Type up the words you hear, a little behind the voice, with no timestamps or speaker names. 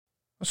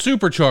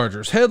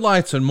Superchargers,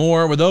 headlights, and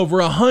more. With over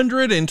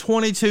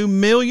 122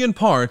 million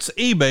parts,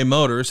 eBay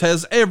Motors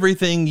has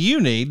everything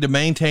you need to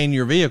maintain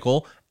your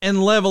vehicle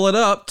and level it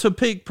up to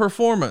peak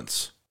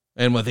performance.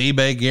 And with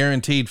eBay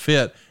Guaranteed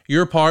Fit,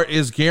 your part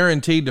is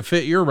guaranteed to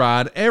fit your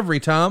ride every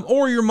time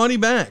or your money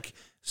back.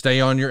 Stay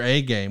on your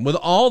A game with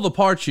all the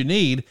parts you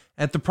need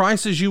at the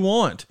prices you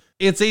want.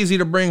 It's easy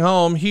to bring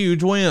home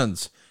huge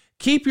wins.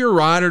 Keep your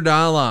ride or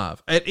die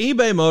alive at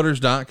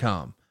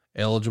ebaymotors.com.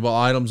 Eligible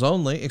items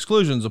only.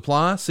 Exclusions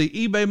apply. See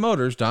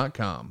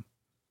ebaymotors.com.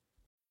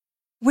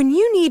 When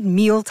you need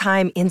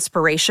mealtime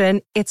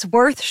inspiration, it's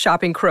worth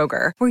shopping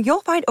Kroger, where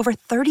you'll find over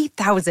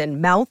 30,000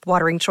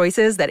 mouth-watering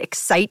choices that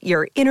excite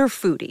your inner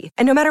foodie.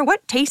 And no matter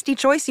what tasty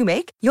choice you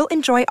make, you'll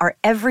enjoy our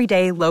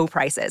everyday low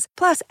prices,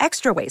 plus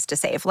extra ways to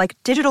save, like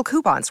digital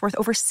coupons worth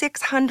over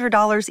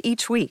 $600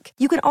 each week.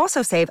 You can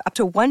also save up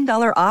to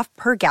 $1 off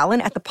per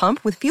gallon at the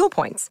pump with fuel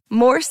points.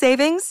 More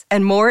savings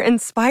and more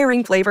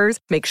inspiring flavors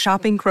make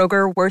shopping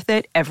Kroger worth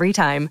it every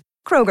time.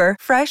 Kroger,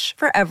 fresh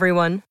for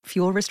everyone.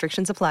 Fuel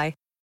restrictions apply.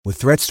 With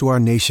threats to our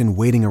nation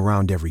waiting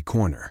around every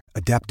corner,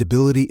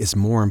 adaptability is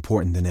more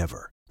important than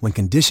ever. When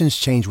conditions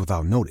change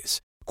without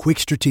notice, quick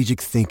strategic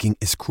thinking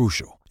is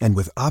crucial. And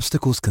with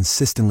obstacles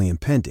consistently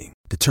impending,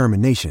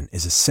 determination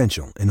is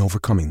essential in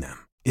overcoming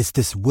them. It's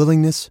this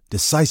willingness,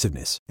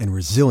 decisiveness, and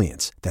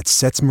resilience that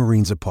sets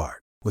Marines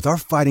apart. With our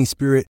fighting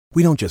spirit,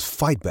 we don't just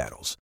fight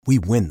battles, we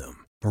win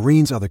them.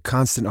 Marines are the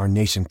constant our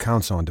nation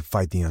counts on to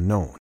fight the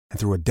unknown. And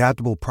through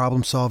adaptable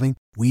problem solving,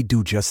 we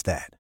do just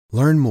that.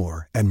 Learn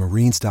more at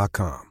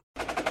marines.com.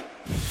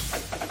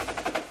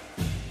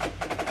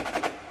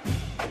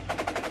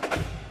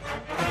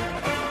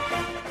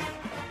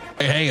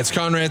 Hey, it's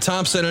Conrad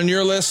Thompson, and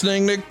you're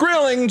listening to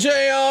Grilling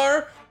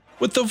JR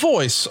with the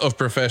voice of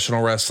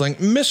professional wrestling,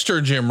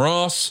 Mr. Jim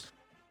Ross.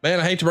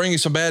 Man, I hate to bring you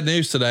some bad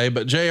news today,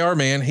 but JR,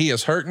 man, he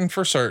is hurting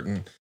for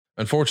certain.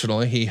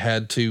 Unfortunately, he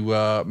had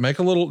to make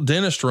a little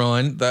dentist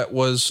run that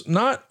was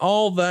not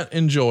all that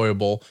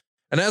enjoyable.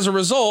 And as a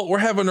result, we're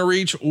having to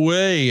reach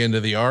way into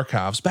the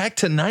archives back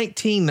to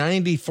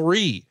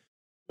 1993.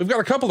 We've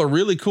got a couple of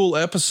really cool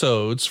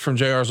episodes from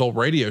JR's old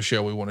radio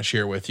show we want to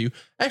share with you.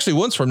 Actually,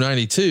 one's from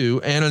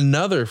 92 and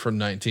another from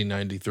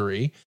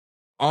 1993.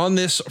 On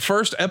this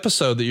first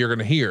episode that you're going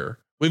to hear,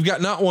 we've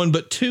got not one,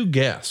 but two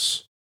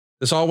guests.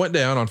 This all went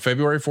down on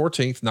February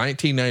 14th,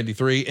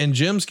 1993. And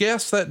Jim's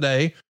guests that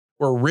day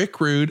were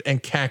Rick Rude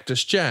and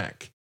Cactus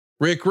Jack.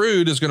 Rick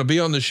Rude is going to be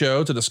on the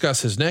show to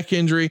discuss his neck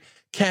injury.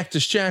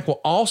 Cactus Jack will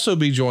also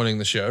be joining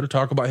the show to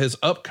talk about his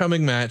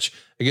upcoming match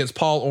against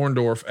Paul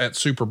Orndorff at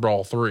Super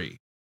Brawl 3.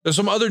 There's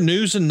some other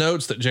news and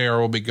notes that JR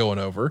will be going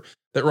over,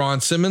 that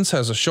Ron Simmons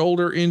has a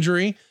shoulder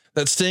injury,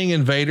 that Sting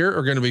and Vader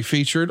are going to be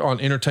featured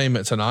on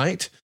Entertainment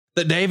Tonight,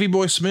 that Davey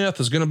Boy Smith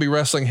is going to be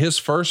wrestling his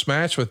first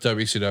match with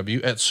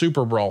WCW at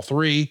Super Brawl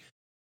 3,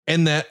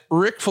 and that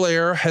Ric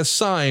Flair has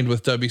signed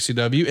with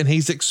WCW and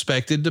he's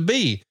expected to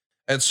be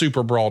at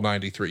Super Brawl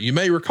 93. You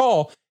may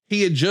recall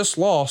he had just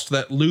lost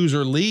that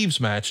loser leaves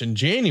match in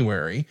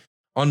January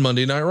on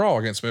Monday Night Raw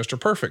against Mr.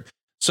 Perfect.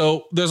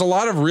 So there's a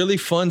lot of really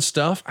fun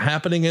stuff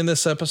happening in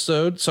this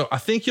episode. So I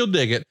think you'll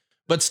dig it,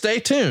 but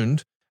stay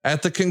tuned.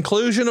 At the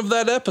conclusion of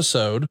that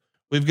episode,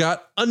 we've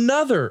got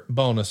another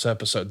bonus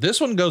episode. This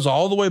one goes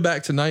all the way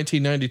back to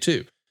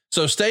 1992.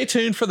 So stay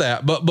tuned for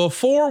that. But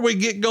before we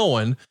get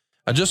going,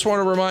 I just want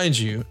to remind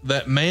you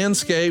that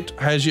Manscaped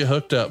has you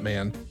hooked up,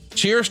 man.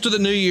 Cheers to the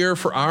new year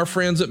for our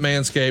friends at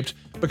Manscaped,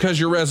 because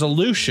your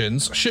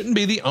resolutions shouldn't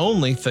be the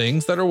only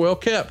things that are well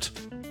kept.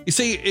 You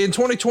see, in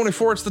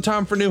 2024, it's the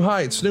time for new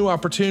heights, new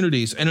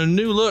opportunities, and a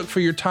new look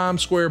for your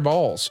Times Square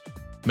balls.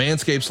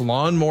 Manscaped's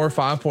Lawnmower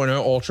 5.0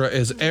 Ultra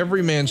is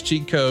every man's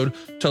cheat code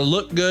to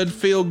look good,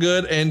 feel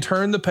good, and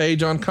turn the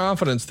page on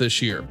confidence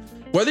this year.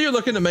 Whether you're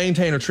looking to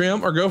maintain a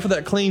trim or go for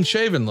that clean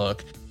shaven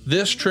look,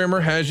 this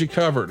trimmer has you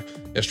covered.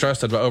 It's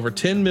trusted by over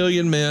 10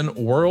 million men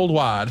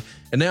worldwide,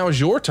 and now is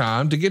your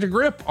time to get a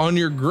grip on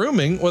your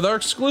grooming with our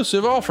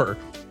exclusive offer.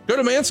 Go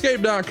to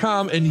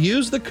manscaped.com and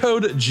use the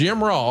code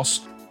Jim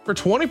Ross for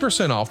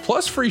 20% off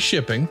plus free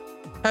shipping.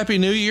 Happy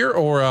New Year,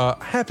 or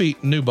happy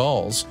new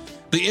balls.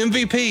 The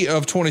MVP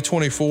of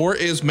 2024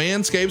 is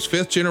Manscaped's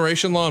 5th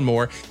generation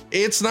lawnmower.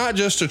 It's not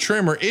just a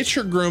trimmer, it's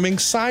your grooming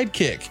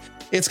sidekick.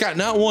 It's got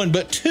not one,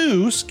 but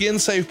two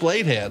skin-safe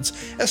blade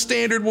heads, a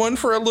standard one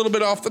for a little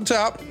bit off the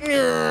top,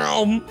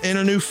 and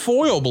a new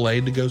foil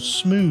blade to go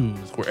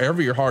smooth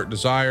wherever your heart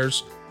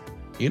desires.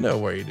 You know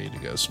where you need to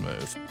go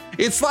smooth.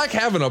 It's like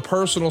having a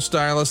personal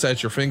stylist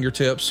at your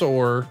fingertips,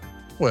 or,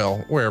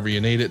 well, wherever you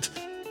need it.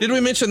 Did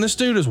we mention this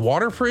dude is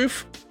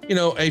waterproof? You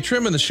know, a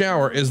trim in the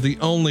shower is the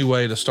only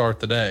way to start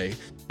the day.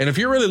 And if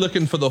you're really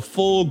looking for the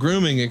full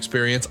grooming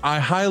experience,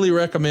 I highly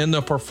recommend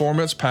the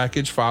Performance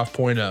Package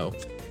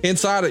 5.0.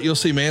 Inside it, you'll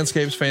see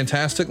Manscaped's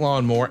fantastic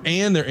lawnmower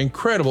and their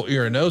incredible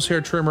ear and nose hair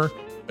trimmer,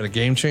 and a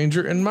game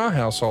changer in my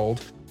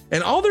household,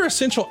 and all their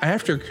essential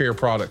aftercare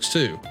products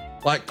too,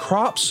 like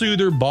Crop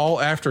Soother Ball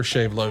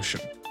Aftershave Lotion.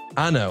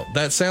 I know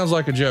that sounds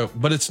like a joke,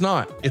 but it's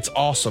not. It's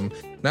awesome.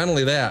 Not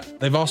only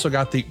that, they've also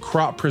got the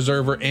Crop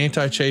Preserver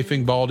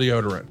Anti-Chafing Ball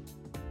Deodorant.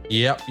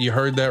 Yep, you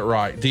heard that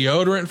right.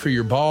 Deodorant for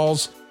your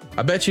balls.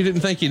 I bet you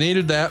didn't think you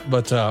needed that,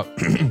 but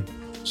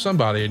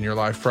somebody in your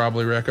life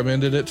probably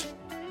recommended it.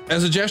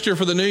 As a gesture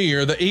for the new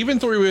year, they even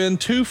threw in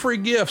 2 free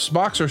gifts,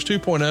 Boxers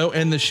 2.0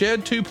 and the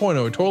Shed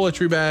 2.0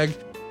 toiletry bag.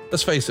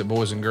 Let's face it,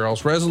 boys and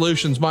girls,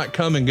 resolutions might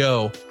come and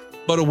go,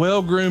 but a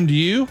well-groomed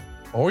you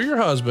or your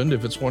husband,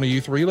 if it's one of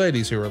you 3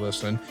 ladies who are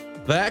listening,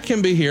 that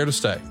can be here to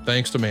stay,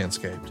 thanks to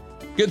Manscaped.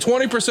 Get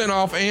 20%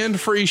 off and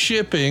free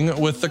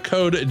shipping with the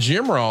code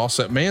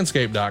JimRoss at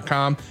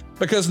manscaped.com,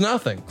 because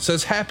nothing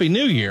says Happy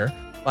New Year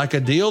like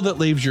a deal that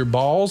leaves your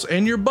balls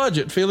and your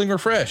budget feeling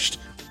refreshed.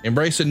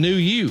 Embrace a new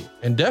you,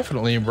 and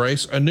definitely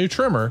embrace a new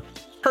trimmer,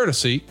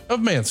 courtesy of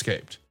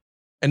Manscaped.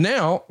 And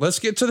now let's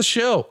get to the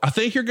show. I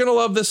think you're going to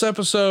love this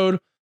episode.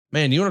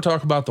 Man, you want to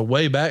talk about the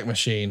Wayback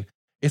Machine.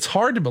 It's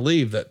hard to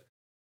believe that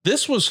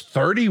this was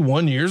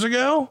 31 years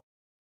ago.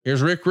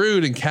 Here's Rick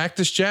Rude and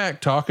Cactus Jack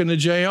talking to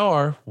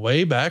JR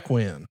way back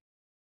when.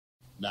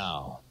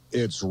 Now,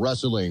 it's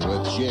Wrestling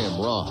with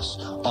Jim Ross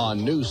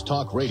on News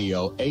Talk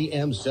Radio,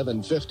 AM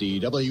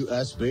 750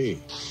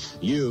 WSB.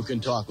 You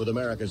can talk with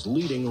America's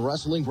leading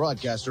wrestling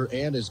broadcaster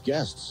and his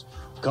guests.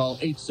 Call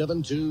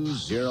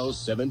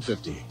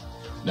 872-0750.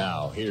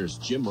 Now, here's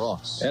Jim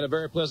Ross. And a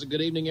very pleasant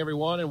good evening,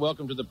 everyone, and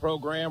welcome to the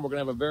program. We're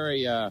going to have a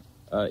very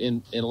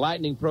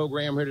enlightening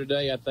program here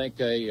today. I think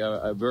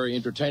a very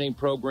entertaining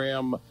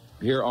program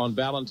here on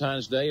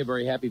Valentine's Day. A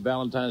very happy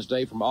Valentine's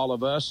Day from all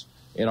of us.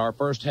 In our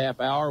first half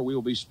hour, we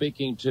will be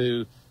speaking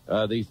to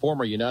the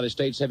former United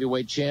States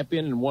heavyweight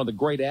champion and one of the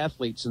great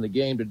athletes in the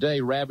game today,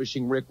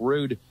 Ravishing Rick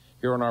Rude,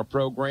 here on our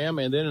program.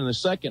 And then in the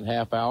second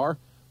half hour,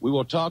 we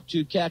will talk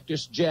to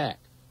Cactus Jack,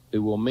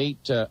 who will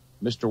meet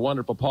Mr.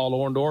 Wonderful Paul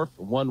Orndorff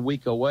 1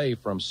 week away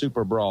from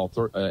Super Brawl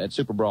at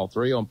Super Brawl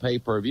 3 on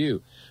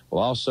pay-per-view.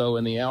 We'll also,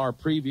 in the hour,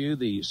 preview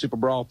the Super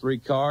Brawl 3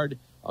 card.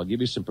 I'll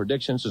give you some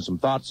predictions and some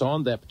thoughts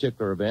on that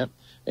particular event.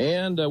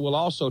 And we'll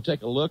also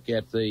take a look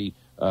at the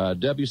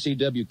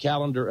WCW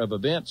calendar of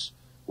events.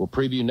 We'll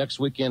preview next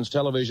weekend's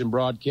television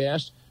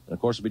broadcast. And, of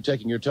course, we'll be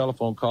taking your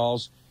telephone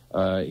calls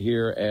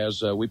here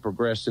as we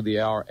progress through the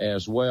hour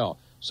as well.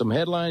 Some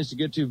headlines to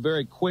get to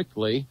very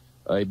quickly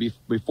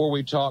before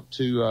we talk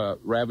to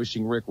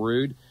Ravishing Rick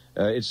Rude.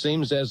 It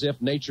seems as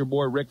if Nature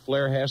Boy Ric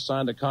Flair has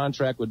signed a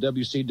contract with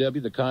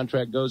WCW. The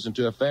contract goes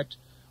into effect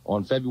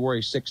on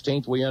February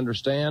 16th, we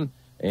understand.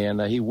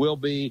 And he will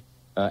be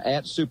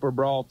at Super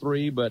Brawl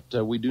 3, but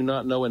we do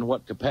not know in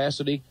what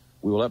capacity.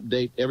 We will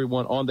update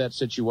everyone on that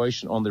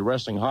situation on the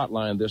Wrestling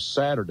Hotline this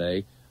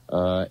Saturday.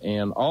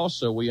 And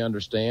also, we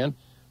understand,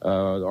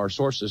 our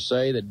sources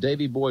say that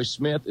Davey Boy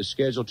Smith is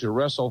scheduled to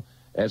wrestle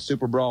at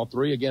Super Brawl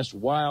 3 against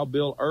Wild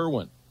Bill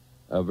Irwin.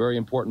 A very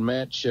important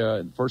match,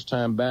 first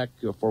time back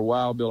for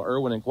Wild Bill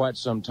Irwin in quite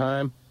some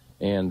time,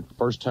 and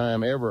first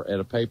time ever at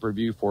a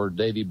pay-per-view for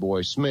Davey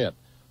Boy Smith.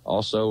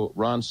 Also,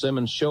 Ron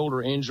Simmons'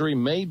 shoulder injury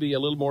may be a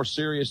little more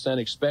serious than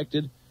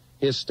expected.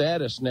 His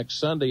status next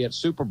Sunday at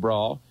Super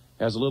Brawl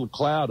has a little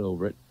cloud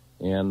over it,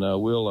 and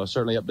we'll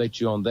certainly update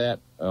you on that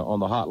on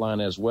the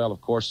hotline as well. Of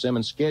course,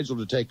 Simmons scheduled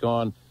to take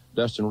on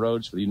Dustin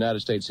Rhodes for the United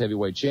States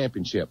Heavyweight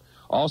Championship.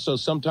 Also,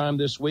 sometime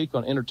this week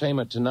on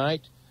Entertainment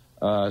Tonight,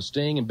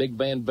 Sting and Big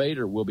Van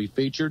Vader will be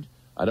featured.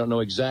 I don't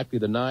know exactly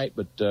the night,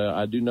 but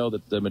I do know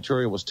that the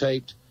material was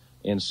taped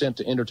and sent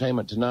to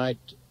Entertainment Tonight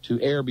to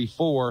air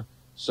before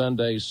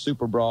Sunday's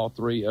Super Brawl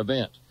 3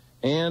 event.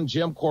 And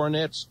Jim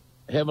Cornette's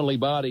Heavenly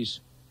Bodies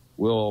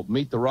will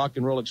meet the Rock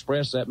and Roll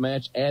Express. That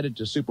match added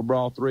to Super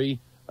Brawl 3.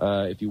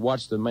 If you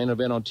watch the main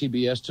event on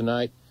TBS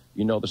tonight,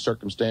 you know the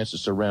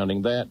circumstances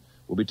surrounding that.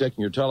 We'll be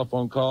taking your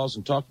telephone calls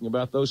and talking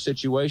about those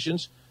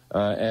situations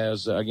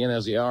as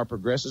the hour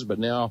progresses. But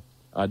now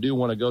I do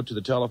want to go to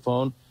the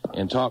telephone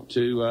and talk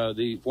to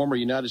the former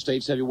United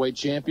States heavyweight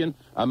champion,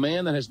 a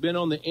man that has been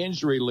on the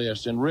injury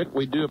list. And, Rick,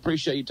 we do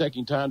appreciate you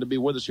taking time to be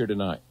with us here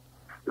tonight.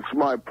 It's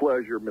my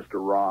pleasure, Mr.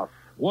 Ross.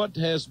 What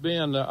has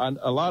been,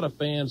 a lot of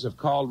fans have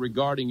called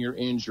regarding your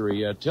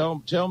injury.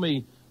 Tell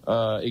me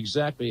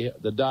exactly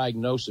the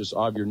diagnosis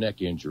of your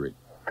neck injury.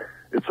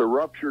 It's a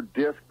ruptured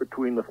disc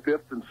between the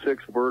 5th and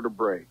 6th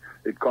vertebrae.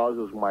 It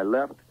causes my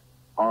left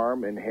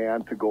arm and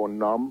hand to go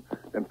numb,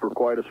 and for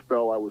quite a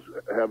spell I was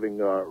having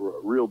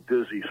real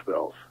dizzy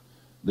spells.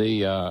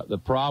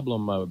 The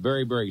problem,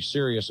 very, very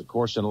serious, of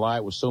course, in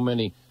light with so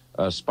many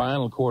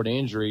spinal cord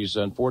injuries,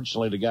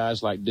 unfortunately, to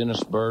guys like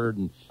Dennis Byrd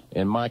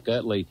and Mike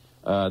Utley.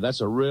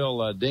 That's a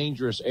real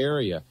dangerous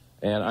area.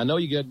 And I know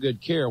you get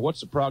good care.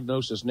 What's the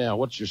prognosis now?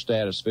 What's your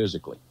status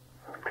physically?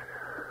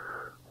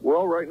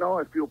 Well, right now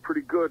I feel pretty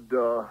good.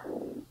 The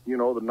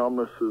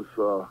numbness has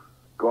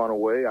gone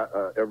away.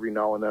 Every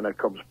now and then it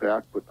comes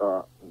back, but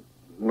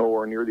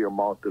nowhere near the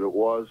amount that it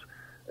was.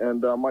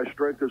 And my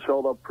strength has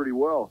held up pretty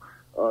well.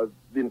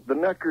 The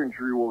neck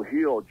injury will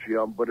heal,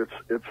 Jim, but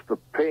it's the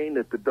pain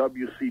that the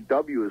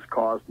WCW has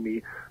caused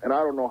me, and I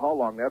don't know how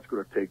long that's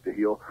going to take to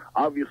heal.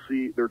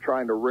 Obviously, they're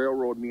trying to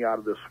railroad me out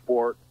of this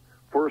sport.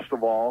 First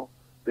of all,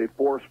 they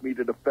forced me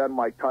to defend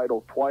my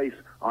title twice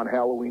on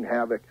Halloween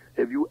Havoc.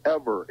 Have you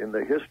ever, in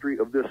the history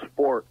of this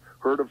sport,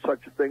 heard of such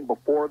a thing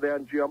before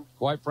then, Jim?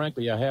 Quite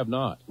frankly, I have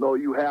not. No,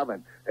 you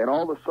haven't. And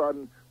all of a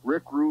sudden,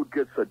 Rick Rude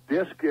gets a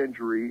disc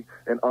injury,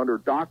 and under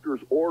doctor's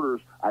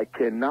orders, I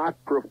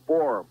cannot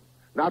perform.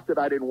 Not that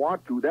I didn't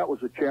want to. That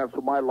was a chance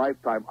of my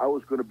lifetime. I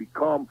was going to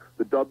become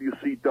the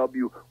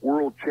WCW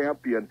World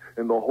Champion,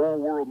 and the whole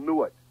world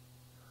knew it.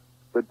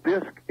 The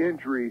disc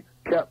injury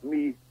kept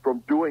me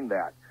from doing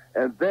that.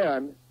 And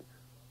then,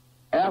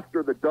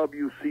 after the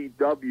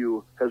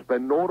WCW has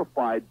been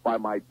notified by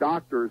my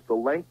doctors the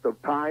length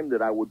of time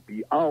that I would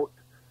be out,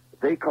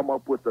 they come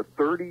up with a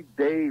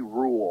 30-day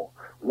rule.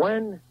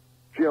 When,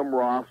 Jim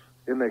Ross,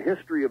 in the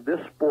history of this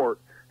sport,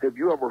 have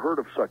you ever heard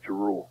of such a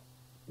rule?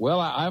 Well,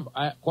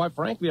 I quite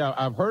frankly,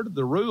 I've heard of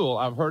the rule.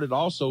 I've heard it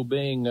also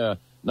being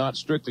not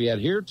strictly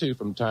adhered to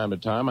from time to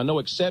time. I know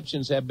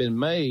exceptions have been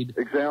made.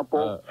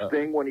 Example,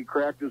 Sting when he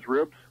cracked his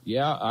ribs?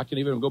 Yeah, I can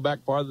even go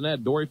back farther than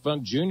that. Dory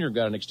Funk Jr.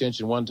 got an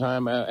extension one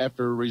time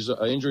after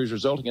injuries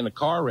resulting in a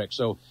car wreck.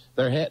 So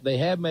they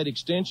have made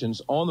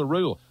extensions on the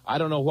rule. I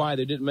don't know why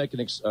they didn't make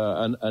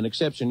an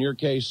exception in your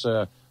case.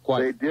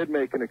 They did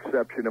make an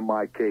exception in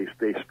my case.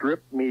 They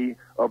stripped me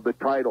of the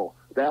title.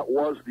 That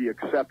was the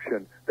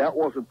exception. That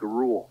wasn't the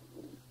rule.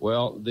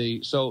 Well,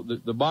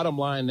 the bottom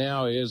line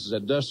now is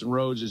that Dustin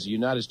Rhodes is the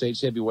United States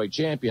heavyweight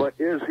champion. But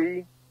is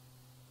he?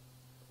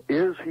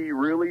 Is he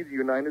really the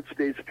United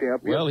States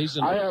champion? Well,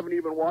 I haven't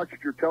even watched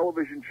your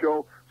television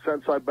show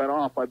since I've been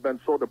off. I've been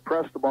so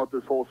depressed about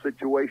this whole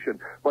situation.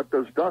 But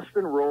does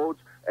Dustin Rhodes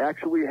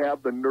actually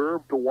have the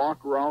nerve to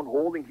walk around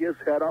holding his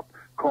head up,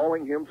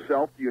 calling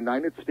himself the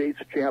United States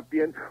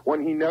champion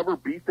when he never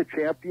beat the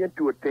champion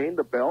to attain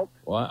the belt?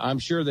 Well, I'm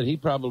sure that he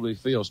probably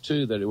feels,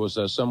 too, that it was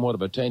somewhat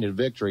of a tainted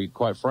victory,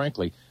 quite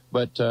frankly.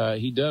 But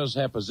he does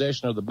have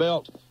possession of the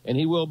belt, and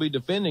he will be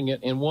defending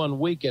it in 1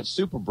 week at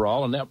Super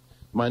Brawl. And that,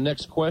 my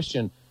next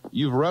question,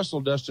 you've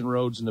wrestled Dustin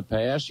Rhodes in the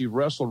past. You've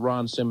wrestled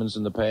Ron Simmons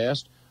in the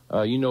past.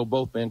 You know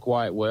both men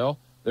quite well.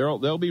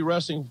 They'll be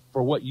wrestling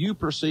for what you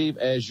perceive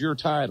as your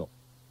title.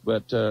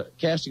 But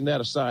casting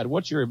that aside,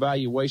 what's your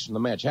evaluation of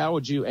the match? How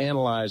would you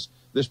analyze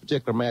this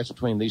particular match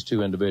between these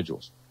two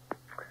individuals?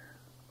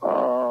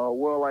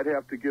 Well, I'd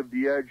have to give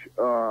the edge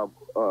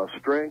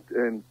strength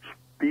and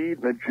speed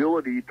and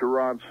agility to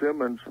Ron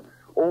Simmons.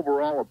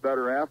 Overall, a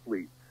better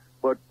athlete.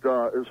 But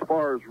as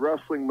far as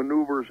wrestling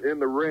maneuvers in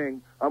the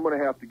ring, I'm going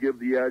to have to give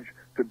the edge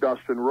to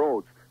Dustin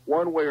Rhodes.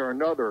 One way or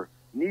another,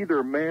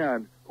 neither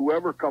man,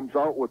 whoever comes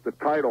out with the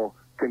title,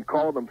 can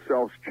call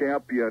themselves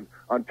champion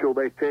until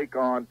they take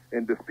on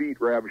and defeat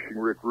Ravishing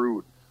Rick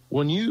Rude.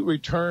 When you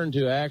return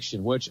to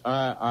action, which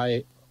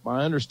I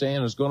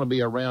understand is going to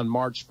be around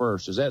March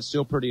 1st, is that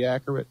still pretty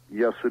accurate?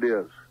 Yes, it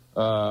is.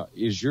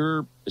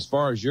 As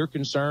far as you're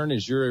concerned,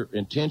 is your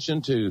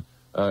intention to,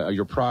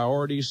 your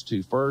priorities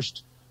to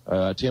first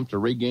attempt to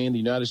regain the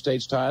United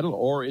States title,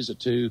 or is it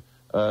to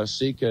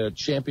seek a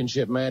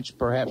championship match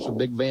perhaps with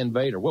Big Van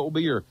Vader? What will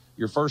be your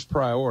first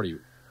priority?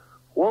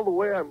 Well, the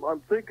way I'm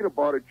thinking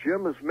about it,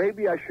 Jim, is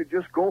maybe I should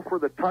just go for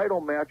the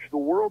title match, the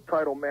world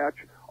title match,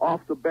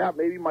 off the bat.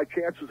 Maybe my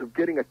chances of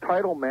getting a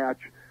title match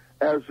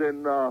as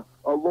in a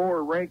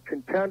lower-ranked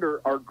contender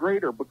are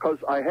greater because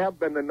I have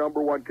been the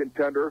number one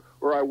contender,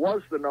 or I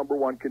was the number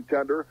one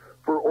contender,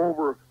 for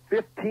over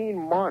 15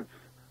 months.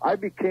 I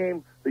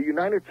became the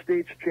United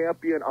States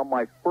champion on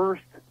my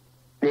first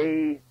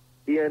day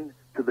into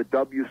the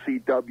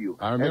WCW.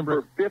 I remember.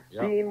 And for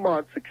 15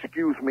 months,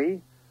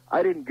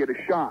 I didn't get a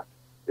shot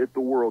at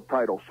the world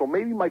title. So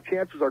maybe my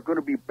chances are going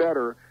to be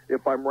better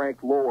if I'm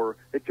ranked lower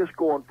at just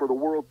going for the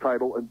world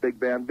title and Big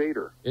Van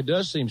Vader. It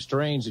does seem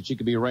strange that you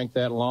could be ranked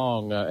that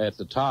long at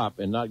the top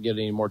and not get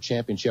any more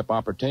championship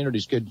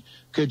opportunities.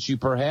 Could you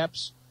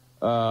perhaps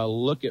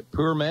look at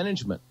poor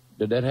management?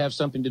 Did that have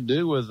something to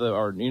do with,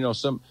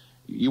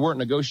 you weren't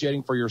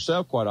negotiating for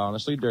yourself, quite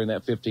honestly, during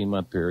that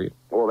 15-month period?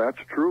 Well, that's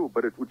true,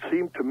 but it would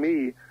seem to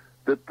me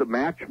that the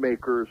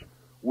matchmakers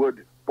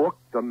would book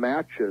the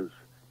matches.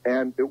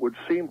 And it would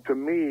seem to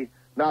me,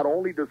 not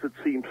only does it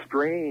seem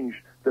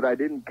strange that I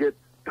didn't get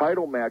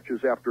title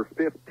matches after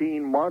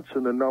 15 months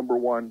in the number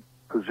one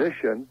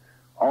position,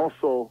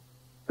 also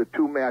the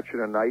 2 match in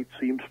a night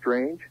seems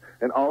strange,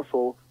 and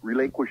also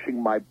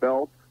relinquishing my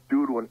belt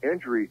due to an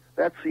injury,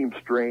 that seems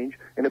strange.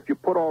 And if you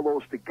put all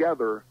those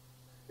together,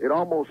 it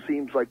almost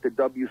seems like the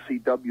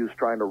WCW is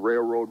trying to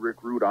railroad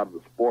Rick Rude out of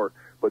the sport,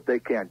 but they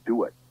can't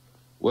do it.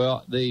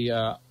 Well,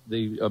 the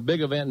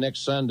big event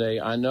next Sunday,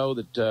 I know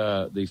that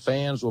the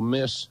fans will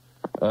miss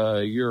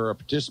your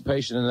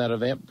participation in that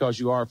event because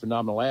you are a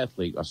phenomenal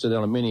athlete. I've said that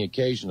on many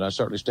occasions. I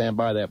certainly stand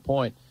by that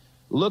point.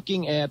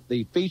 Looking at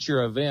the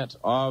feature event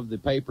of the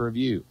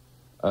pay-per-view,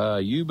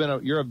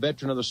 you're a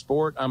veteran of the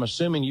sport. I'm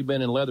assuming you've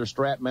been in leather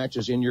strap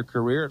matches in your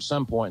career at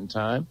some point in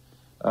time.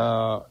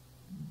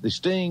 The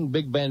Sting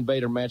Big Van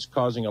Vader match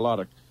causing a lot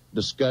of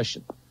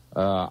discussion.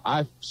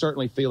 I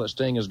certainly feel that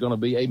Sting is going to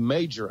be a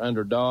major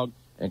underdog.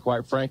 And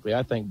quite frankly,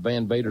 I think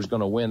Van Vader's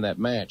going to win that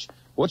match.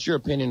 What's your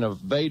opinion of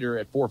Vader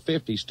at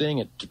 450, Sting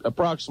at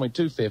approximately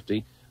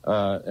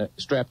 250,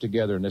 strapped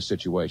together in this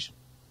situation?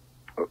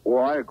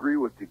 Well, I agree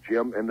with you,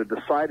 Jim. And the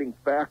deciding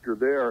factor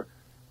there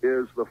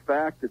is the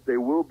fact that they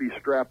will be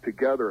strapped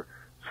together.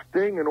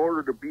 Sting, in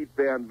order to beat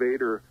Van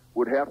Vader,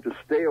 would have to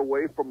stay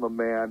away from the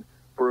man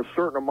for a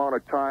certain amount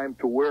of time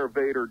to wear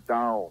Vader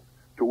down,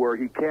 to where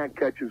he can't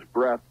catch his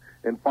breath,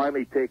 and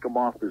finally take him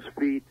off his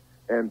feet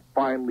and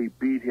finally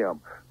beat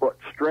him. But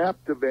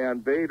strapped to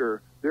Van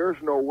Vader, there's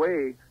no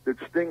way that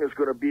Sting is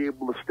going to be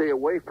able to stay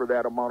away for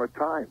that amount of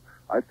time.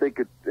 I think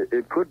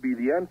it could be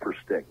the end for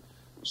Sting.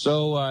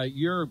 So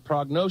your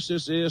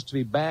prognosis is to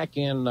be back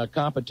in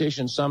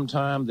competition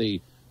sometime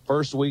the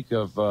first week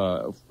of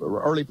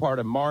early part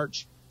of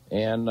March,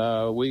 and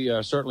we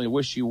certainly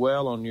wish you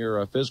well on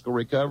your physical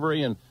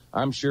recovery, and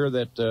I'm sure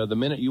that the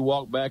minute you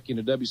walk back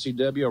into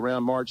WCW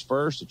around March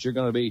 1st, that you're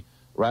going to be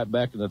right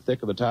back in the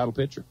thick of the title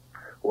picture.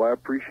 Well, I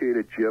appreciate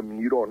it, Jim, and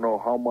you don't know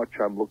how much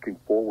I'm looking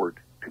forward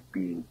to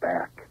being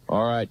back.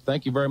 All right.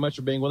 Thank you very much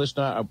for being with us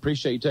tonight. I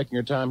appreciate you taking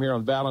your time here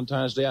on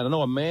Valentine's Day. I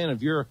know a man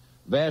of your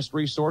vast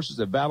resources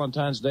that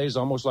Valentine's Day is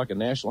almost like a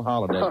national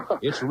holiday.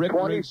 It's Rick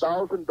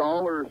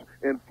 $20,000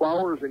 in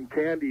flowers and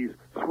candies,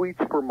 sweets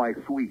for my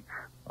sweets.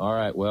 All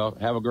right. Well,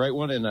 have a great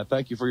one, and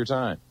thank you for your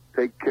time.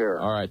 Take care.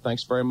 All right.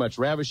 Thanks very much.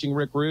 Ravishing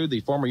Rick Rude,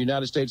 the former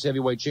United States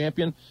heavyweight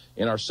champion.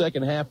 In our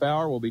second half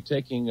hour, we'll be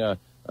talking to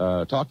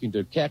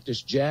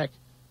Cactus Jack,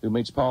 who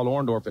meets Paul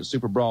Orndorff at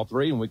Super Brawl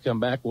 3. When we come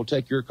back, we'll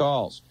take your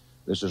calls.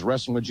 This is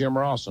Wrestling with Jim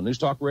Ross on News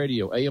Talk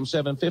Radio, AM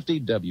 750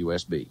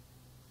 WSB.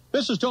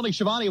 This is Tony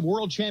Schiavone of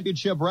World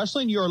Championship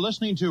Wrestling. You're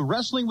listening to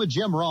Wrestling with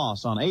Jim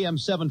Ross on AM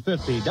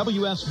 750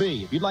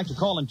 WSB. If you'd like to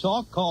call and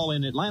talk, call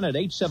in Atlanta at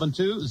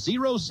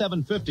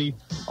 872-0750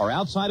 or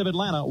outside of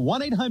Atlanta,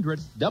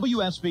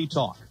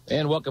 1-800-WSB-TALK.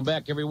 And welcome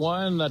back,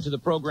 everyone, to the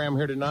program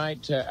here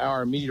tonight.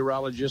 Our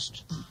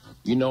meteorologist,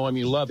 you know him,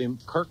 you love him,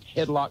 Kirk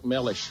Headlock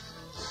Mellish,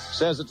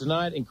 says that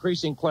tonight,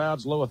 increasing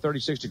clouds, low of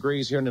 36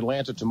 degrees here in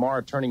Atlanta.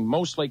 Tomorrow, turning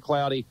mostly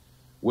cloudy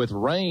with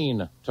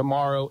rain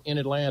tomorrow in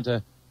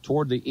Atlanta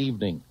toward the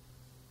evening.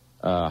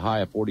 High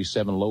of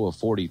 47, low of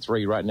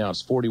 43. Right now,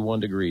 it's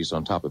 41 degrees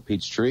on top of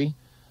Peachtree.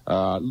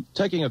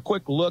 Taking a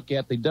quick look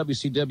at the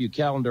WCW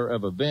calendar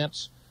of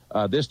events.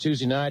 This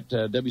Tuesday night,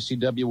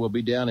 WCW will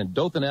be down in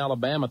Dothan,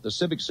 Alabama at the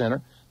Civic Center.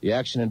 The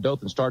action in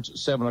Dothan starts at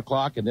 7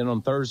 o'clock. And then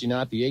on Thursday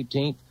night, the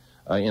 18th,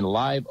 in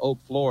Live Oak,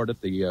 Florida, at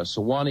the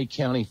Sewanee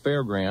County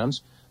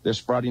Fairgrounds. This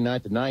Friday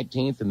night, the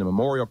 19th, in the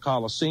Memorial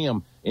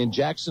Coliseum in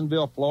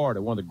Jacksonville, Florida,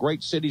 one of the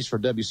great cities for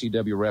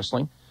WCW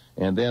wrestling.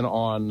 And then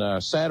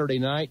on Saturday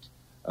night,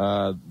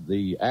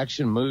 the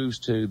action moves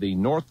to the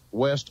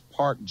Northwest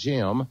Park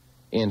Gym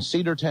in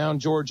Cedartown,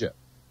 Georgia.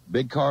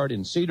 Big card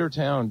in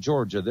Cedartown,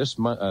 Georgia this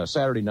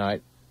Saturday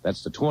night.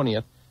 That's the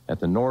 20th at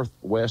the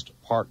Northwest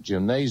Park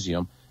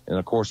Gymnasium. And,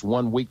 of course,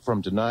 1 week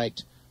from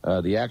tonight,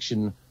 the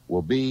action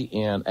will be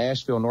in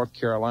Asheville, North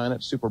Carolina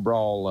at Super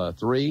Brawl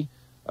 3.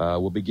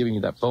 We'll be giving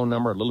you that phone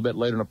number a little bit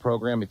later in the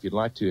program if you'd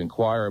like to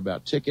inquire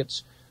about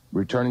tickets.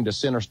 Returning to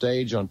center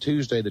stage on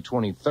Tuesday, the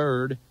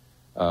 23rd.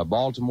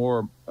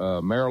 Baltimore,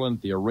 Maryland,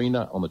 the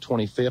arena on the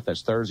 25th.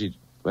 That's Thursday,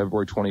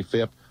 February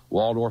 25th.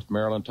 Waldorf,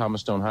 Maryland,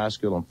 Thomas Stone High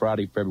School on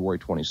Friday, February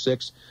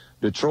 26th.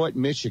 Detroit,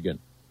 Michigan,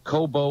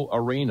 Cobo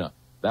Arena.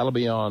 That'll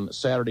be on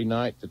Saturday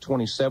night, the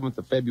 27th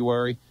of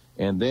February.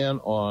 And then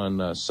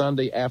on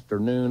Sunday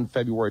afternoon,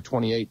 February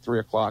 28th, 3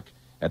 o'clock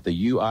at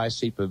the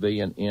UIC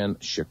Pavilion in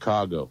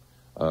Chicago.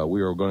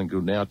 We are going to go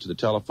now to the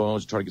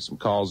telephones to try to get some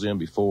calls in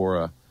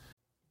before...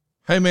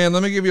 Hey man,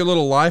 let me give you a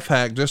little life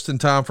hack just in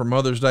time for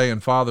Mother's Day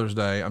and Father's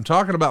Day. I'm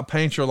talking about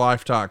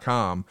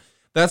paintyourlife.com.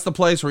 That's the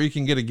place where you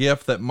can get a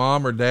gift that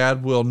mom or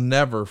dad will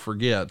never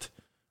forget.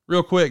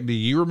 Real quick, do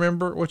you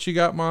remember what you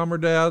got mom or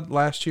dad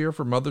last year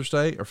for Mother's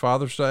Day or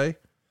Father's Day?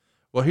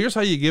 Well, here's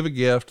how you give a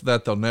gift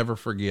that they'll never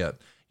forget.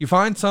 You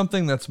find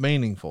something that's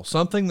meaningful,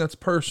 something that's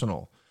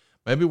personal.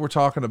 Maybe we're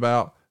talking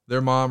about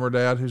their mom or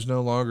dad who's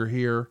no longer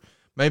here.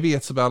 Maybe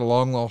it's about a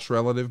long lost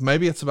relative.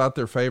 Maybe it's about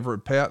their favorite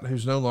pet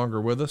who's no longer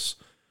with us.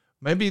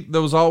 Maybe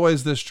there was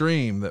always this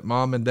dream that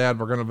mom and dad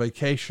were going to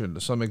vacation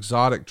to some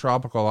exotic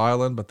tropical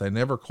island, but they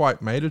never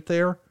quite made it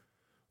there.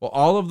 Well,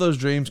 all of those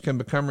dreams can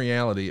become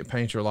reality at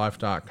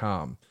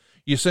paintyourlife.com.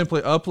 You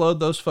simply upload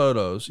those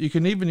photos. You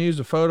can even use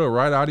a photo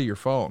right out of your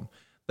phone.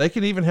 They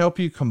can even help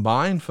you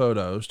combine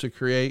photos to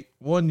create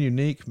one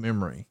unique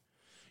memory.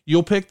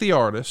 You'll pick the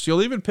artist.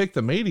 You'll even pick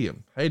the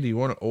medium. Hey, do you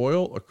want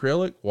oil,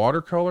 acrylic,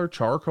 watercolor,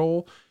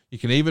 charcoal? You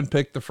can even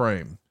pick the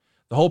frame.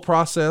 The whole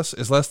process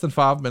is less than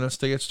 5 minutes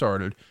to get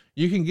started.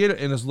 You can get it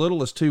in as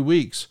little as 2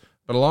 weeks,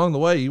 but along the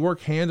way, you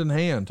work hand in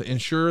hand to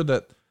ensure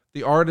that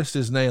the artist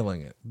is nailing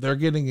it. They're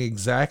getting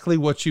exactly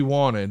what you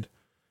wanted,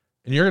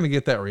 and you're going to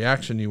get that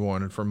reaction you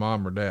wanted from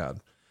mom or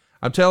dad.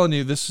 I'm telling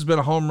you, this has been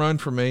a home run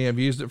for me. I've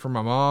used it for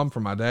my mom,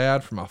 for my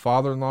dad, for my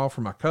father-in-law,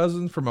 for my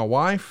cousin, for my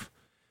wife.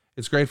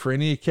 It's great for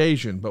any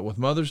occasion, but with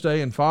Mother's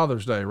Day and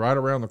Father's Day right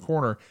around the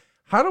corner,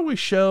 how do we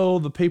show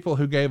the people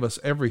who gave us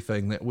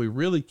everything that we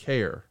really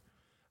care?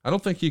 I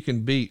don't think you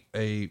can beat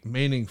a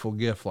meaningful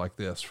gift like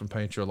this from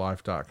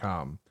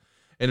paintyourlife.com.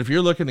 And if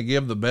you're looking to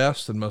give the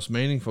best and most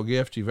meaningful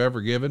gift you've ever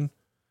given,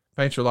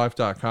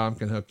 paintyourlife.com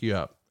can hook you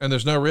up. And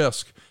there's no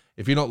risk.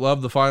 If you don't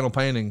love the final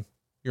painting,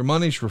 your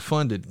money's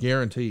refunded,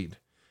 guaranteed.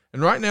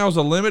 And right now is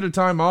a limited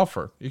time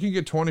offer. You can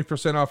get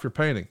 20% off your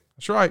painting.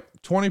 That's right,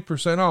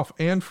 20% off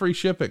and free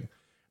shipping.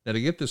 Now,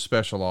 to get this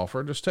special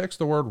offer, just text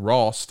the word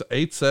Ross to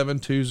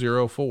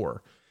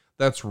 87204.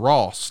 That's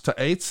Ross to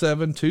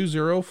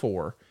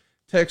 87204.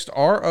 Text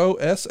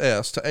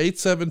ROSS to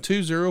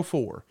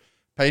 87204.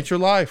 Paint your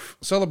life.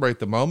 Celebrate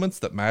the moments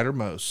that matter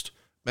most.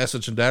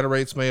 Message and data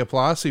rates may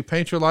apply. See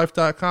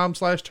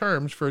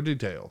paintyourlife.com/terms for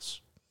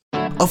details.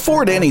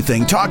 Afford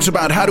Anything talks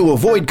about how to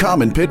avoid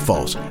common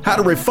pitfalls, how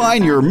to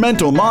refine your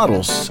mental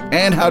models,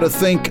 and how to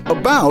think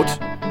about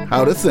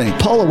how to think.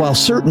 Paula, while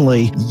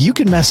certainly you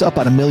can mess up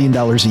on $1 million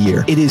a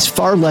year, it is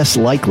far less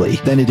likely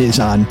than it is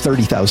on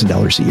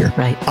 $30,000 a year.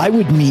 Right. I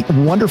would meet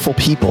wonderful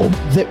people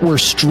that were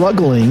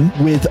struggling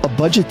with a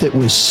budget that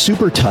was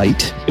super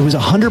tight. It was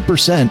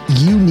 100%.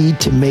 You need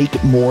to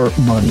make more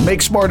money.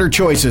 Make smarter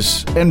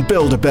choices and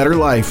build a better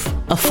life.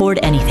 Afford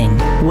Anything,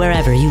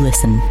 wherever you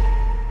listen.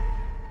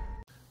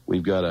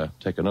 We've got to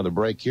take another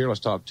break here. Let's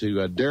talk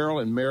to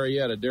Daryl and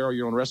Marietta. Daryl,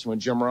 you're on Wrestling with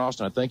Jim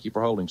Ross, and I thank you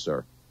for holding,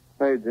 sir.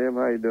 Hey, Jim,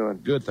 how you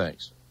doing? Good,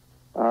 thanks.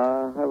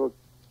 I have a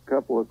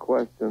couple of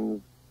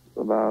questions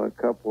about a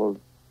couple of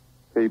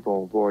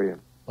people for you.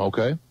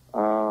 Okay.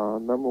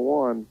 Number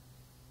one,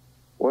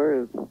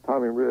 where is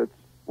Tommy Rich?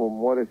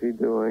 What is he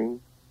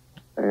doing?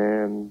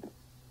 And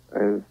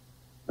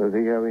does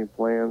he have any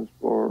plans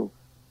for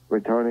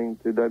returning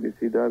to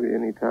WCW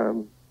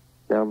anytime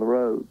down the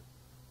road?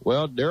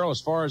 Well, Daryl,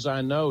 as far as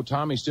I know,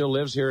 Tommy still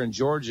lives here in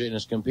Georgia and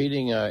is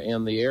competing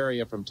in the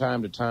area from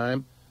time to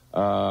time.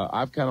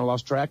 I've kind of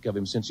lost track of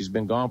him since he's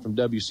been gone from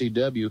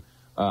WCW.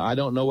 I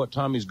don't know what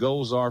Tommy's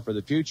goals are for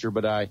the future,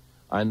 but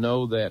I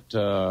know that,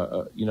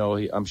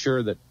 I'm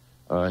sure that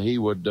he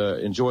would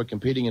enjoy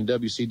competing in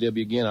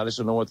WCW again. I just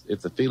don't know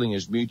if the feeling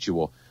is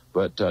mutual.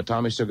 But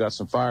Tommy's still got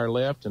some fire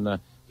left,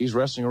 and he's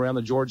wrestling around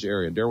the Georgia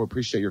area. Daryl, we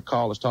appreciate your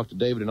call. Let's talk to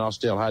David in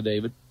Austell. Hi,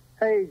 David.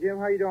 Hey, Jim.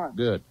 How you doing?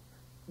 Good.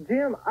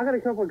 Jim, I got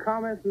a couple of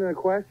comments and then a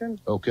question.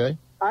 Okay.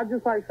 I'd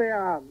just like to say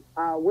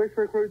I wish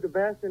Rick Rude the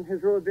best in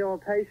his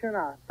rehabilitation.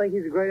 I think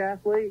he's a great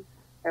athlete,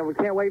 and we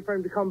can't wait for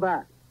him to come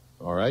back.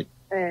 All right.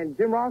 And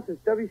Jim Ross, as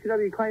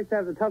WCW claims to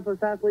have the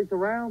toughest athletes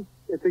around,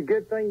 it's a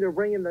good thing they're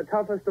bringing the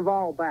toughest of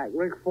all back,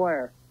 Ric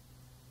Flair.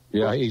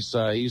 Yeah, he's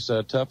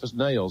tough as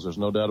nails. There's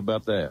no doubt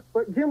about that.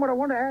 But, Jim, what I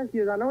want to ask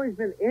you is, I know he's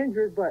been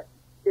injured, but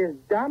is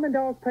Diamond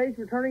Dallas Page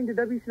returning to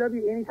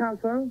WCW anytime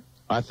soon?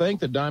 I think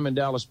the Diamond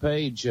Dallas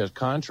Page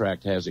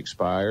contract has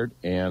expired,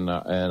 and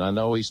I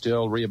know he's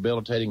still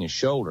rehabilitating his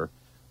shoulder,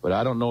 but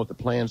I don't know what the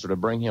plans are to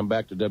bring him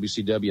back to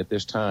WCW at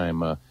this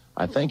time.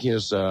 I think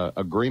his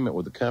agreement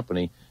with the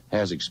company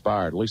has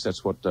expired. At least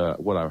that's what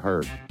I've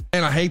heard.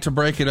 And I hate to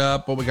break it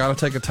up, but we got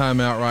to take a time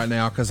out right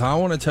now because I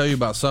want to tell you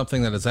about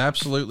something that has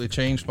absolutely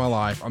changed my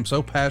life. I'm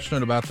so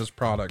passionate about this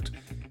product.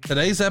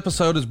 Today's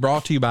episode is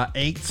brought to you by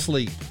 8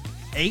 Sleep.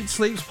 8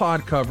 Sleep's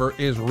pod cover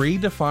is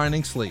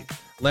redefining sleep,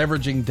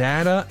 leveraging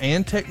data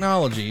and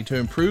technology to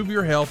improve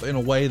your health in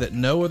a way that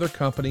no other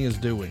company is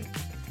doing.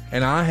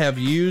 And I have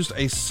used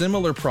a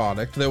similar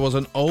product that was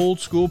an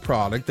old school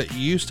product that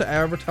used to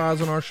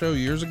advertise on our show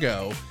years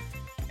ago,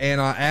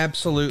 and I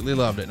absolutely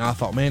loved it. And I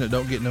thought, man, it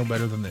don't get no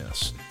better than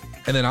this.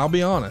 And then I'll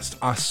be honest,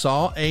 I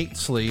saw 8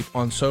 Sleep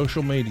on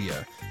social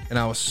media, and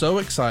I was so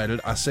excited,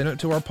 I sent it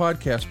to our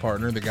podcast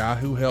partner, the guy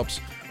who helps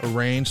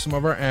arrange some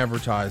of our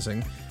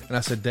advertising. And I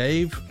said,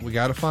 Dave, we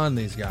got to find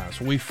these guys.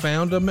 We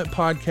found them at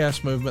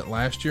Podcast Movement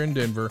last year in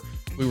Denver.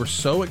 We were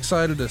so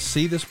excited to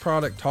see this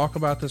product, talk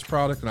about this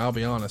product, and I'll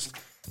be honest,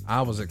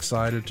 I was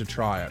excited to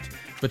try it.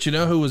 But you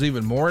know who was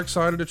even more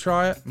excited to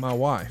try it? My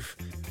wife.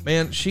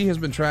 Man, she has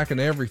been tracking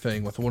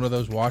everything with one of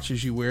those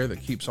watches you wear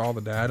that keeps all the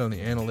data and the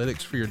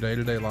analytics for your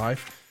day-to-day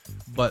life.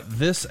 But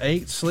this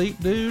 8 Sleep,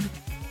 dude,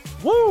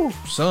 woo,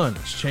 son,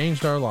 it's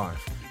changed our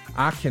life.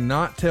 I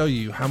cannot tell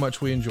you how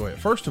much we enjoy it.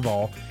 First of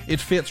all, it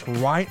fits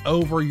right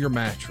over your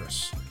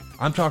mattress.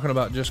 I'm talking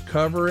about just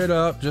cover it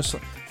up. Just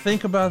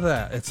think about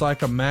that. It's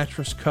like a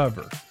mattress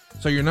cover.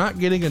 So you're not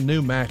getting a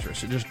new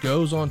mattress. It just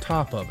goes on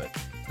top of it.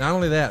 Not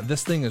only that,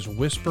 this thing is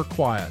whisper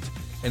quiet,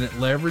 and it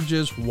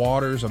leverages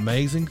water's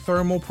amazing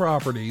thermal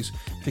properties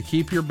to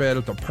keep your bed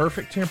at the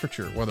perfect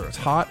temperature, whether it's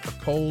hot or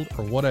cold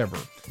or whatever.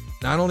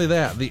 Not only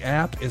that, the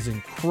app is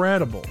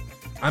incredible.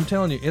 I'm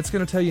telling you, it's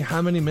going to tell you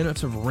how many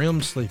minutes of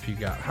REM sleep you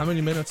got, how many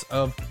minutes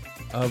of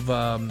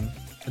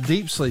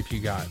deep sleep you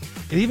got.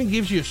 It even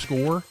gives you a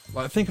score.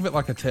 Like, think of it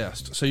like a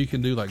test. So you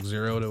can do like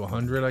 0 to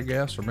 100, I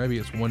guess, or maybe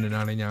it's 1 to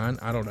 99.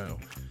 I don't know.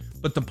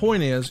 But the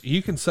point is,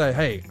 you can say,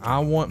 hey, I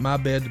want my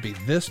bed to be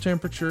this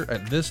temperature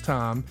at this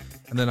time,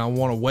 and then I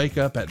want to wake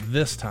up at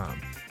this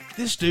time.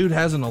 This dude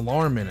has an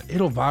alarm in it.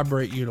 It'll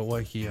vibrate you to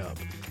wake you up.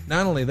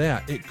 Not only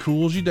that, it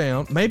cools you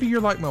down. Maybe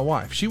you're like my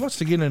wife. She wants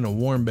to get in a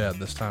warm bed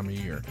this time of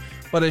year.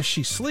 But as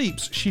she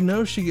sleeps, she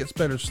knows she gets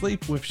better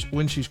sleep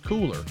when she's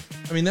cooler.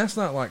 I mean, that's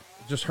not like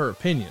just her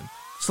opinion.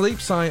 Sleep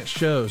science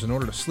shows in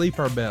order to sleep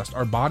our best,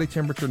 our body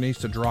temperature needs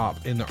to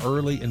drop in the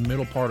early and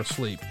middle part of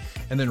sleep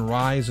and then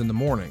rise in the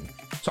morning.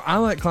 So I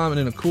like climbing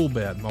in a cool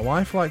bed. My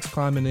wife likes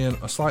climbing in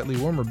a slightly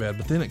warmer bed,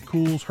 but then it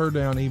cools her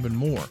down even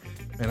more.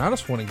 And I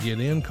just want to get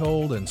in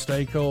cold and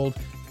stay cold.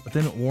 but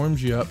then it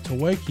warms you up to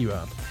wake you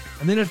up.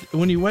 And then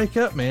when you wake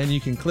up, man, you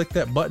can click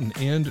that button,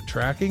 End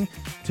Tracking.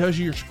 It tells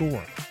you your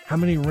score. How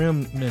many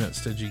REM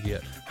minutes did you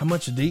get? How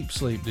much deep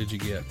sleep did you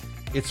get?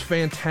 It's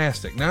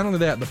fantastic. Not only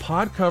that, the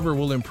pod cover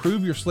will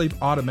improve your sleep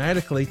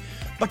automatically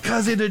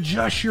because it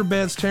adjusts your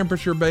bed's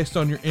temperature based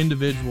on your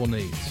individual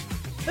needs.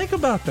 Think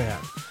about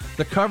that.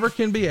 The cover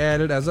can be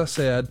added, as I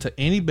said, to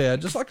any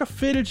bed, just like a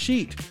fitted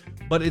sheet,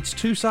 but it's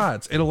two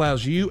sides. It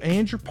allows you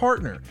and your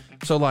partner.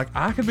 So like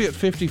I could be at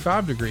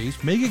 55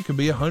 degrees, Megan could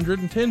be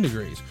 110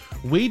 degrees.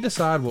 We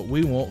decide what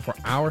we want for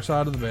our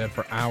side of the bed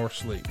for our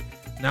sleep.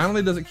 Not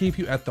only does it keep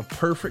you at the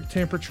perfect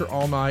temperature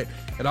all night,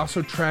 it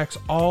also tracks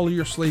all of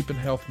your sleep and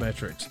health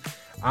metrics.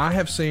 I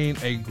have seen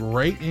a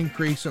great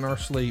increase in our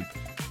sleep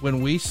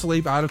when we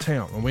sleep out of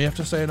town. When we have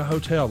to stay in a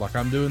hotel like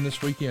I'm doing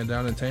this weekend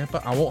down in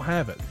Tampa, I won't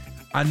have it.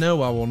 I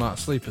know I will not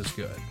sleep as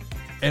good.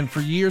 And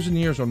for years and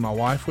years when my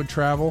wife would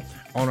travel,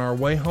 on our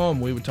way home,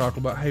 we would talk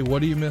about, hey,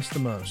 what do you miss the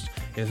most?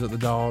 Is it the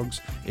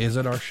dogs? Is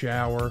it our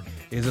shower?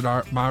 Is it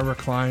my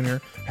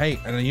recliner? Hey,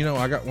 and you know,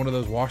 I got one of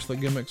those washlet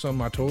gimmicks on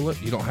my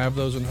toilet. You don't have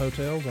those in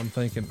hotels. I'm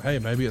thinking, hey,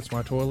 maybe it's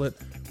my toilet.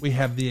 We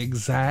have the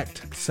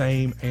exact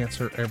same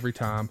answer every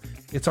time.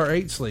 It's our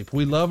 8 Sleep.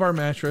 We love our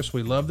mattress.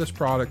 We love this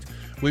product.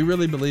 We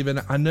really believe in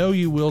it. I know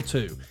you will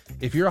too.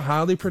 If you're a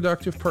highly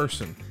productive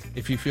person,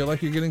 if you feel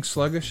like you're getting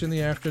sluggish in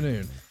the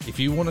afternoon, if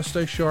you want to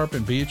stay sharp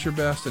and be at your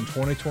best in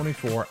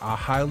 2024, I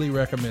highly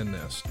recommend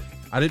this.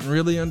 I didn't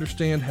really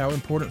understand how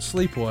important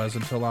sleep was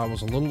until I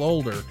was a little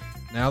older.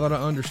 Now that I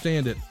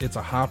understand it, it's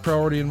a high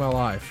priority in my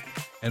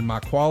life, and my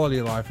quality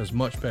of life is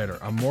much better.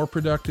 I'm more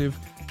productive.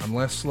 I'm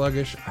less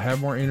sluggish. I have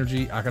more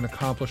energy. I can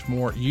accomplish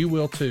more. You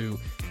will too.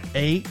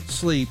 8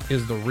 Sleep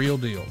is the real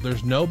deal.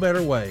 There's no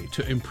better way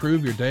to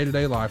improve your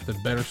day-to-day life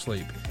than better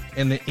sleep.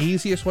 And the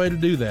easiest way to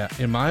do that,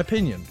 in my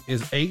opinion,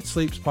 is 8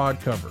 Sleep's pod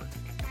cover.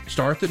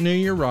 Start the new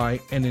year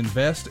right and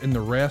invest in the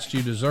rest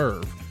you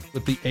deserve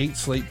with the 8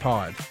 Sleep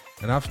pod.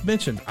 And I've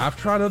mentioned, I've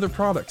tried other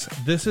products.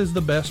 This is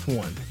the best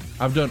one.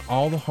 I've done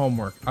all the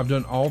homework. I've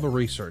done all the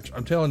research.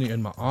 I'm telling you,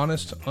 in my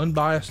honest,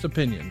 unbiased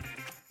opinion,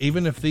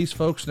 even if these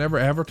folks never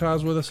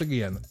advertise with us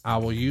again, I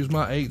will use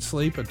my 8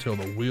 Sleep until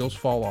the wheels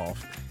fall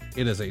off.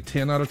 It is a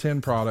 10 out of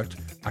 10 product.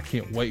 I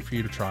can't wait for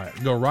you to try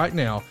it. Go right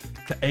now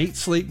to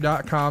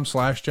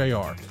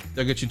 8sleep.com/JR.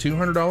 They'll get you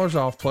 $200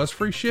 off plus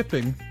free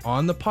shipping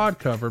on the pod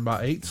cover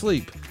by 8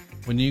 Sleep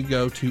when you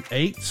go to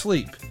 8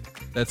 Sleep.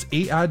 That's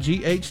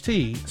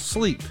EIGHT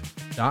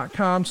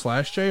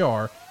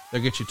sleep.com/JR.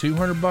 They'll get you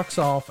 $200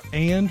 off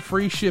and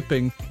free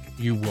shipping.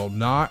 You will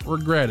not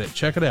regret it.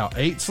 Check it out.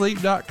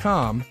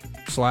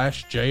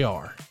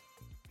 8sleep.com/JR.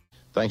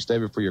 Thanks,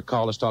 David, for your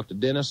call. Let's talk to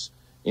Dennis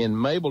in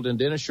Mableton.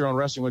 Dennis, you're on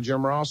Wrestling with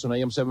Jim Ross on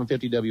AM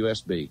 750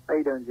 WSB. How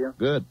you doing, Jim?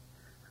 Good.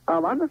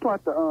 I'd just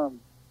like to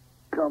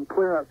come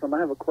clear up something.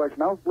 I have a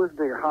question. I was listening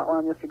to your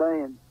hotline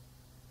yesterday, and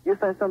you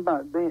said something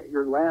about being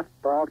your last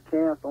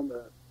broadcast on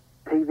the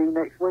TV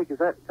next week. Is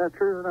that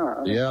true or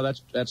not? Yeah,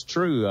 that's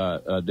true,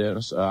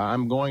 Dennis.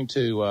 I'm going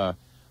to.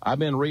 I've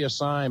been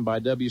reassigned by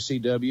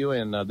WCW,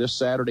 and this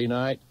Saturday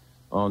night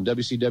on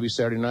WCW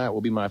Saturday Night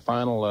will be my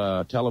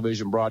final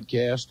television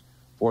broadcast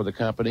for the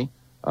company.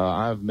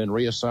 I've been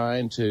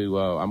reassigned to.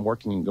 I'm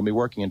going to be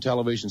working in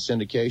television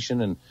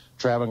syndication and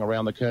traveling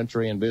around the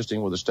country and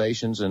visiting with the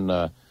stations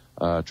and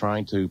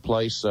trying to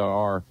place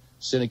our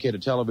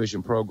syndicated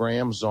television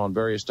programs on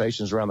various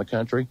stations around the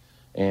country.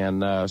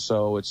 And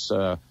so it's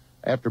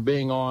after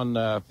being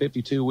on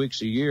 52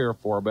 weeks a year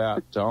for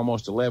about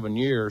almost 11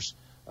 years,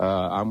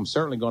 I'm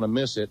certainly going to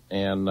miss it.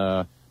 And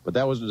but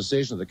that was the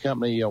decision the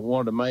company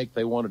wanted to make.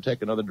 They wanted to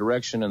take another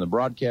direction in the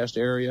broadcast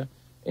area.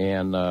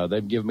 And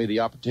they've given me the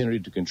opportunity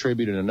to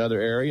contribute in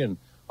another area, and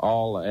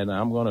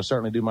I'm going to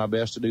certainly do my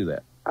best to do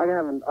that. I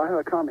have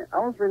a comment. I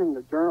was reading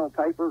the Journal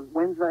paper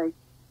Wednesday,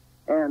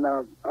 and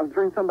I was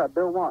reading something about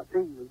Bill Watts. He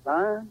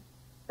resigned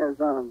as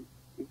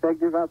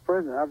executive vice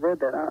president. I've read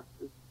that.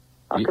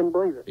 I couldn't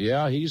believe it.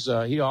 Yeah,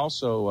 he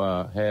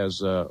also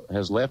has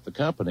left the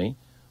company.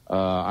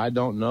 I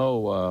don't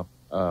know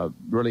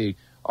really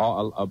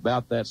all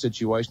about that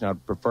situation.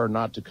 I'd prefer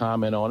not to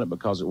comment on it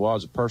because it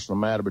was a personal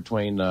matter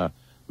between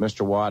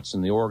Mr. Watts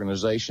and the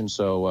organization,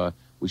 so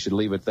we should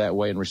leave it that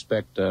way and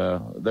respect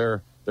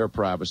their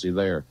privacy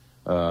there.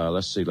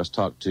 Let's see. Let's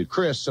talk to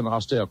Chris in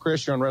Austell.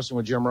 Chris, you're on Wrestling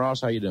with Jim Ross.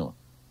 How you doing?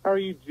 How are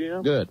you,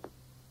 Jim? Good.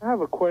 I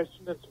have a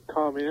question and some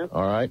comments.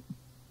 All right.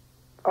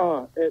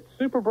 At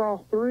Super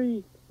Brawl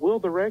 3, will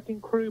the Wrecking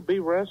Crew be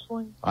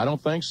wrestling? I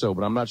don't think so,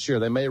 but I'm not sure.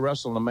 They may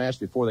wrestle in a match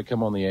before they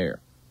come on the air.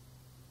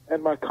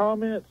 And my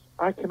comments,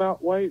 I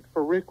cannot wait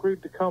for Rick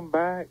Rude to come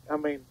back. I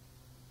mean,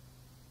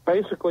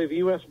 basically, the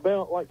U.S.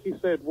 belt, like he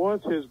said, was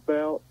his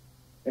belt,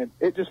 and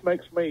it just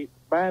makes me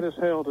mad as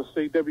hell to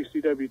see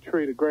WCW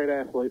treat a great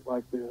athlete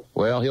like this.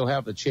 Well, he'll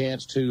have the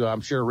chance to,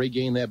 I'm sure,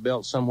 regain that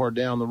belt somewhere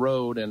down the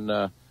road,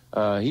 and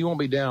he won't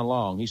be down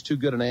long. He's too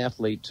good an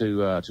athlete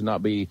to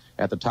not be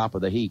at the top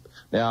of the heap.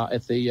 Now,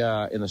 at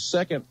the in the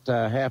second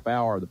half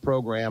hour of the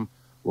program,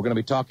 we're going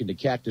to be talking to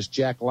Cactus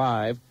Jack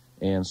live,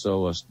 and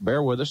so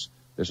bear with us.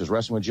 This is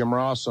Wrestling with Jim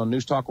Ross on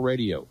News Talk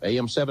Radio,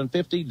 AM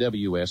 750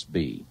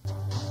 WSB.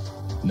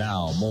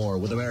 Now, more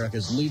with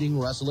America's leading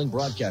wrestling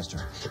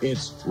broadcaster.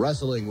 It's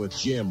Wrestling with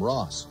Jim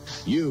Ross.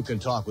 You can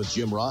talk with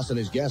Jim Ross and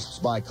his guests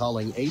by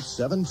calling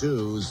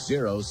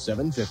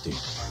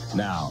 872-0750.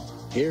 Now,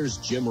 here's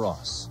Jim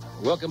Ross.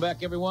 Welcome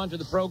back, everyone, to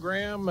the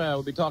program.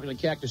 We'll be talking to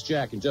Cactus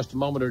Jack in just a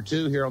moment or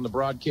two here on the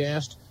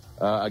broadcast.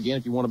 Again,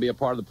 if you want to be a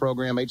part of the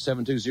program,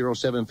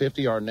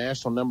 872-0750, our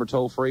national number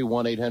toll-free,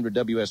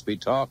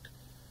 1-800-WSB-TALK.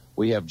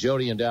 We have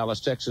Jody in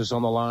Dallas, Texas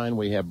on the line.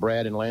 We have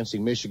Brad in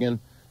Lansing, Michigan.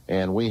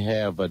 And we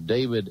have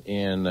David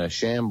in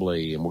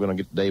Chamblee. And we're going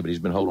to get to David. He's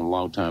been holding a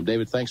long time.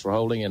 David, thanks for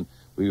holding, and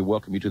we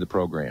welcome you to the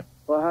program.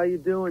 Well, how you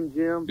doing,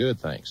 Jim? Good,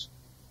 thanks.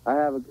 I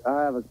have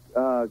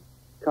a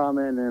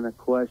comment and a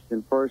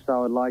question. First, I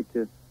would like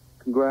to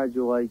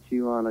congratulate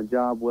you on a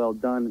job well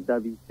done at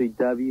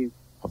WCW.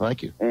 Well,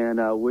 thank you. And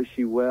wish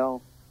you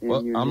well in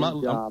your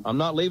new job. I'm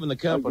not leaving the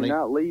company. You're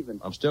not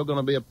leaving. I'm still going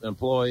to be an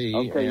employee.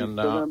 Okay, and,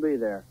 you're still going to be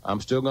there. I'm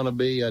still going to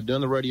be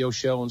doing the radio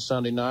show on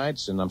Sunday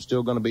nights, and I'm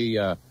still going to be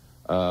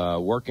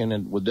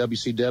working with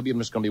WCW. I'm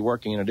just going to be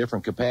working in a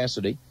different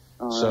capacity.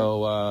 Right.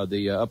 So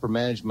the upper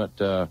management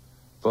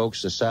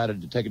folks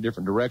decided to take a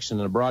different direction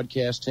in the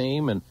broadcast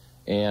team and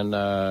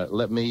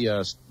let me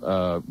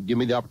give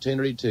me the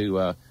opportunity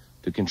to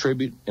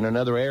contribute in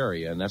another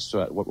area, and that's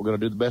what we're going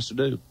to do the best to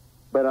do.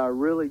 But I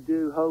really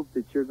do hope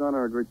that you're going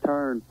to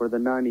return for the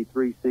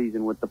 '93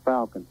 season with the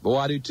Falcons. Boy,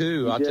 I do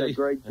too. You did a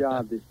great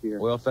job this year.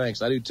 Well,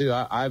 thanks. I do too.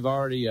 I've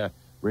already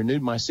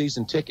renewed my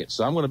season ticket,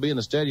 so I'm going to be in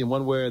the stadium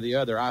one way or the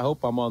other. I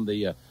hope I'm on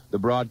the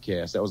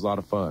broadcast. That was a lot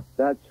of fun.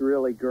 That's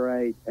really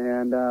great,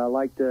 and I'd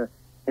like to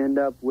end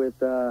up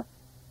with a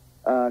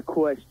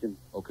question.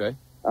 Okay.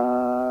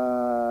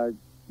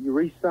 You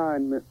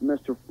re-signed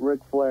Mr. Ric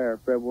Flair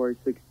February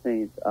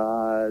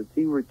 16th. Is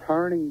he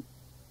returning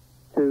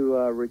to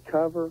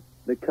recover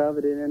the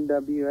coveted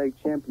NWA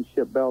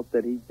championship belt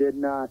that he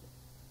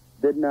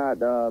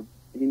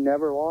he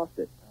never lost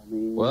it? I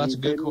mean, well, that's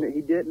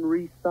he didn't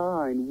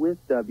re-sign with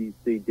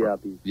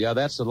WCW. Yeah,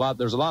 that's a lot.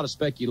 There's a lot of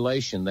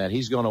speculation that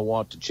he's going to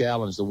want to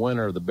challenge the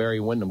winner of the Barry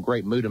Windham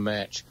Great Muta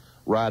match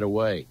right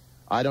away.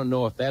 I don't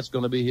know if that's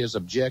going to be his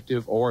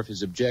objective or if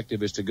his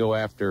objective is to go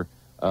after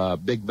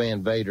Big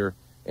Van Vader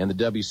and the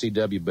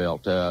WCW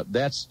belt.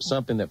 That's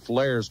something that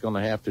Flair is going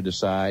to have to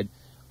decide.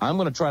 I'm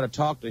going to try to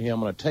talk to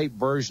him on a tape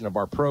version of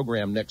our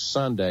program next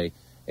Sunday,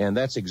 and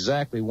that's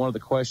exactly one of the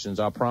questions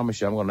I promise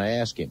you I'm going to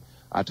ask him.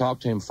 I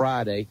talked to him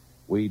Friday.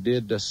 We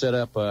did set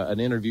up an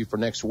interview for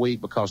next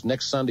week because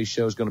next Sunday's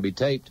show is going to be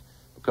taped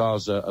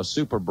because of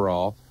Super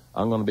Brawl.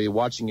 I'm going to be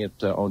watching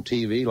it on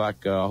TV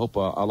like I hope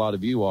a lot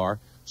of you are.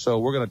 So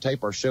we're going to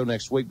tape our show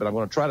next week, but I'm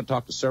going to try to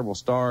talk to several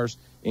stars,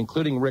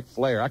 including Ric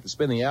Flair. I can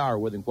spend the hour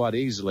with him quite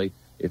easily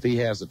if he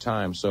has the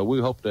time. So we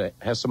hope to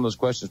have some of those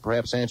questions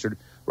perhaps answered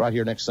right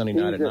here next Sunday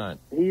night at 9.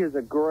 He is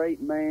a great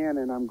man,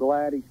 and I'm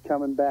glad he's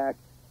coming back.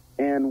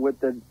 And with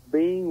the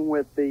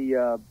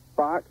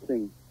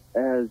boxing,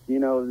 as you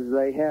know,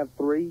 they have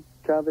 3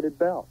 coveted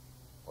belts.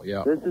 Well,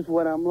 yeah. This is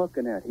what I'm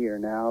looking at here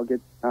now.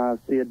 I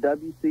see a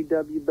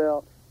WCW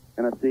belt,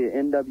 and I see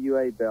an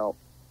NWA belt.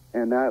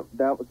 And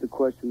that was the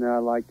question that I'd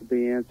like to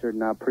be answered,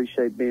 and I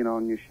appreciate being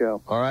on your show.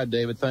 All right,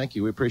 David, thank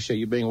you. We appreciate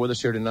you being with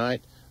us here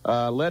tonight.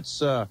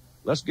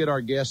 Let's get our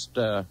guest,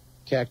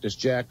 Cactus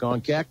Jack,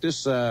 on.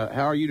 Cactus,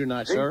 how are you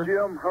tonight, sir? Hey,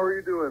 Jim, how are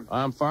you doing?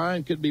 I'm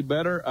fine. Could be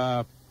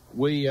better.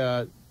 We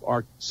are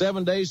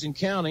 7 days and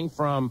counting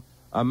from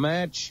a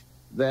match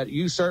that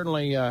you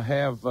certainly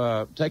have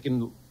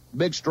taken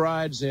big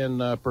strides in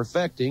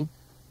perfecting.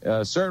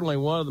 Certainly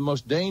one of the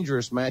most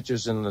dangerous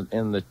matches in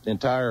the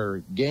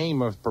entire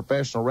game of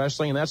professional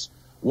wrestling, and that's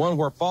one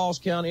where falls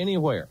count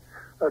anywhere.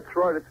 That's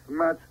right. It's the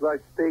match that I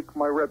stake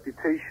my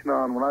reputation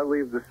on. When I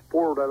leave the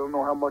sport, I don't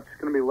know how much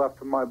is going to be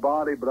left in my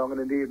body, but I'm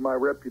going to need my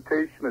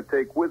reputation to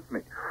take with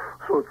me.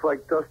 So it's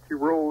like Dusty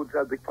Rhodes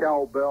had the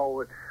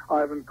cowbell,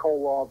 Ivan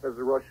Koloff has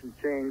a Russian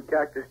chain.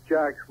 Cactus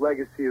Jack's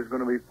legacy is going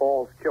to be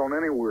falls count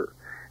anywhere.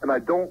 And I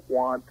don't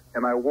want,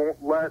 and I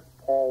won't let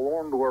Paul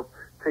Orndorff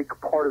take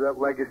part of that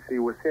legacy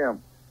with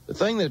him. The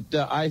thing that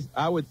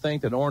I would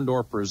think that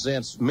Orndorff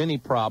presents many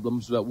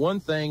problems, but one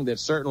thing that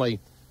certainly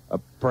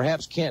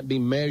perhaps can't be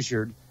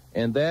measured,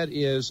 and that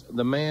is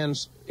the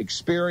man's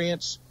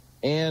experience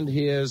and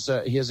his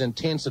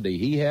intensity.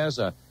 He has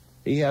a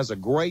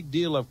great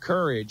deal of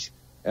courage,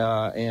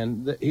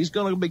 and he's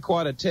going to be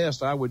quite a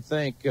test, I would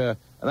think.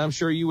 And I'm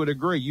sure you would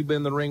agree. You've been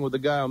in the ring with the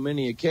guy on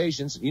many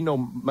occasions. You know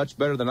much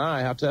better than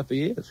I how tough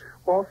he is.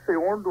 Well, I'll say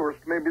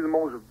Orndorff's maybe the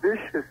most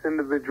vicious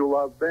individual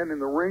I've been in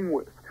the ring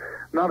with.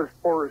 Not as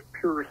far as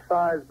pure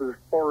size, but as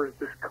far as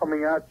just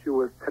coming at you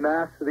with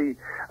tenacity,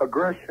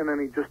 aggression, and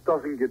he just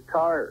doesn't get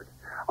tired.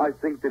 I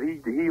think that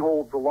he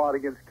holds a lot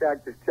against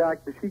Cactus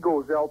Jack because he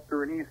goes out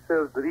there and he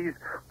says that he's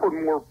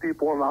putting more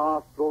people in the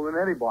hospital than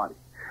anybody.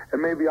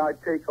 And maybe I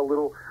take a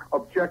little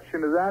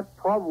objection to that,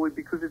 probably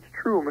because it's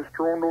true.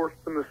 Mr. Orndorff's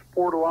been in the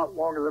sport a lot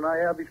longer than I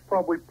have. He's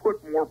probably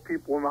put more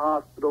people in the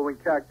hospital than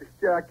Cactus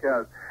Jack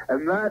has.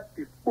 And that,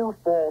 before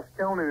falls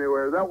count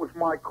anywhere, that was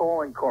my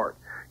calling card.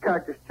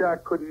 Cactus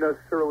Jack couldn't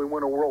necessarily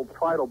win a world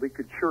title, but he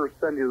could sure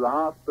send you to the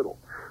hospital.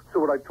 So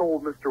what I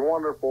told Mr.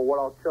 Wonderful, what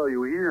I'll tell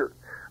you here,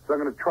 is I'm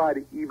going to try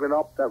to even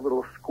up that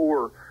little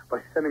score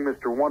by sending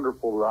Mr.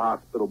 Wonderful to the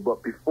hospital.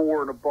 But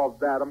before and above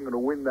that, I'm going to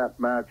win that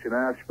match in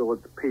Asheville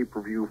at the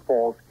pay-per-view,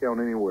 Falls Count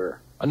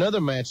Anywhere.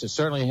 Another match that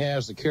certainly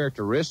has the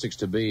characteristics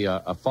to be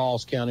a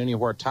Falls Count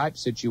Anywhere type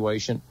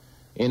situation,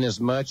 in as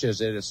much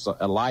as it's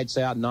a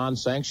lights-out,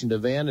 non-sanctioned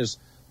event, is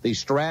the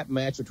strap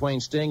match between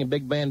Sting and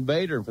Big Van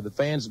Vader. And for the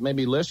fans that may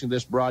be listening to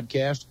this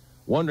broadcast,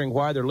 wondering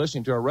why they're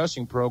listening to our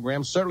wrestling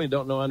program, certainly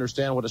don't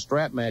understand what a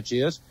strap match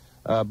is.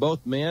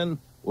 Both men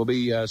will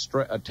be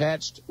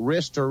attached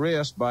wrist to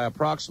wrist by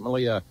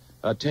approximately a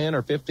 10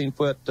 or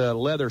 15-foot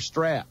leather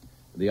strap.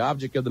 The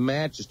object of the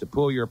match is to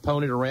pull your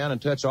opponent around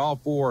and touch all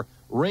four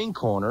ring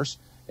corners.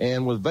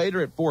 And with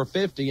Vader at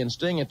 450 and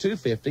Sting at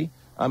 250,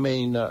 I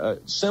mean,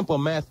 simple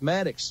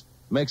mathematics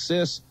makes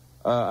this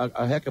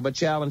a heck of a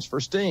challenge for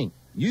Sting.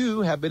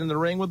 You have been in the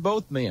ring with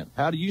both men.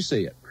 How do you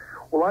see it?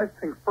 Well, I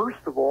think, first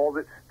of all,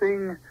 that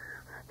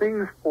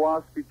Sting's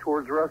philosophy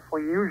towards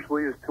wrestling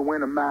usually is to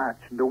win a match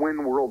and to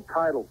win world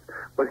titles.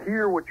 But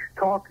here what you're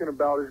talking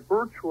about is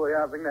virtually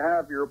having to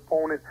have your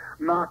opponent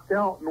knocked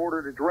out in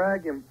order to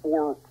drag him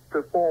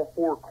to fall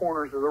four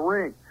corners of the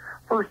ring.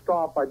 First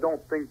off, I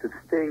don't think that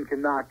Sting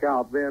can knock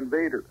out Van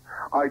Vader.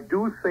 I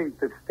do think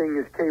that Sting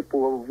is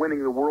capable of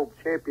winning the World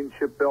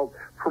Championship belt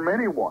from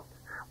anyone.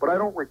 But I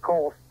don't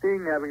recall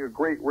Sting having a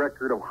great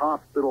record of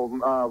hospital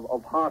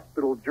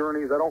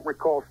journeys. I don't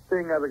recall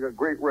Sting having a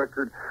great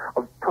record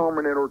of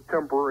permanent or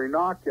temporary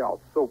knockouts.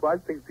 So I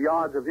think the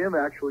odds of him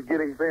actually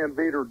getting Van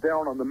Vader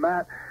down on the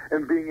mat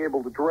and being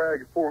able to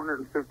drag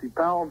 450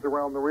 pounds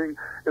around the ring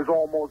is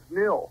almost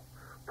nil.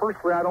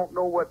 Personally, I don't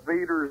know what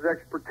Vader's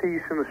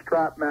expertise in the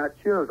strap match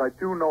is. I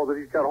do know that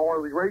he's got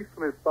Harley Race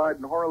on his side,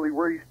 and Harley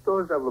Race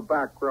does have a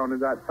background in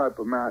that type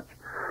of match.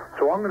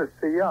 So I'm going to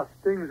say, yeah,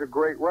 Sting's a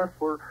great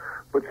wrestler,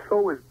 but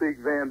so is Big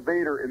Van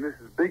Vader, and this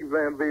is Big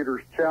Van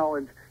Vader's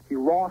challenge. He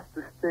lost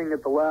to Sting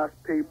at the last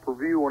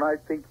pay-per-view, and I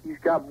think he's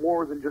got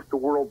more than just a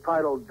world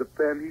title to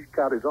defend. He's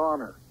got his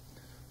honor.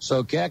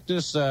 So,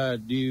 Cactus,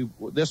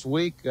 this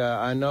week,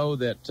 I know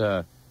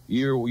that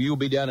you'll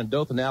be down in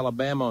Dothan,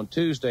 Alabama on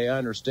Tuesday, I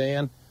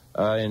understand.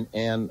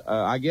 And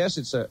I guess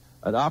it's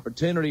an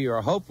opportunity,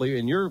 or hopefully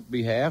in your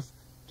behalf,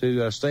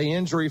 to stay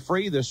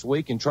injury-free this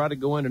week and try to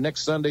go into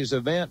next Sunday's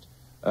event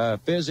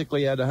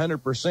physically at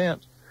 100%,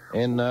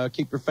 and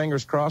keep your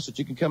fingers crossed that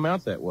you can come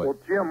out that way. Well,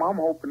 Jim, I'm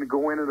hoping to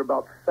go in at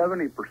about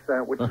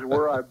 70%, which is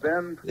where I've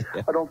been.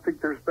 Yeah. I don't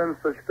think there's been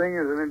such thing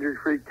as an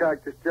injury-free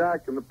Cactus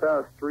Jack in the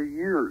past 3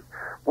 years.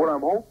 What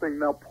I'm hoping,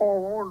 now,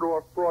 Paul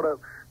Orndorff brought a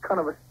kind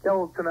of a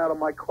skeleton out of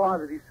my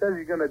closet. He says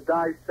he's going to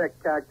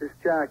dissect Cactus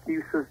Jack. He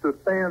says the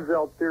fans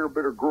out there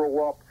better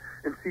grow up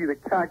and see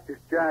that Cactus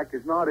Jack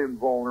is not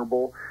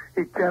invulnerable.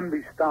 He can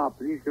be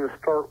stopped, and he's going to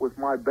start with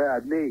my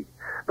bad knee.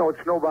 No, it's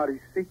nobody's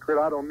secret.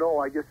 I don't know.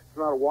 I guess it's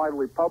not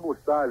widely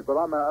publicized, but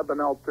I've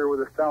been out there with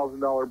a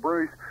 $1,000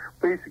 brace,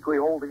 basically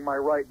holding my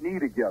right knee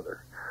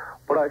together.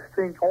 But I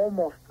think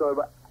almost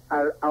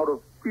out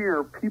of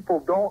fear, people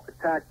don't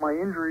attack my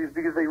injuries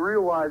because they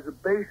realize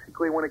that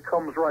basically when it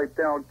comes right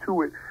down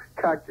to it,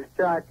 Cactus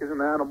Jack is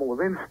an animal of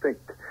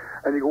instinct.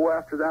 And you go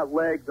after that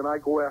leg, then I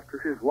go after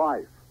his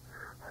life.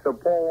 So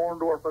Paul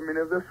Orndorff, I mean,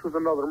 if this was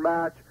another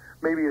match,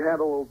 maybe it had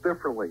a little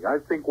differently. I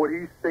think what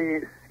he's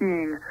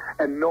seeing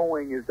and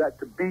knowing is that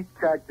to beat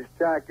Cactus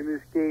Jack in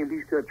this game,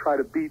 he's going to try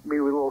to beat me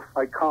with a little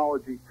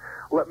psychology.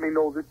 Let me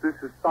know that this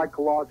is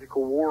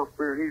psychological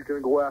warfare, and he's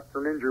going to go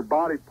after an injured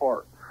body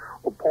part.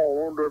 Well,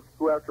 Paul Orndorff,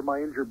 go after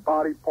my injured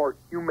body part,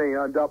 you may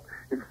end up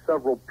in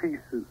several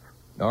pieces.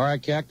 All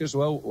right, Cactus.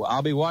 Well,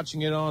 I'll be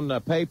watching it on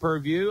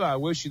pay-per-view. I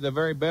wish you the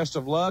very best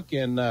of luck,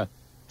 and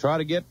try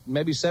to get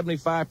maybe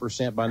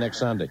 75% by next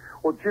Sunday.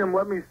 Well, Jim,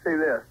 let me say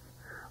this.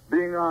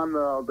 Being on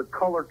the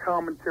color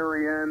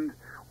commentary end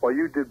while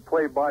you did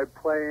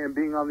play-by-play and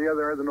being on the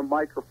other end of the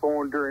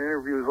microphone during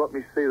interviews, let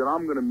me say that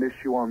I'm going to miss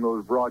you on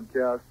those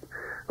broadcasts.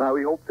 Now,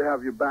 we hope to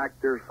have you back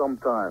there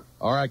sometime.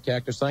 All right,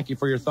 Cactus. Thank you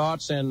for your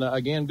thoughts. And,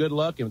 again, good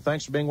luck, and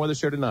thanks for being with us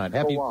here tonight.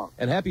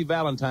 Happy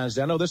Valentine's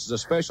Day. I know this is a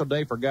special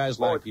day for guys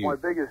like you.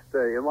 It's my biggest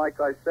day. And like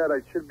I said,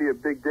 it should be a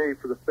big day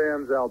for the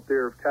fans out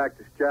there of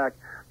Cactus Jack,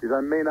 because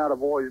I may not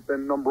have always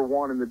been number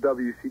one in the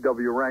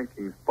WCW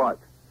rankings, but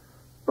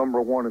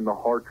number one in the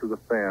hearts of the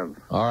fans.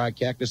 All right,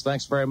 Cactus.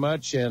 Thanks very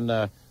much.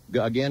 And,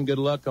 again, good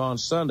luck on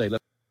Sunday.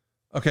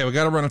 Okay, we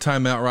got to run a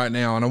timeout right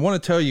now, and I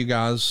want to tell you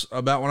guys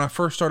about when I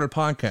first started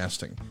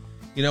podcasting.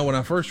 You know, when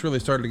I first really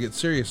started to get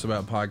serious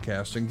about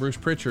podcasting, Bruce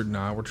Pritchard and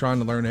I were trying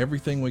to learn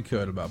everything we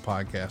could about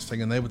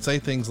podcasting, and they would say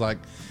things like,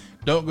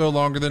 don't go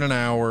longer than an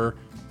hour,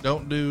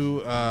 don't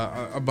do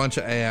a bunch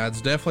of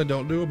ads, definitely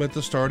don't do them at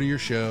the start of your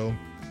show,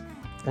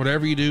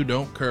 whatever you do,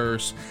 don't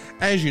curse.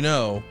 As you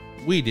know,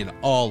 we did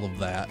all of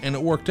that, and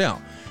it worked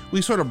out.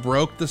 We sort of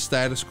broke the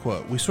status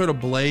quo. We sort of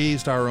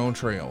blazed our own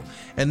trail.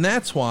 And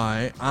that's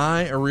why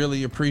I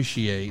really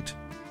appreciate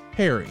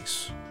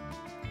Harry's.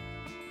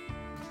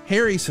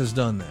 Harry's has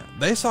done that.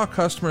 They saw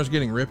customers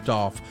getting ripped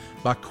off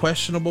by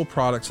questionable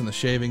products in the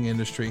shaving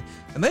industry,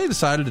 and they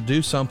decided to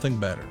do something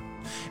better.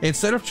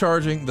 Instead of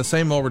charging the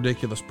same old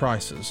ridiculous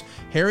prices,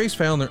 Harry's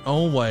found their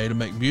own way to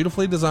make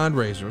beautifully designed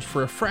razors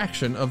for a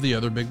fraction of the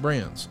other big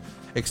brands.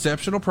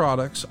 Exceptional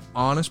products,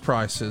 honest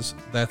prices,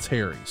 that's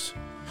Harry's.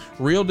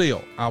 Real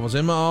deal. I was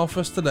in my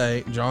office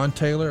today. John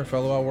Taylor, a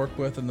fellow I work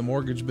with in the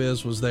mortgage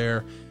biz, was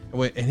there,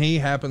 and he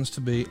happens to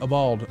be a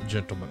bald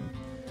gentleman.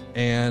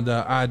 And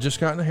I had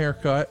just gotten a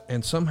haircut,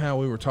 and somehow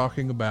we were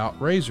talking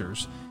about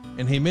razors,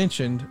 and he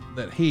mentioned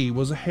that he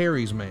was a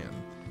Harry's man.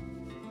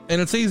 And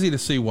it's easy to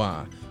see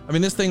why. I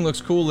mean, this thing looks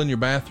cool in your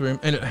bathroom,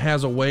 and it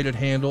has a weighted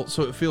handle,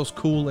 so it feels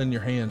cool in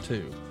your hand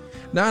too.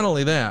 Not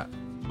only that,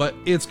 but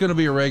it's going to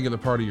be a regular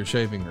part of your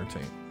shaving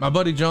routine. My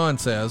buddy John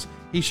says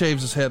he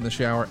shaves his head in the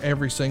shower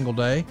every single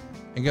day,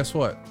 and guess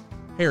what?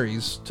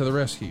 Harry's to the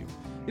rescue.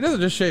 He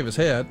doesn't just shave his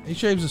head, he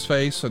shaves his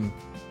face, and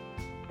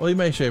well, he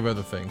may shave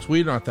other things.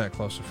 We're not that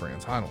close to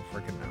friends. I don't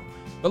freaking know.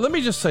 But let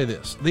me just say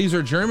this. These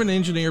are German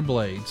engineered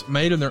blades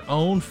made in their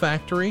own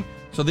factory,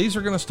 so these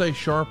are going to stay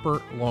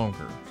sharper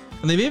longer.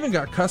 And they've even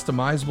got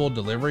customizable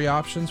delivery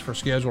options for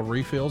scheduled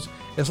refills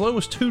as low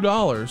as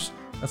 $2.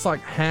 That's like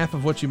half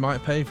of what you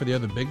might pay for the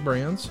other big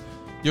brands.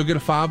 You'll get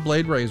a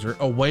 5-blade razor,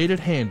 a weighted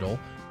handle,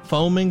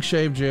 foaming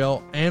shave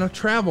gel, and a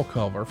travel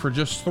cover for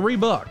just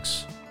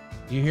 $3.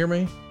 You hear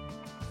me?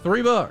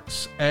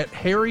 $3 at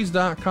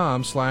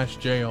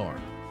harrys.com/JR.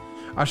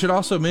 I should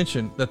also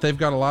mention that they've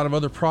got a lot of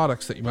other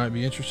products that you might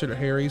be interested at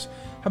Harry's.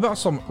 How about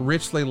some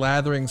richly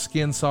lathering,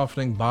 skin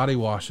softening body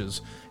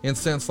washes in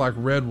scents like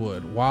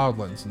redwood,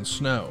 wildlands, and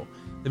snow.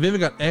 They've even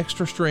got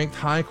extra strength,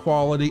 high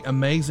quality,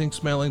 amazing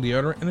smelling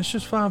deodorant, and it's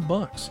just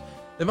 $5.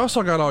 They've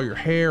also got all your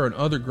hair and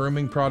other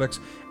grooming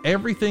products,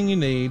 everything you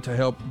need to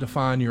help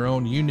define your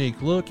own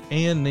unique look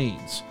and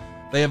needs.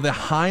 They have the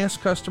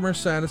highest customer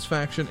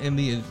satisfaction in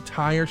the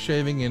entire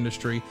shaving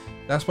industry.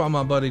 That's why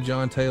my buddy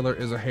John Taylor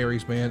is a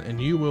Harry's man,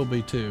 and you will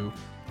be too.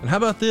 And how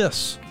about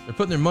this? They're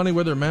putting their money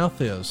where their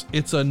mouth is.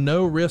 It's a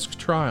no-risk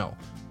trial.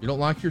 You don't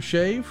like your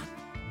shave?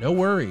 No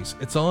worries.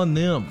 It's on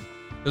them.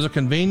 There's a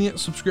convenient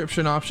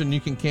subscription option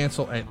you can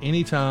cancel at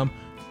any time.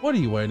 What are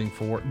you waiting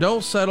for?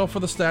 Don't settle for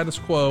the status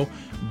quo.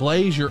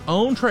 Blaze your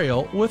own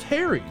trail with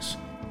Harry's.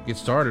 Get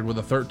started with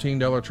a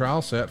 $13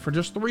 trial set for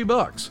just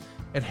 $3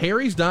 at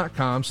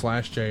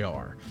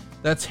harrys.com/JR.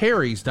 That's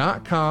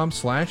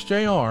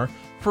harrys.com/JR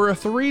for a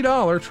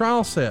 $3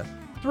 trial set.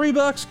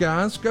 $3,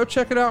 guys. Go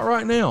check it out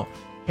right now.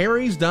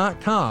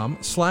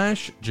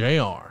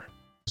 harrys.com/JR.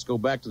 Let's go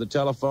back to the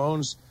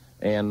telephones,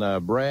 and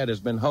Brad has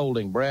been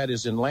holding. Brad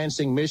is in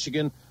Lansing,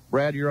 Michigan.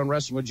 Brad, you're on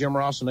Wrestling with Jim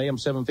Ross on AM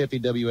 750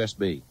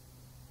 WSB.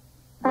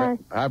 Hi.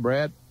 Hi,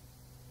 Brad.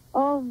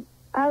 I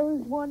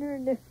was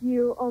wondering if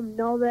you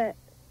know that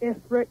if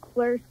Ric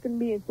Flair's going to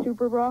be in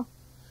Super Brawl.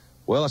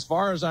 Well, as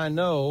far as I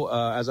know,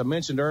 as I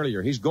mentioned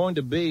earlier, he's going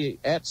to be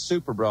at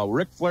Super Brawl.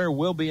 Ric Flair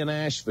will be in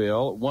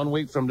Asheville 1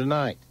 week from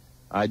tonight.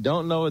 I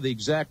don't know the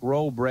exact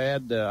role,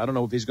 Brad. I don't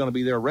know if he's going to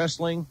be there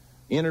wrestling,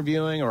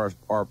 interviewing, or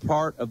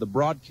part of the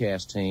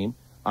broadcast team.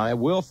 I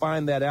will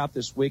find that out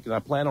this week, and I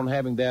plan on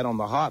having that on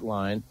the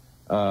hotline,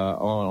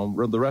 on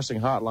the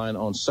wrestling hotline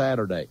on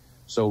Saturday.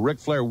 So Ric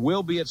Flair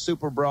will be at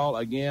Super Brawl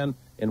again.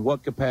 In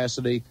what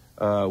capacity,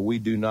 we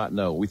do not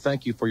know. We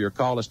thank you for your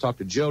call. Let's talk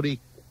to Jody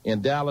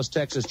in Dallas,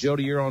 Texas.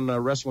 Jody, you're on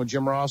Wrestling with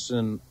Jim Ross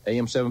and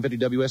AM 750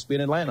 WSB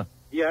in Atlanta.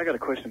 Yeah, I got a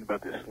question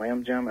about this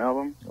Slam Jam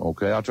album.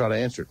 Okay, I'll try to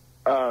answer it.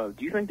 Do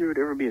you think there would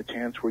ever be a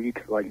chance where you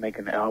could, like, make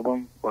an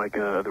album, like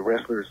the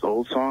wrestlers'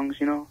 old songs,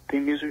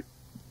 theme music?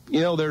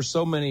 There's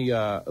so many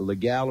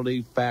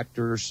legality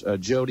factors,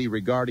 Jody,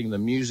 regarding the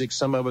music.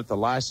 Some of it, the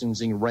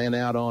licensing ran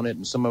out on it,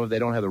 and some of it they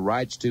don't have the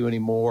rights to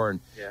anymore. And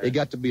it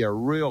got to be a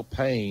real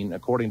pain,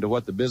 according to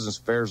what the Business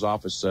Affairs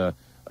Office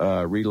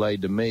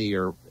relayed to me,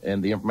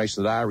 and the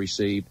information that I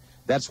received.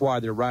 That's why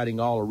they're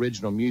writing all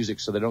original music,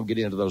 so they don't get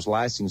into those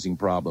licensing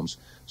problems.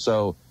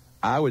 So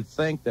I would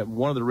think that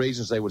one of the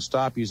reasons they would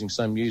stop using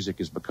some music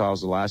is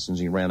because the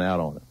licensing ran out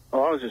on it.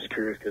 Oh, I was just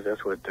curious because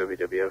that's what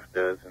WWF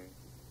does.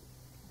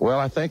 Well,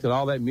 I think that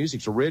all that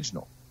music's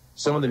original.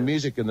 Some of the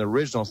music in the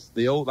original,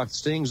 the old, like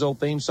Sting's old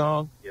theme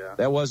song,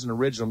 that wasn't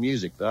original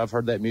music. I've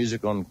heard that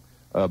music on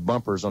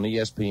bumpers on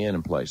ESPN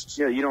and places.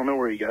 Yeah, you don't know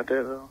where you got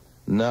that, though?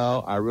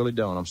 No, I really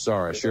don't. I'm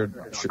sorry. Sure.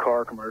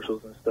 Car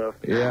commercials and stuff.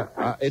 Yeah,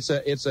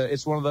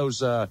 it's one of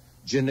those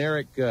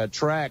generic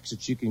tracks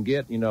that you can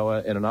get,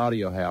 at an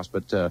audio house.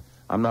 But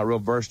I'm not real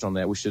versed on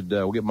that.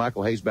 We'll get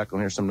Michael Hayes back on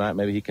here some night.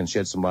 Maybe he can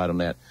shed some light on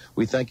that.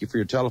 We thank you for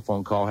your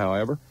telephone call.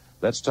 However,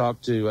 let's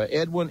talk to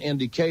Edwin in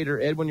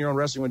Decatur. Edwin, you're on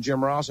Wrestling with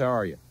Jim Ross. How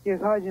are you? Yes,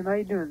 hi Jim. How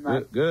you doing,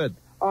 man? Good.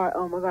 All right,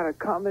 I got a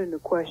comment and a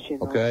question.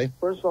 Okay.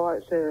 First of all, I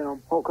said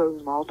Hulk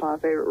Hogan's my all-time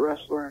favorite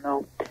wrestler,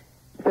 and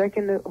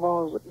second of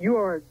all, you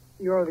are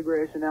the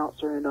greatest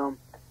announcer, and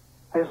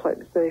I just like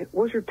to say,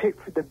 what's your pick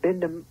for the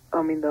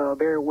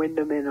Barry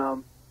Windham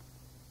and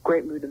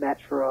Great Muta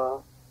match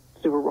for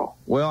Super Bowl?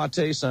 Well, I'll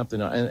tell you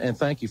something, and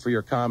thank you for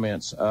your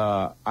comments.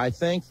 I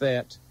think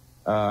that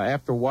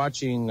after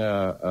watching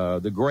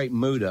the Great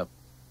Muta,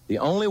 The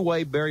only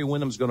way Barry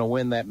Windham's going to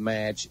win that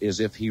match is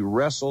if he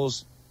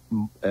wrestles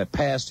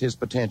past his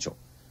potential.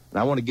 And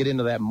I want to get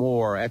into that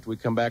more after we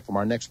come back from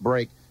our next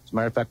break. As a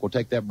matter of fact, we'll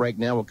take that break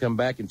now. We'll come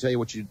back and tell you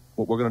what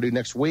we're going to do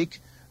next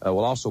week.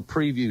 We'll also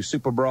preview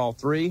Super Brawl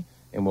 3,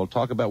 and we'll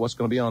talk about what's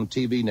going to be on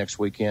TV next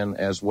weekend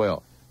as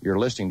well. You're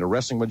listening to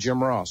Wrestling with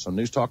Jim Ross on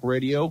News Talk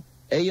Radio,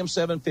 AM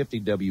 750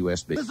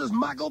 WSB. This is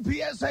Michael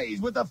P.S. Hayes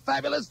with the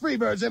Fabulous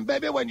Freebirds. And,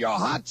 baby, when you're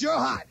hot, you're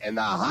hot. And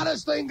the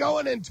hottest thing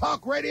going in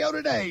talk radio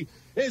today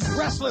is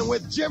Wrestling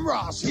with Jim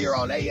Ross here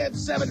on AM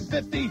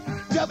 750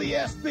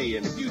 WSB.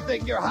 And if you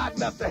think you're hot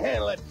enough to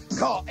handle it,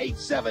 call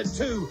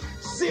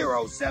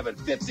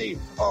 872-0750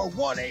 or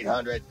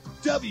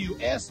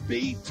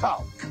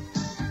 1-800-WSB-TALK.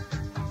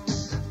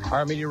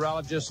 Our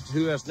meteorologist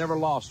who has never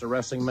lost a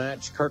wrestling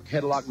match, Kirk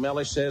Headlock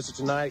Mellish, says that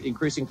tonight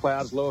increasing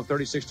clouds, low of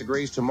 36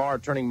 degrees. Tomorrow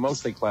turning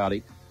mostly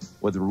cloudy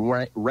with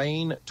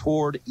rain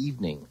toward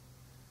evening.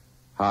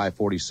 High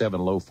 47,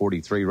 low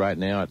 43 right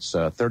now. It's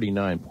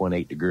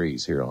 39.8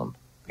 degrees here on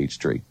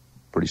Peachtree.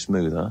 Pretty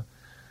smooth, huh?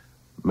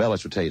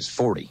 Mellish would tell you it's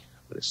 40,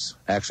 but it's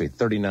actually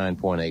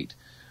 39.8.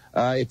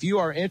 If you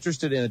are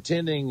interested in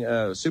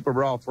attending Super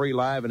Brawl 3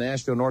 live in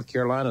Asheville, North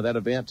Carolina, that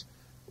event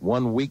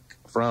 1 week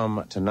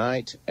from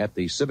tonight at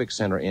the Civic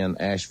Center in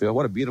Asheville.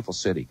 What a beautiful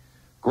city.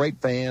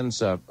 Great fans.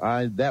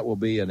 That will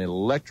be an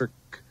electric,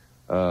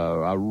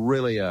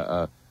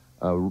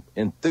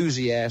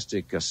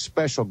 enthusiastic, a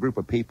special group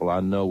of people I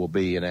know will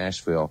be in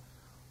Asheville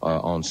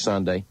on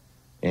Sunday.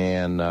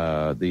 And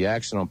the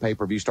action on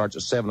pay-per-view starts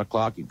at 7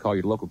 o'clock. You can call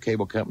your local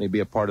cable company,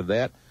 be a part of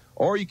that.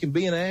 Or you can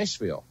be in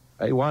Asheville.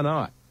 Hey, why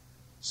not?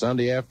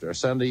 Sunday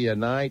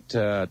night,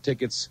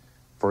 tickets.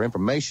 For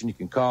information, you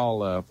can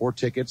call for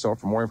tickets or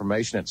for more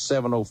information at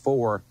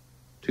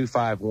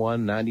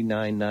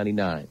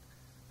 704-251-9999.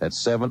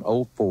 That's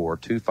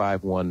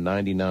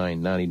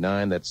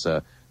 704-251-9999. That's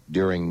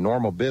during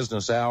normal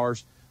business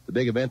hours. The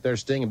big event there,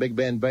 Sting and Big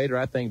Ben Vader.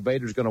 I think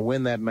Vader's going to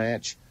win that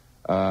match.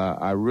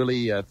 I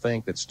really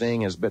think that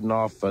Sting has bitten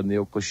off the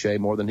old cliche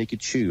more than he could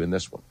chew in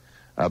this one.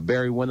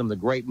 Barry Windham, the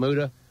Great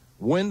Muta.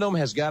 Windham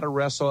has got to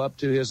wrestle up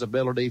to his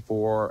ability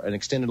for an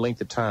extended length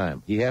of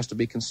time. He has to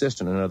be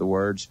consistent, in other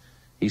words.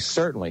 He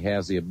certainly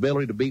has the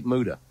ability to beat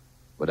Muta,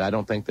 but I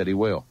don't think that he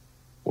will.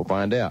 We'll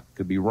find out.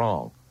 Could be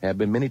wrong. Have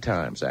been many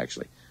times,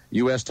 actually.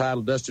 U.S.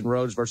 title, Dustin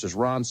Rhodes versus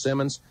Ron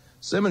Simmons.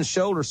 Simmons'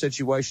 shoulder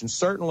situation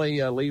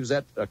certainly leaves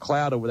that a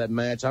cloud over that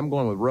match. I'm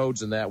going with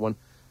Rhodes in that one.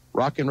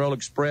 Rock and Roll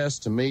Express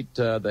to meet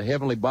the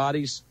Heavenly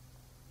Bodies.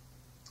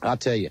 I'll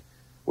tell you,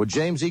 with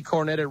James E.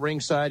 Cornette at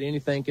ringside,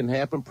 anything can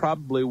happen.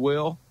 Probably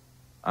will.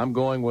 I'm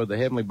going with the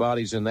Heavenly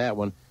Bodies in that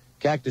one.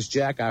 Cactus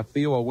Jack, I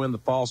feel, will win the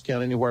Falls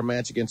Count Anywhere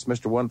match against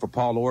Mr. Wonderful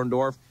Paul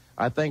Orndorff.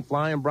 I think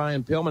Flying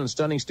Brian Pillman and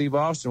Stunning Steve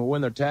Austin will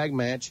win their tag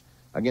match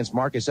against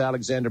Marcus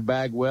Alexander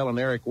Bagwell and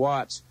Eric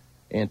Watts.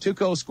 And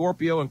Tuco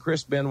Scorpio and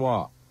Chris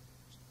Benoit.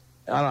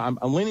 I'm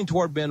leaning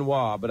toward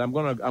Benoit, but I'm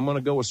gonna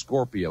go with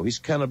Scorpio. He's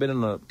kind of been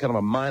in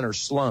a minor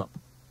slump,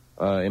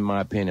 in my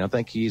opinion. I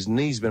think his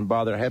knees had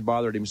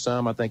bothered him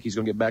some. I think he's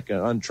gonna get back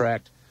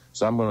untracked.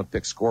 So I'm gonna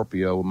pick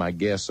Scorpio with my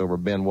guess over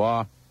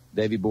Benoit.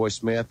 Davey Boy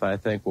Smith, I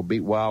think, will beat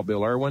Wild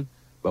Bill Irwin.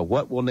 But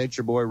what will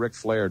Nature Boy Ric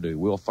Flair do?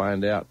 We'll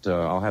find out.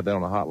 I'll have that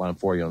on the hotline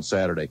for you on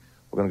Saturday.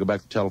 We're going to go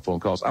back to telephone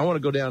calls. I want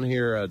to go down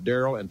here,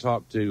 Daryl, and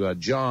talk to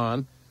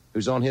John,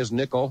 who's on his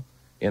nickel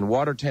in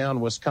Watertown,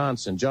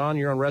 Wisconsin. John,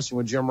 you're on Wrestling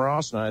with Jim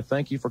Ross, and I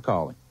thank you for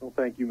calling. Well,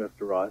 thank you,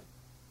 Mr. Ross.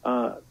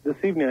 This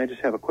evening, I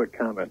just have a quick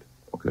comment.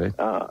 Okay.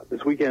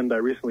 This weekend, I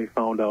recently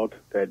found out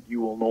that you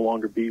will no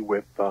longer be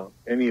with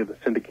any of the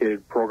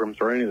syndicated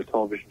programs or any of the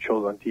television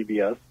shows on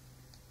TBS.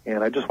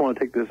 And I just want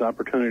to take this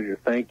opportunity to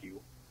thank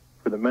you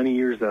for the many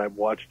years that I've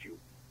watched you.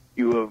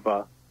 You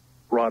have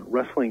brought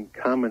wrestling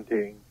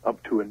commentating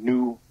up to a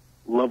new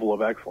level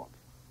of excellence,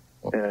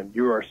 and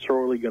you are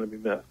sorely going to be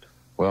missed.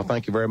 Well,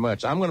 thank you very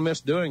much. I'm going to miss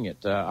doing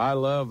it.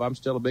 I'm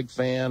still a big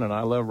fan, and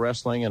I love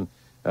wrestling, and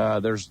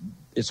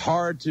it's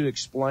hard to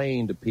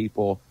explain to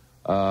people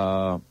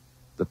the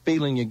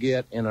feeling you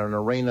get in an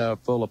arena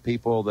full of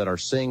people that are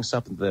seeing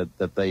something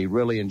that they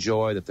really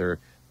enjoy, that their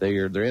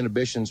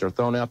inhibitions are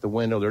thrown out the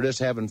window. They're just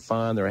having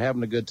fun. They're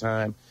having a good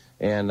time.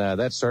 And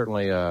that's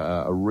certainly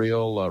a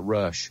real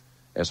rush,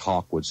 as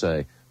Hawk would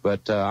say.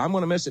 But I'm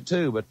going to miss it,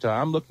 too. But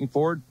I'm looking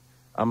forward.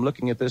 I'm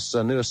looking at this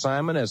new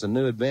assignment as a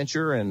new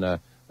adventure and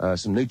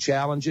some new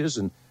challenges.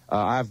 And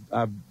I've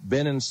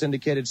been in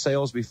syndicated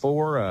sales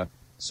before,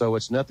 so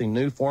it's nothing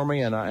new for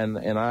me. And I'm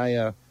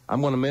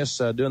going to miss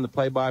doing the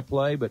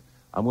play-by-play. But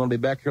I'm going to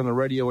be back here on the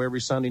radio every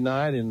Sunday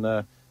night.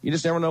 And you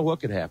just never know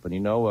what could happen.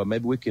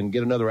 Maybe we can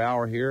get another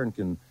hour here and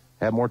can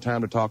have more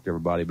time to talk to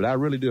everybody. But I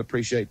really do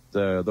appreciate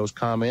those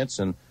comments.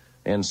 And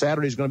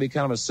Saturday's going to be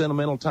kind of a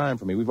sentimental time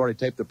for me. We've already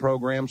taped the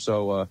program,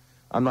 so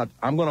I'm going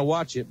to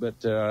watch it,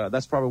 but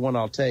that's probably one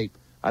I'll tape.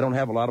 I don't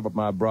have a lot of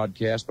my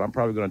broadcast, but I'm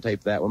probably going to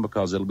tape that one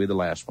because it'll be the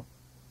last one.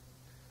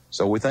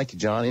 So we thank you,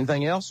 John.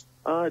 Anything else?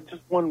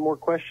 Just one more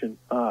question.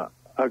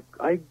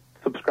 I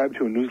subscribed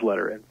to a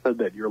newsletter and said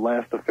that your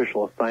last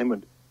official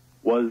assignment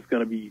was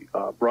going to be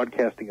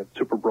broadcasting at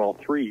Super Brawl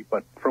 3,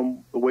 but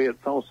from the way it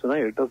sounds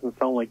tonight, it doesn't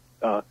sound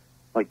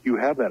like you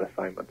have that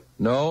assignment.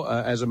 No,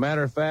 as a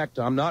matter of fact,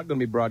 I'm not going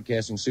to be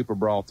broadcasting Super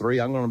Brawl 3.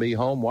 I'm going to be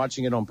home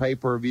watching it on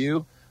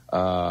pay-per-view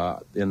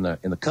in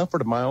the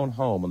comfort of my own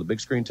home on the big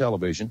screen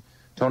television.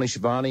 Tony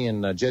Schiavone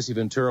and Jesse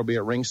Ventura will be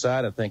at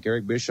ringside. I think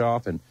Eric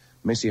Bischoff and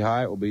Missy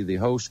Hyatt will be the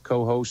host,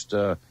 co-host,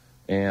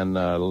 and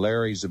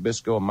Larry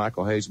Zbyszko and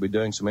Michael Hayes will be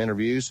doing some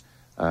interviews.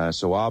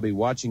 So I'll be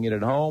watching it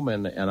at home,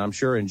 and I'm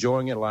sure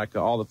enjoying it like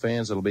all the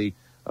fans that'll be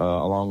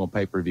along on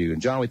pay-per-view.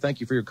 And, John, we thank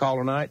you for your call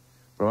tonight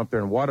from up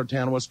there in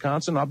Watertown,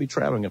 Wisconsin. I'll be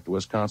traveling up to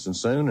Wisconsin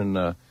soon,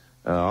 and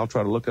I'll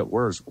try to look up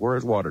where's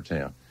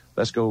Watertown.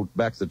 Let's go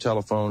back to the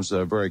telephones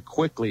very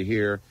quickly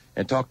here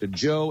and talk to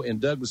Joe in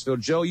Douglasville.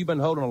 Joe, you've been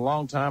holding a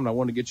long time, and I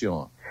wanted to get you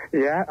on.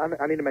 Yeah,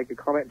 I need to make a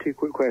comment, 2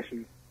 quick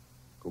questions.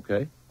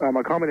 Okay.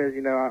 My comment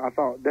is, I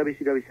thought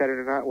WCW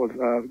Saturday Night was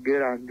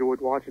good. I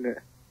enjoyed watching it.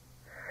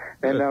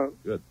 And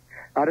Good.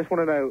 I just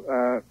want to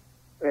know,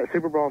 at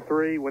Super Brawl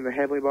 3, when the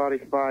Heavenly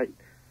Bodies fight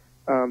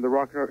the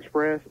Rock and Roll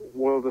Express,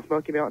 will the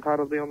Smoky Mountain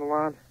titles be on the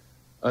line?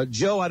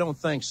 Joe, I don't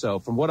think so.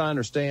 From what I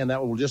understand,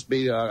 that will just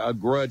be a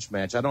grudge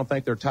match. I don't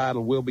think their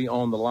title will be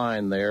on the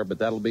line there, but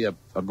that'll be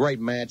a great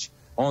match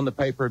on the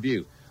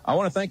pay-per-view. I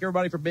want to thank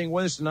everybody for being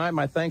with us tonight.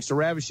 My thanks to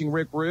Ravishing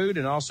Rick Rude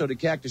and also to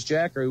Cactus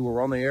Jack, who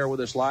were on the air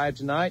with us live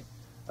tonight.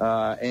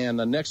 And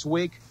next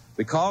week,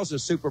 because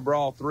of Super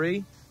Brawl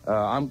 3,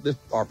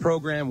 our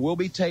program will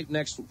be taped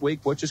next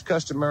week, which is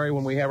customary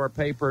when we have our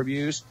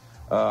pay-per-views.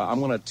 I'm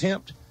going to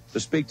attempt to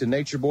speak to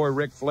Nature Boy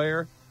Ric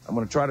Flair. I'm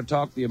going to try to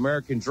talk the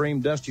American Dream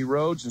Dusty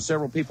Rhodes and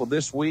several people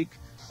this week,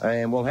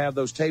 and we'll have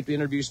those taped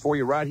interviews for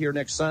you right here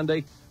next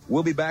Sunday.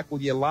 We'll be back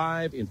with you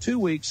live in 2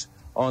 weeks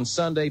on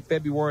Sunday,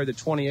 February the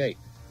 28th.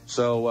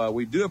 So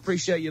we do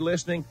appreciate you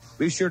listening.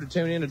 Be sure to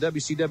tune in to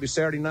WCW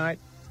Saturday Night,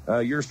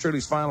 yours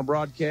truly's final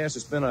broadcast.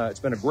 It's been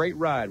a great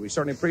ride. We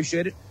certainly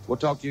appreciate it. We'll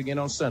talk to you again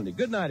on Sunday.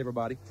 Good night,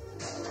 everybody.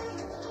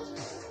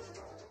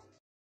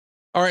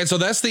 All right, so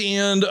that's the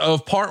end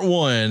of part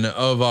 1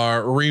 of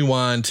our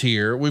rewind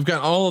here. We've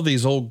got all of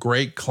these old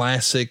great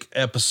classic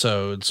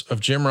episodes of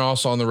Jim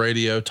Ross on the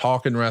radio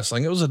talking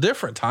wrestling. It was a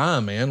different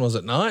time, man, was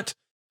it not?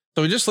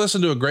 So we just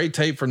listened to a great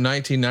tape from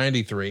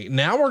 1993.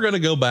 Now we're going to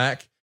go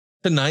back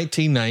to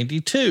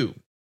 1992.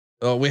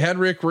 We had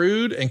Rick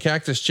Rude and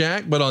Cactus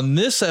Jack, but on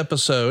this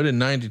episode in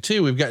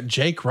 92, we've got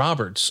Jake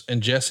Roberts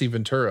and Jesse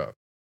Ventura.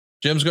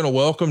 Jim's going to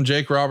welcome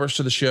Jake Roberts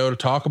to the show to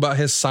talk about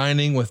his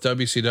signing with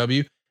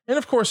WCW. And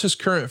of course, his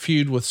current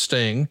feud with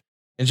Sting.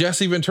 And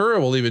Jesse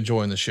Ventura will even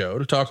join the show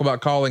to talk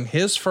about calling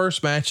his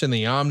first match in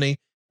the Omni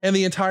and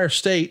the entire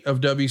state of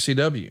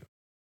WCW.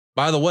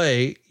 By the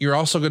way, you're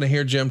also going to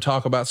hear Jim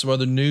talk about some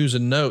other news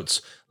and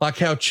notes, like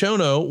how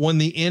Chono won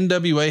the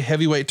NWA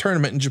heavyweight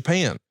tournament in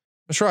Japan.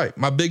 That's right.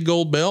 My big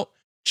gold belt,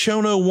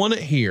 Chono won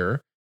it here.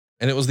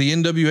 And it was the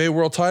NWA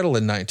world title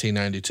in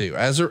 1992.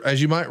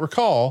 As you might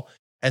recall,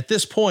 at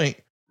this point,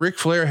 Ric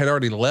Flair had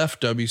already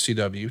left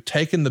WCW,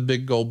 taken the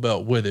big gold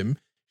belt with him,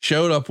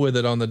 showed up with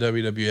it on the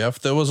WWF.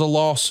 There was a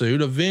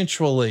lawsuit.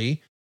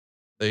 Eventually,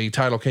 the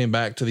title came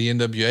back to the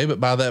NWA, but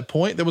by that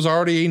point, there was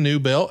already a new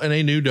belt and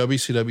a new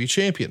WCW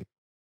champion.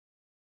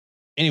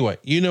 Anyway,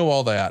 you know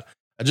all that.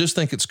 I just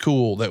think it's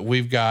cool that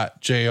we've got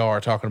JR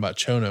talking about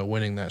Chono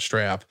winning that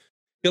strap.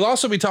 He'll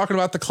also be talking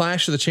about the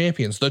Clash of the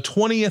Champions, the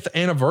 20th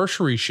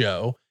anniversary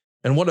show,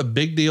 and what a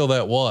big deal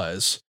that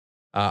was.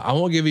 I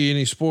won't give you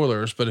any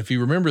spoilers, but if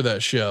you remember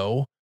that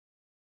show,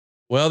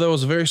 well, there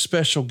was a very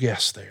special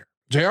guest there.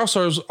 JR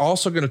is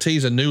also going to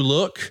tease a new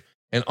look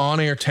and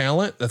on-air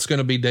talent that's going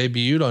to be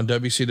debuted on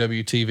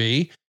WCW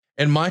TV.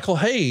 And Michael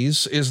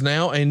Hayes is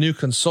now a new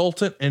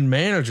consultant and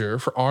manager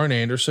for Arn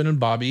Anderson and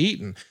Bobby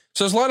Eaton.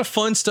 So there's a lot of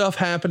fun stuff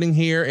happening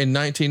here in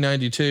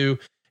 1992.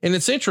 And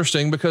it's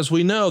interesting because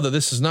we know that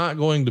this is not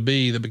going to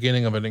be the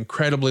beginning of an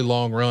incredibly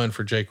long run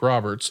for Jake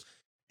Roberts.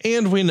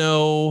 And we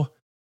know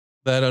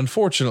that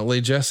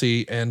unfortunately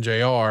Jesse and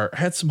JR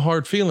had some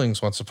hard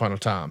feelings once upon a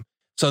time.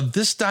 So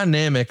this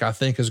dynamic, I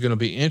think, is going to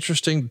be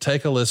interesting to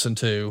take a listen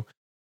to.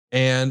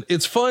 And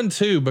it's fun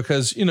too,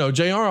 because,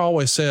 JR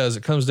always says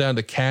it comes down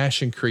to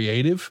cash and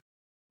creative,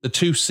 the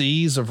 2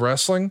 C's of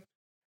wrestling.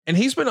 And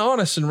he's been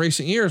honest in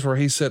recent years where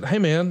he said, hey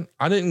man,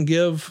 I didn't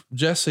give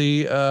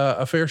Jesse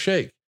a fair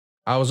shake.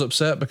 I was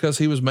upset because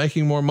he was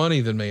making more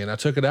money than me and I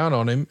took it out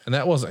on him, and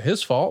that wasn't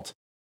his fault.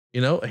 He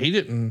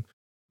didn't,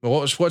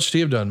 what should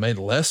he have done? Made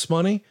less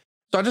money?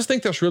 So I just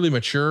think that's really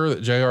mature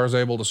that JR is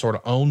able to sort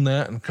of own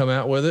that and come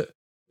out with it.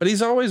 But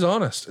he's always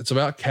honest. It's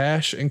about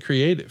cash and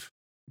creative.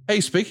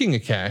 Hey, speaking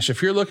of cash,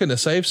 if you're looking to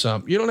save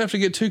some, you don't have to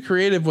get too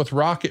creative with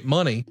Rocket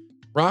Money.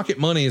 Rocket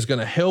Money is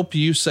going to help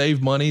you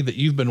save money that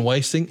you've been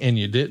wasting and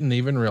you didn't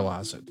even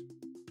realize it.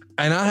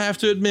 And I have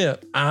to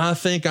admit, I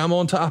think I'm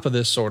on top of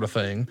this sort of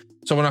thing.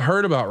 So when I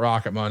heard about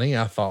Rocket Money,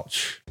 I thought,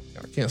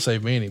 I can't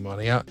save me any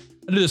money. I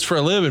do this for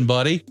a living,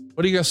 buddy.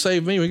 What are you going to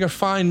save me? We're going to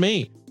find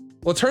me.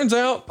 Well, it turns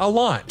out a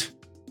lot.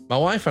 My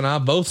wife and I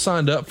both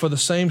signed up for the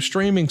same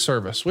streaming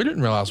service. We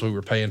didn't realize we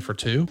were paying for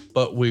 2,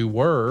 but we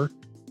were.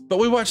 But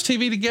we watch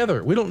TV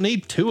together. We don't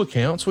need 2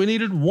 accounts. We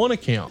needed 1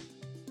 account.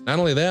 Not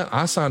only that,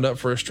 I signed up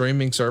for a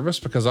streaming service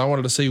because I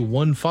wanted to see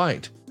one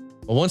fight.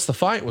 Well, once the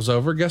fight was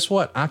over, guess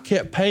what? I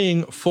kept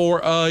paying for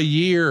a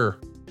year.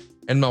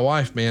 And my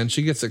wife, man,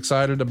 she gets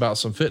excited about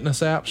some fitness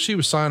apps. She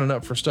was signing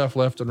up for stuff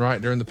left and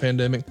right during the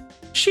pandemic.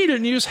 She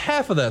didn't use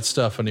half of that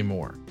stuff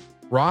anymore.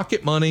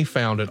 Rocket Money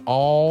found it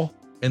all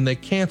and they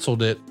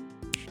canceled it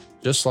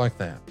just like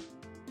that.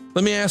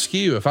 Let me ask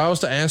you, if I was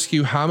to ask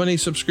you how many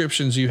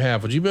subscriptions you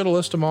have, would you be able to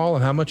list them all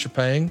and how much you're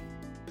paying?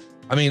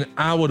 I mean,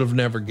 I would have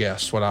never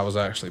guessed what I was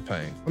actually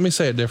paying. Let me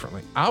say it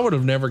differently. I would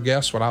have never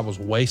guessed what I was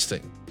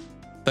wasting.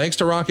 Thanks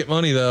to Rocket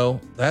Money, though,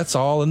 that's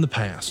all in the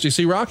past. You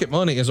see, Rocket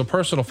Money is a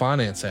personal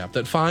finance app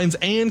that finds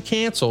and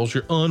cancels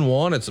your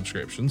unwanted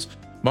subscriptions,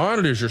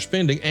 monitors your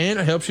spending, and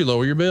it helps you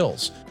lower your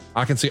bills.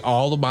 I can see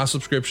all of my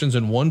subscriptions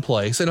in one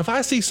place, and if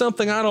I see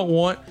something I don't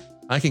want,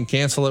 I can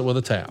cancel it with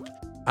a tap.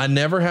 I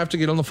never have to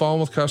get on the phone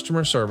with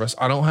customer service.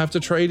 I don't have to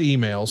trade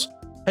emails.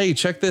 Hey,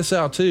 check this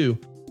out too.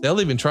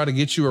 They'll even try to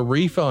get you a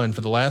refund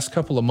for the last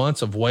couple of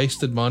months of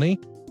wasted money.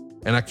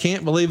 And I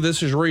can't believe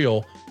this is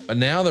real, but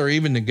now they're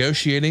even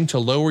negotiating to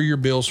lower your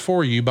bills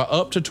for you by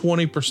up to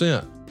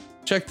 20%.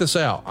 Check this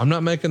out. I'm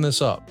not making this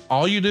up.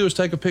 All you do is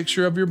take a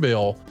picture of your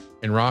bill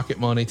and Rocket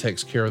Money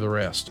takes care of the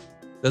rest.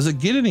 Does it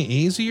get any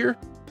easier?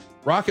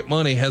 Rocket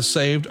Money has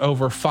saved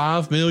over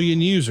 5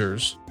 million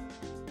users.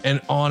 And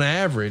on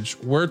average,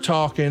 we're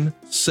talking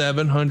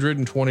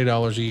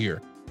 $720 a year.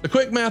 The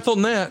quick math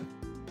on that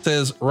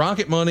says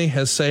Rocket Money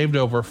has saved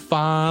over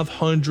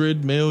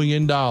 $500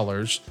 million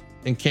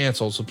in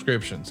canceled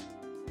subscriptions.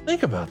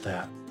 Think about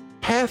that.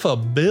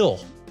 $500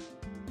 million.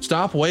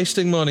 Stop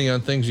wasting money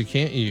on things you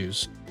can't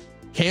use.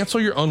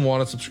 Cancel your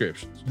unwanted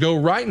subscriptions. Go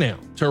right now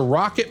to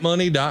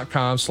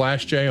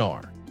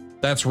rocketmoney.com/JR.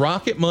 That's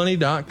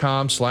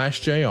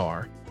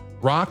rocketmoney.com/JR.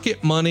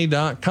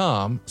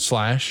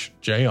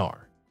 rocketmoney.com/JR.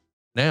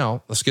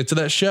 Now, let's get to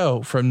that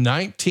show from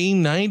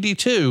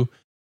 1992.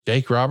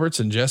 Jake Roberts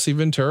and Jesse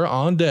Ventura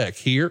on deck.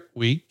 Here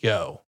we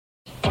go.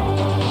 Now,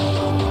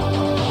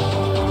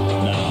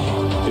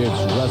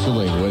 it's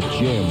Wrestling with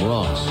Jim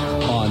Ross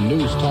on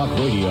News Talk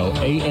Radio,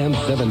 AM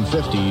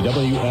 750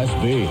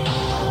 WSB.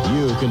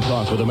 You can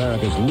talk with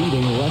America's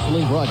leading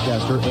wrestling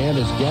broadcaster and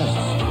his guests.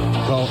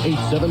 Call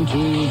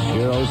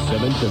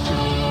 872-0750.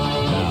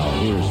 Now,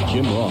 here's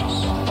Jim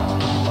Ross.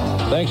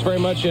 Thanks very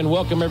much, and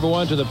welcome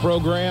everyone to the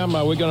program.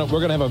 We're gonna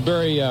have a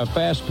very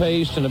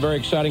fast-paced and a very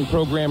exciting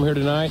program here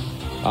tonight.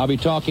 I'll be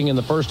talking in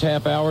the first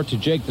half hour to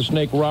Jake the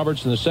Snake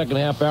Roberts. In the second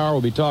half hour,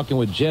 we'll be talking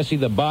with Jesse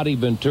the Body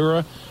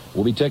Ventura.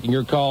 We'll be taking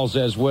your calls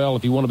as well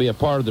if you want to be a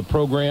part of the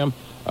program.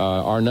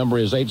 Our number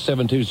is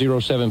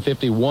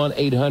 872-0750,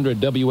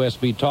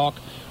 1-800-WSB-TALK.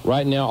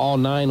 Right now, all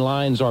 9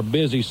 lines are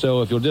busy,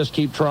 so if you'll just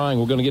keep trying,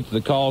 we're going to get to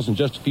the calls in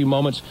just a few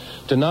moments.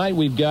 Tonight,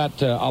 we've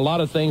got a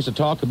lot of things to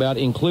talk about,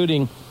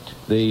 including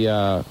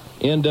the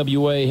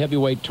NWA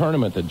heavyweight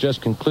tournament that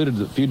just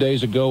concluded a few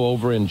days ago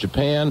over in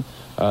Japan.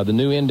 The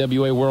new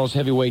NWA World's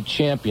Heavyweight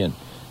Champion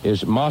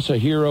is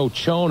Masahiro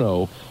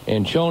Chono,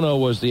 and Chono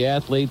was the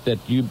athlete that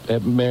you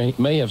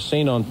may have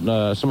seen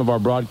on some of our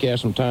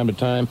broadcasts from time to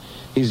time.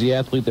 He's the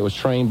athlete that was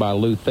trained by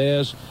Lou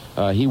Thez.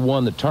 He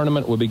won the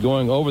tournament. We'll be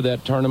going over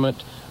that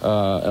tournament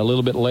a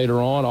little bit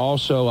later on.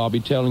 Also, I'll be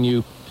telling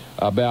you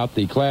about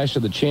the Clash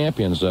of the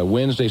Champions,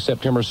 Wednesday,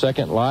 September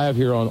 2nd, live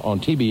here on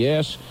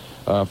TBS.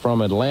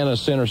 From Atlanta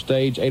Center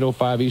Stage,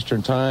 8:05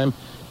 Eastern Time.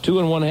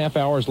 2.5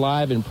 hours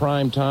live in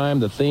prime time.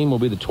 The theme will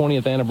be the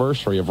 20th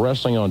anniversary of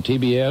wrestling on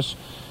TBS,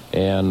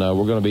 and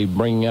we're going to be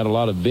bringing out a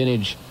lot of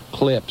vintage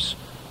clips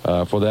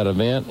for that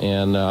event,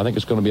 and I think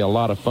it's going to be a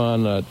lot of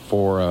fun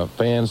for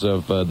fans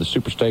of the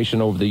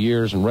Superstation over the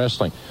years in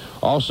wrestling.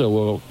 Also,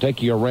 we'll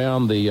take you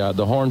around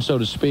the horn, so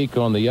to speak,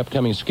 on the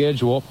upcoming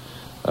schedule.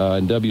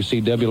 In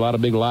WCW, a lot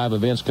of big live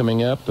events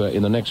coming up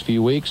in the next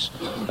few weeks.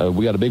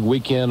 We got a big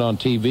weekend on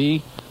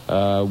TV.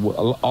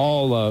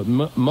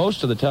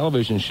 Most of the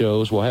television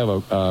shows will have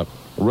a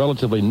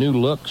relatively new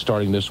look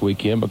starting this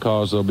weekend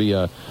because there'll be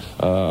a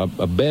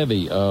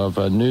bevy of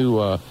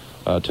new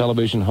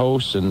television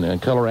hosts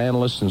and color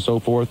analysts and so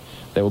forth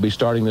that will be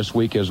starting this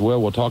week as well.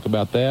 We'll talk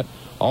about that.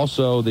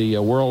 Also, the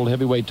world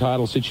heavyweight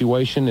title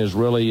situation is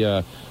really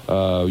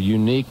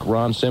unique.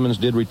 Ron Simmons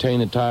did retain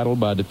the title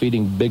by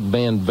defeating Big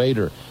Van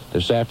Vader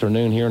this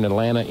afternoon here in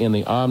Atlanta in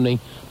the Omni.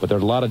 But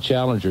there's a lot of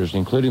challengers,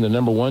 including the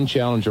number 1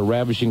 challenger,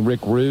 Ravishing Rick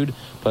Rude,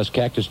 plus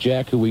Cactus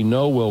Jack, who we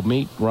know will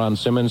meet Ron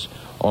Simmons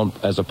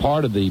as a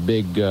part of the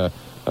big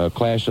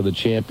Clash of the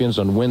Champions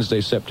on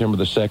Wednesday, September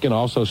the 2nd.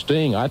 Also,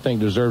 Sting, I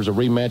think, deserves a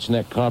rematch in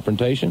that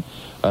confrontation.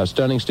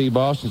 Stunning Steve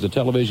Austin's the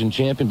television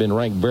champion, been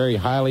ranked very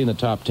highly in the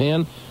top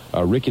 10.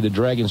 Ricky the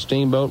Dragon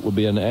Steamboat will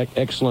be an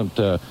excellent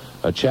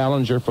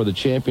challenger for the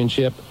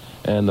championship.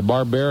 And the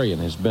Barbarian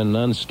has been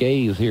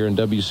unscathed here in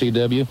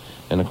WCW.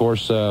 And, of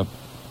course,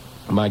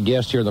 my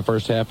guest here in the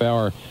first half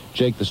hour,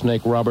 Jake the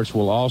Snake Roberts,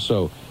 will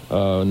also,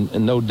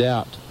 no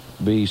doubt,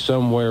 be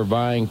somewhere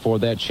vying for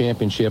that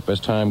championship as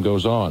time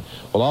goes on.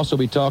 We'll also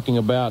be talking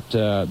about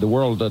the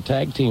World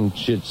Tag Team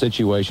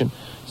situation.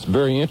 It's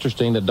very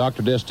interesting that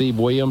Dr. Steve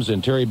Williams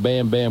and Terry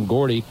Bam Bam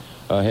Gordy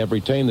have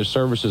retained the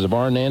services of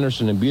Arn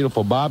Anderson and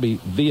Beautiful Bobby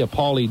via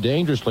Paulie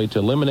Dangerously to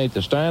eliminate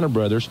the Steiner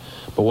brothers.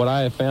 But what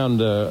I have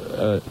found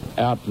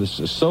out, this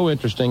is so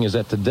interesting, is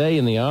that today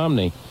in the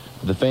Omni,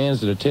 the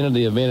fans that attended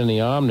the event in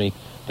the Omni,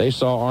 they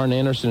saw Arn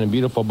Anderson and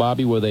Beautiful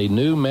Bobby with a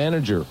new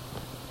manager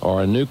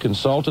or a new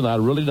consultant. I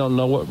really don't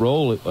know what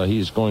role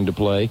he's going to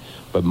play,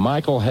 but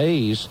Michael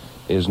Hayes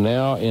is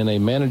now in a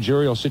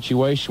managerial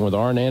situation with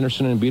Arn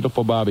Anderson and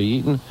Beautiful Bobby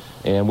Eaton,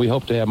 and we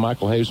hope to have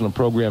Michael Hayes on the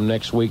program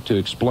next week to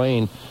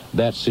explain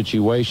that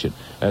situation.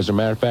 As a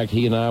matter of fact,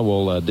 he and I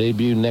will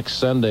debut next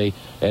Sunday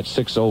at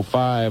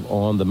 6:05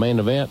 on the main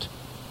event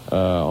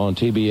on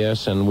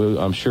TBS, and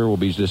I'm sure we'll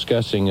be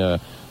discussing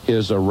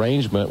his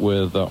arrangement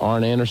with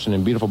Arn Anderson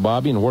and Beautiful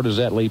Bobby, and where does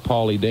that leave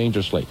Paulie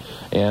Dangerously.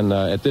 And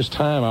at this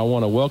time, I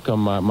want to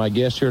welcome my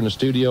guest here in the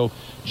studio,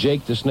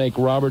 Jake the Snake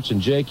Roberts.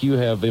 And Jake, you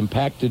have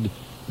impacted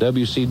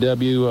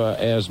WCW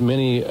as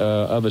many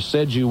of us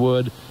said you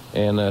would,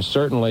 and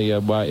certainly,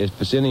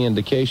 if it's any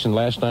indication,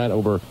 last night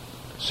over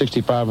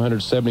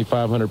 6,500,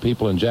 7,500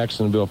 people in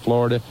Jacksonville,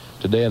 Florida.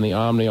 Today in the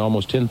Omni,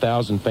 almost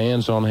 10,000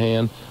 fans on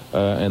hand,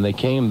 and they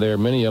came there,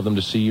 many of them,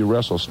 to see you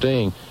wrestle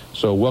Sting.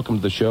 So welcome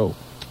to the show.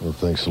 Well,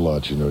 thanks a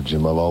lot. You know,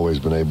 Jim, I've always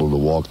been able to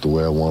walk the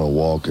way I want to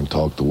walk and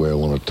talk the way I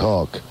want to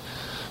talk.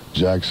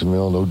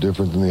 Jacksonville, no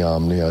different than the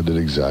Omni. I did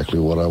exactly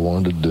what I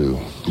wanted to do.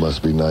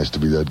 Must be nice to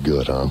be that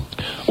good, huh?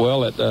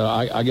 Well,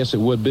 I guess it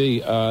would be.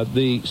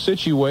 The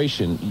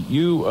situation,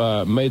 you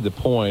made the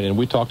point, and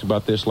we talked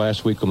about this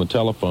last week on the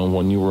telephone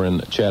when you were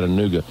in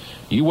Chattanooga.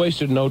 You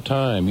wasted no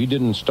time. You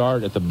didn't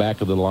start at the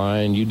back of the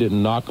line. You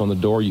didn't knock on the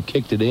door. You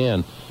kicked it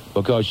in,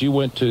 because you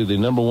went to the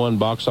 #1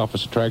 box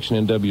office attraction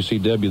in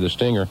WCW, the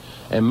Stinger,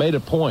 and made a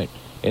point.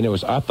 And it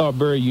was, I thought,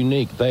 very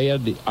unique. They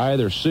had to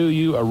either sue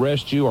you,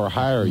 arrest you, or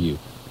hire you.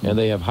 And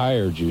they have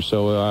hired you.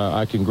 So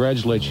I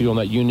congratulate you on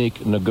that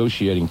unique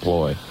negotiating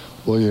ploy.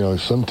 Well, you know,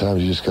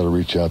 sometimes you just got to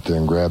reach out there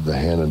and grab the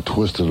hand and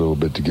twist it a little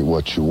bit to get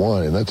what you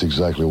want. And that's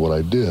exactly what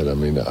I did. I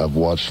mean, I've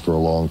watched for a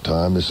long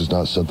time. This is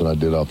not something I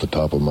did off the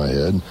top of my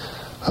head.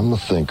 I'm a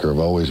thinker. I've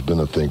always been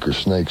a thinker.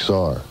 Snakes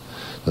are.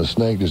 The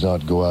snake does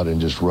not go out and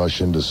just rush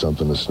into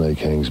something. The snake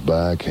hangs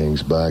back,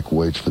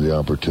 waits for the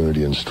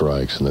opportunity, and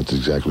strikes, and that's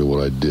exactly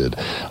what I did.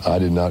 I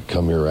did not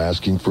come here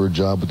asking for a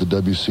job with the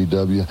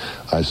WCW.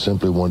 I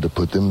simply wanted to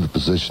put them in the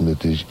position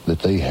that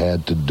they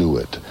had to do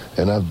it,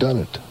 and I've done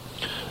it.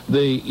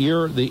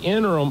 The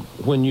interim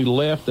when you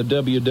left the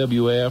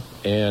WWF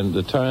and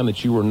the time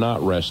that you were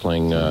not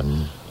wrestling,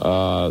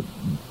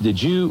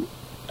 did you,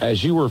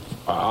 as you were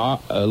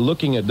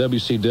looking at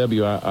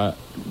WCW,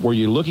 were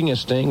you looking at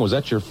Sting? Was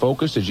that your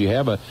focus? Did you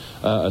have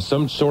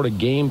some sort of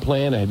game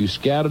plan? Have you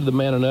scouted the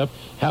man enough?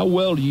 How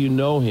well do you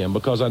know him?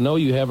 Because I know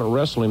you haven't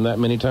wrestled him that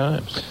many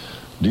times.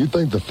 Do you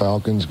think the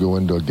Falcons go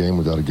into a game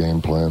without a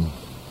game plan?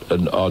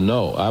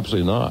 No,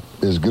 absolutely not.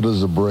 As good as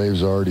the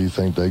Braves are, do you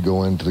think they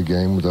go into the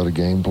game without a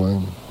game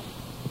plan?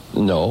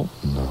 No.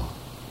 No.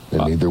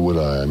 And neither would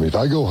I. I mean, if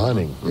I go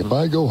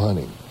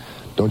hunting,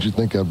 don't you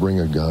think I'd bring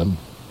a gun?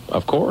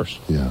 Of course.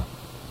 Yeah,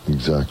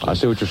 exactly. I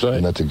see what you're saying.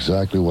 And that's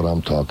exactly what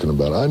I'm talking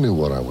about. I knew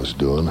what I was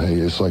doing. Hey,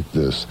 it's like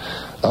this.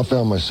 I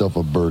found myself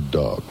a bird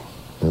dog.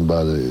 And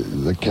by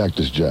the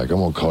Cactus Jack, I'm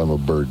going to call him a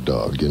bird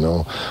dog, you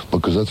know,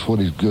 because that's what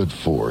he's good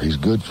for. He's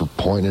good for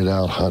pointing it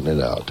out, hunting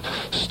it out.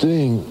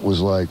 Sting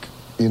was like,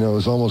 you know, it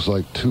was almost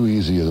like too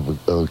easy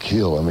of a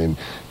kill. I mean,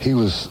 he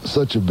was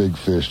such a big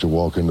fish to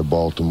walk into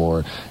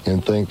Baltimore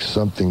and think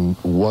something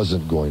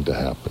wasn't going to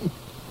happen.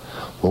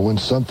 Well, when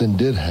something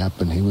did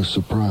happen, he was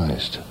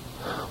surprised.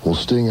 Well,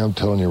 Sting, I'm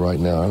telling you right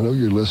now, I know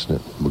you're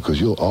listening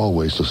because you'll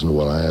always listen to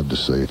what I have to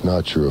say. If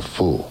not, you're a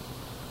fool.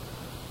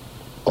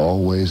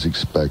 Always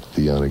expect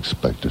the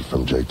unexpected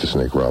from Jake the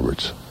Snake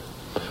Roberts.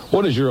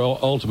 What is your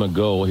ultimate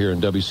goal here in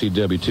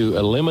WCW? To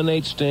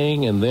eliminate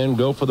Sting and then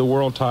go for the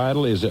world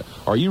title?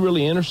 Are you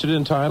really interested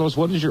in titles?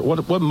 What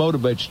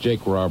motivates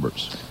Jake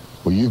Roberts?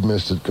 Well, you've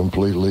missed it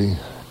completely.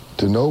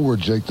 To know where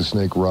Jake the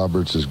Snake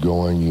Roberts is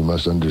going, you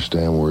must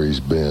understand where he's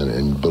been.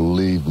 And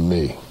believe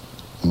me,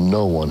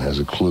 no one has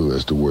a clue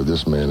as to where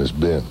this man has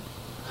been.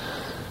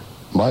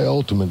 My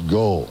ultimate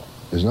goal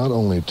is not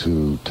only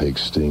to take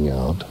Sting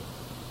out.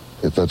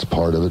 If that's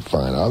part of it,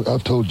 fine.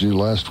 I've told you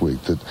last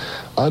week that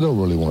I don't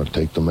really want to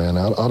take the man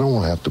out. I don't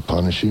want to have to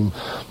punish him.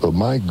 But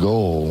my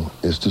goal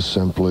is to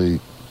simply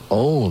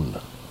own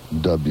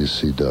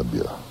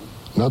WCW.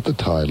 Not the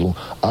title.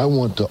 I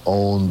want to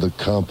own the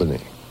company.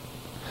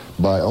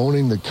 By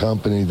owning the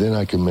company, then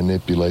I can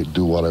manipulate,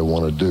 do what I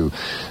want to do.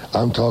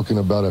 I'm talking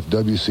about if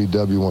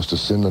WCW wants to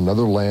send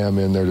another lamb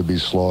in there to be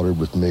slaughtered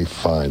with me,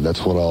 fine.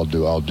 That's what I'll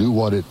do. I'll do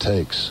what it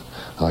takes.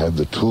 I have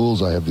the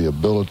tools, I have the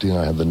ability, and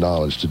I have the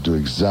knowledge to do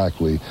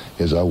exactly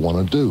as I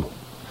want to do.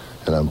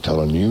 And I'm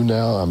telling you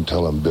now, I'm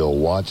telling Bill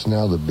Watts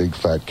now, the big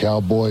fat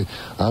cowboy,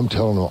 I'm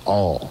telling them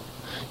all.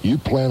 You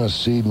plant a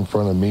seed in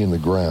front of me in the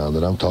ground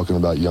that I'm talking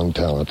about young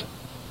talent,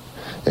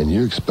 and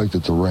you expect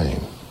it to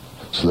rain,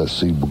 so that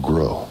seed will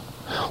grow.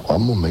 Well,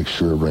 I'm going to make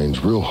sure it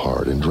rains real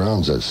hard and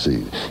drowns that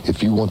seed.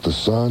 If you want the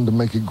sun to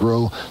make it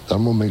grow, then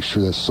I'm going to make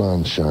sure that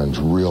sun shines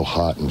real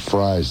hot and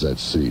fries that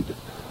seed.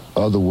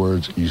 Other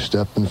words, you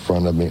step in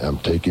front of me, I'm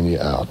taking you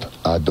out.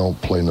 I don't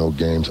play no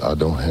games. I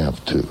don't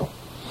have to.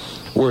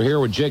 We're here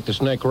with Jake the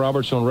Snake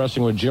Roberts on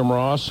Wrestling with Jim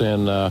Ross,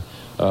 and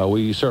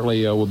we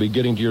certainly will be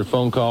getting to your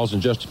phone calls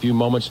in just a few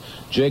moments.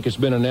 Jake, it's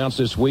been announced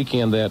this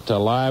weekend that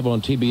live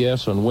on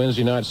TBS on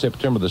Wednesday night,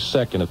 September the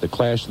 2nd, at the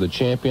Clash of the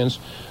Champions,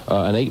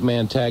 an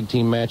 8-man tag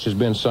team match has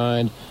been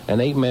signed, an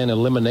 8-man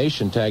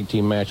elimination tag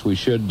team match, we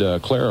should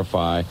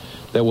clarify,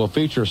 that will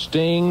feature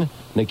Sting,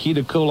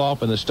 Nikita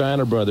Koloff, and the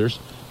Steiner brothers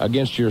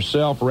against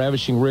yourself,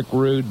 Ravishing Rick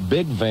Rude,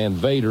 Big Van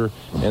Vader,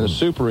 and the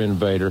Super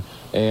Invader.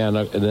 And,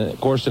 of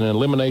course, in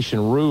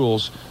elimination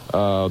rules,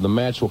 the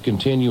match will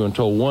continue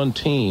until one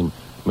team,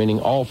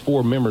 meaning all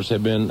 4 members,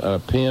 have been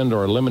pinned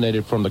or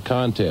eliminated from the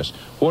contest.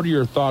 What are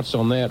your thoughts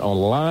on that on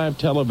live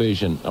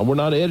television? We're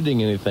not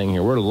editing anything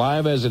here. We're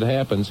live as it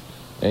happens,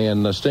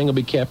 and Sting will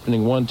be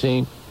captaining one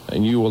team,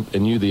 and you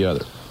the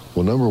other.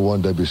 Well, number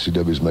one,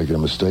 WCW is making a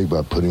mistake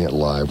by putting it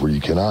live where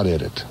you cannot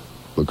edit,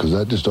 because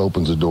that just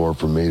opens the door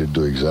for me to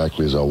do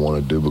exactly as I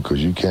want to do,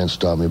 because you can't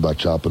stop me by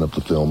chopping up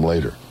the film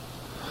later.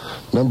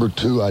 Number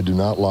 2, I do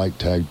not like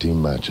tag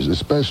team matches,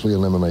 especially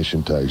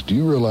elimination tags. Do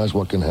you realize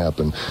what can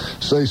happen?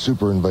 Say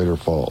Super Invader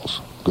falls,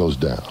 goes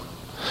down.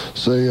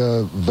 Say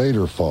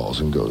Vader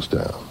falls and goes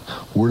down.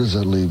 Where does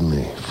that leave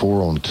me?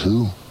 4 on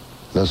 2?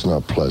 That's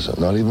not pleasant,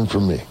 not even for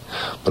me.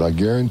 But I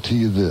guarantee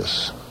you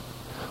this.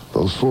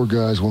 Those 4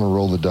 guys want to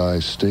roll the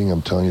dice. Sting,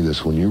 I'm telling you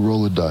this, when you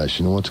roll the dice,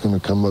 you know what's going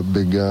to come up,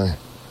 big guy?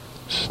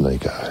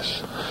 Snake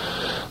eyes.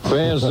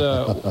 Fans,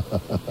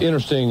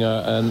 interesting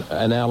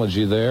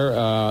analogy there.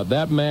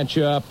 That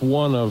matchup,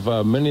 one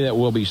of many that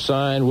will be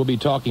signed. We'll be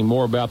talking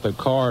more about the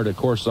card. Of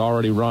course,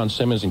 already Ron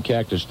Simmons and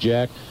Cactus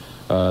Jack.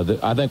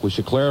 I think we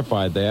should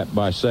clarify that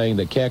by saying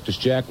that Cactus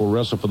Jack will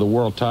wrestle for the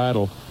world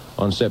title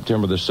on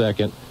September the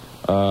 2nd,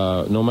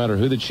 no matter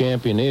who the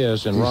champion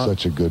is. And He's Ron,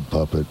 such a good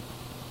puppet.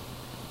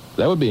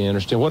 That would be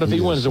interesting. What if he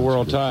wins the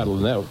world title?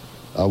 And that,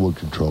 I would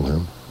control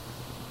him.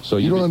 So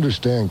you don't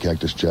understand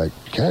Cactus Jack.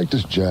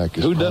 Cactus Jack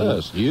is... Who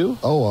does? You?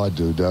 Oh, I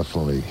do,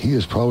 definitely. He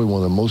is probably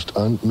one of the most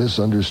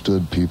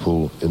misunderstood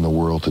people in the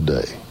world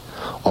today.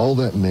 All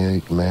that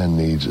man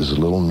needs is a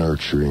little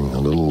nurturing, a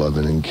little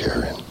loving and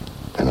caring,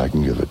 and I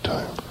can give it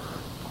to him.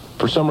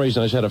 For some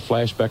reason, I just had a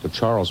flashback of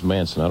Charles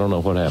Manson. I don't know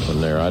what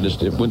happened there. I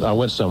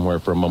went somewhere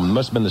for a moment. It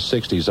must have been the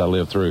 60s I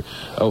lived through.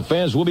 Oh,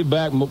 fans, we'll be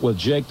back with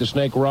Jake the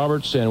Snake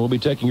Roberts, and we'll be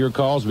taking your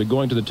calls. We'll be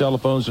going to the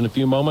telephones in a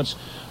few moments.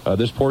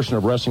 This portion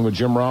of Wrestling with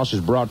Jim Ross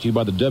is brought to you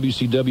by the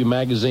WCW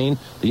magazine,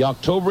 the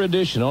October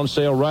edition, on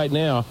sale right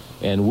now.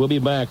 And we'll be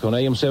back on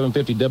AM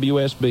 750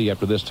 WSB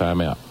after this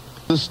timeout.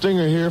 The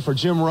Stinger here for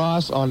Jim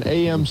Ross on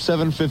AM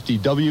 750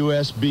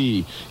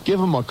 WSB. Give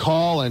him a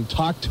call and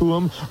talk to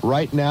him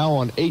right now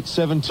on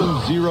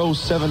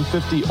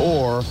 872-0750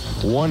 or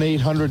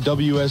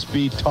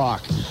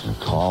 1-800-WSB-TALK.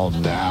 Call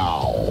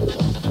now.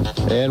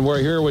 And we're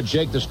here with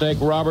Jake the Snake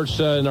Roberts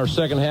in our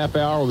second half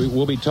hour.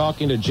 We'll be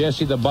talking to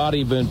Jesse the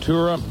Body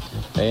Ventura.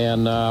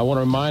 And I want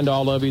to remind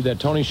all of you that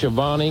Tony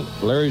Schiavone,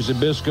 Larry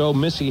Zbyszko,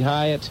 Missy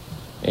Hyatt,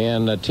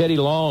 and Teddy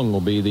Long will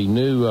be the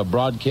new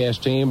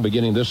broadcast team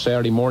beginning this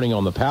Saturday morning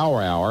on the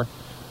Power Hour.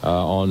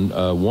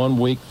 On 1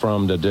 week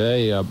from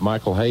today,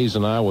 Michael Hayes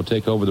and I will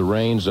take over the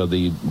reins of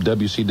the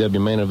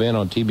WCW main event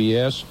on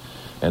TBS.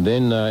 And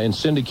then in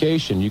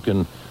syndication, you can,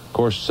 of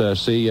course,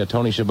 see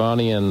Tony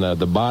Schiavone and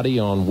The Body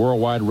on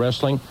Worldwide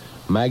Wrestling.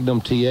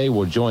 Magnum TA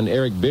will join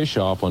Eric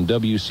Bischoff on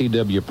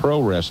WCW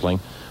Pro Wrestling.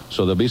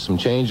 So there'll be some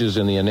changes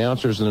in the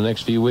announcers in the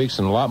next few weeks,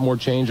 and a lot more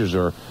changes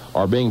are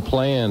being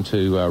planned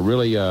to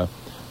really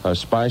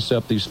spice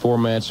up these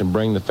formats and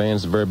bring the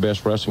fans the very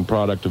best wrestling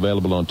product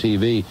available on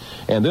TV.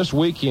 And this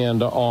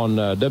weekend on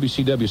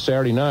WCW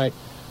Saturday night,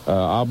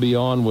 I'll be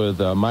on with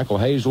Michael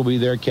Hayes will be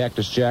there,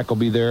 Cactus Jack will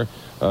be there,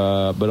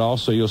 but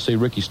also you'll see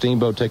Ricky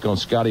Steamboat take on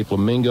Scotty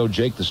Flamingo.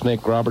 Jake the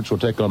Snake Roberts will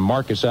take on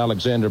Marcus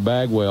Alexander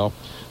Bagwell.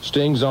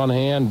 Sting's on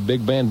hand. Big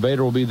Van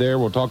Vader will be there.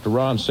 We'll talk to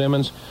Ron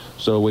Simmons.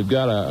 So we've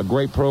got a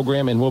great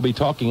program, and we'll be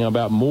talking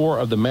about more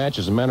of the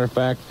matches. As a matter of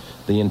fact,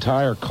 the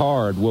entire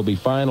card will be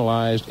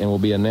finalized and will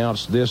be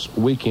announced this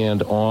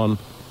weekend on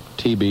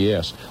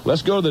TBS.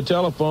 Let's go to the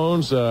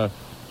telephones.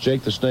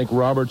 Jake the Snake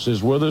Roberts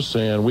is with us,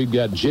 and we've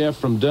got Jeff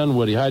from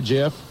Dunwoody. Hi,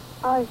 Jeff.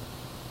 Hi.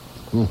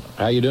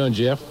 How you doing,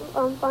 Jeff?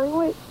 I'm fine.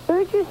 Wait,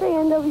 who did you say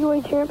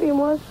NWA champion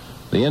was?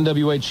 The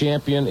NWA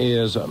champion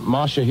is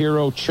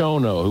Masahiro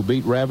Chono, who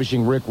beat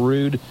Ravishing Rick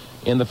Rude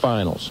in the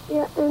finals.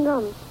 Yeah, and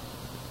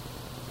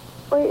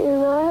wait,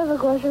 and I have a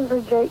question for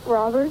Jake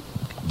Roberts.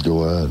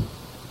 Go ahead.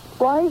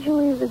 Why did you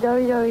leave the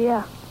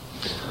WWF?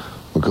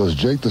 Because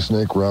Jake the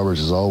Snake Roberts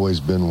has always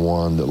been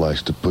one that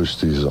likes to push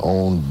his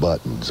own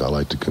buttons. I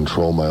like to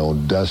control my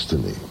own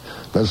destiny.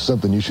 That's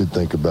something you should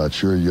think about.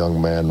 You're a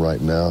young man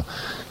right now.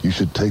 You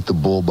should take the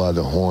bull by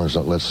the horns,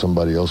 not let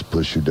somebody else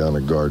push you down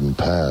a garden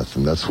path.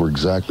 And that's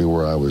exactly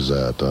where I was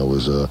at. I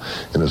was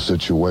in a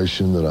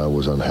situation that I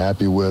was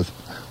unhappy with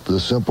for the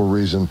simple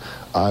reason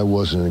I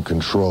wasn't in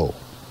control.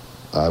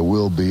 I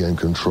will be in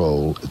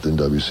control in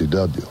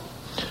WCW.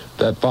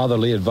 That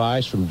fatherly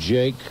advice from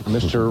Jake,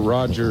 Mr.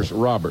 Rogers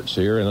Roberts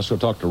here. And let's go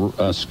talk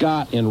to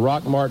Scott in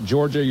Rockmart,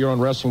 Georgia. You're on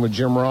Wrestling with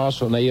Jim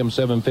Ross on AM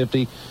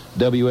 750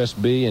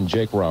 WSB, and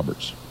Jake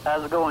Roberts.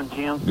 How's it going,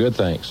 Jim? Good,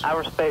 thanks. I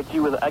respect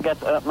you. I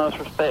got the utmost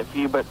respect for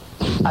you, but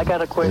I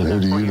got a question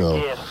and who do for you your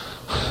know?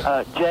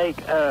 guest.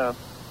 Jake,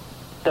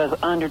 does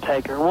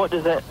Undertaker, what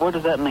does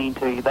that mean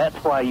to you?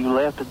 That's why you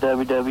left the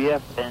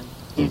WWF, and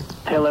you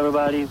tell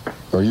everybody.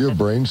 Are you a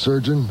brain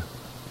surgeon?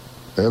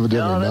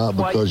 Evidently not,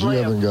 why because you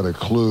left. haven't got a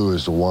clue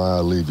as to why I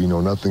leave. You know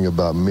nothing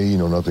about me. You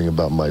know nothing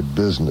about my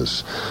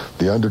business.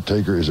 The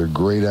Undertaker is a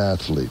great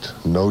athlete,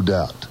 no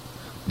doubt,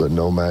 but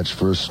no match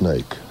for a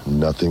snake.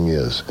 Nothing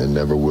is and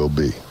never will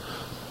be.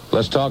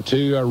 Let's talk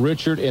to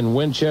Richard in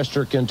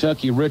Winchester,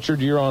 Kentucky. Richard,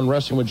 you're on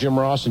Wrestling with Jim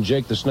Ross and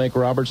Jake the Snake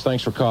Roberts.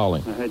 Thanks for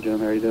calling. Hey, Jim.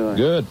 How you doing?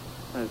 Good.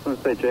 I just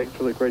want to say, Jake, it's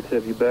really great to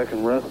have you back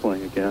in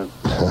wrestling again.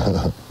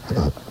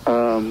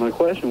 My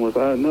question was,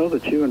 I know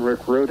that you and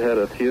Rick Rude had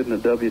a feud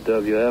in the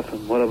WWF,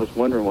 and what I was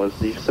wondering was,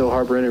 do you still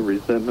harbor any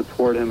resentment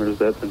toward him, or has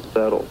that been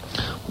settled?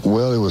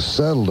 Well, it was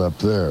settled up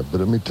there, but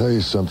let me tell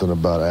you something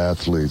about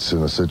athletes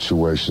in a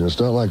situation. It's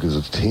not like there's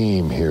a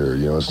team here.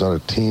 You know, it's not a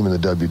team in the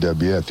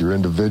WWF. You're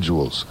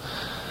individuals.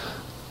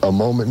 A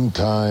moment in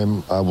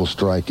time, I will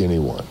strike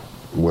anyone,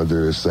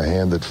 whether it's the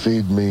hand that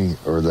feed me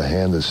or the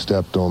hand that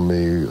stepped on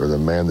me or the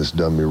man that's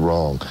done me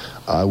wrong.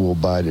 I will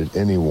bite at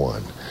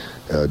anyone.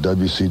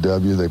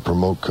 WCW, they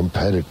promote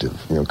competitive,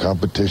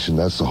 competition.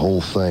 That's the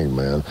whole thing,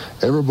 man.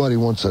 Everybody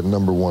wants that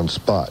number one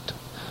spot.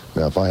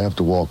 Now, if I have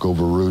to walk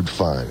over Rude,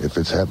 fine. If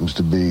it happens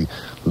to be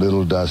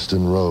little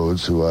Dustin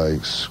Rhodes, who I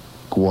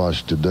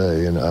squashed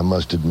today, and I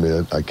must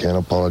admit, I can't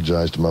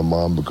apologize to my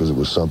mom because it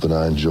was something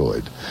I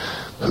enjoyed.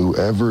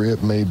 Whoever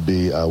it may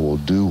be, I will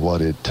do what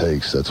it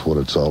takes. That's what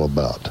it's all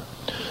about.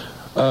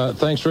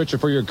 Thanks,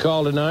 Richard, for your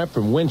call tonight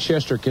from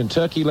Winchester,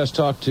 Kentucky. Let's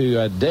talk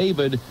to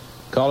David,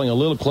 calling a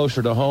little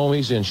closer to home.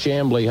 He's in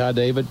Chamblee. Hi,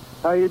 David.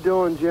 How you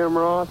doing, Jim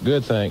Ross?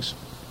 Good, thanks.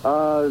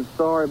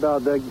 Sorry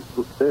about that.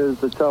 It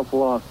was a tough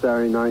loss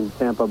Saturday night in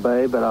Tampa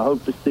Bay, but I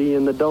hope to see you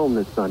in the Dome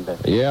this Sunday.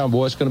 Yeah,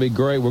 boy, it's going to be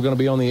great. We're going to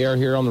be on the air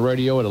here on the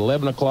radio at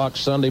 11 o'clock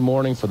Sunday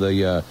morning for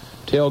the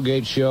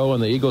tailgate show,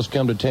 and the Eagles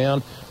come to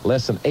town.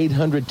 Less than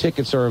 800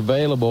 tickets are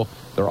available.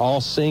 They're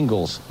all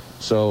singles.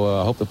 So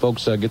I hope the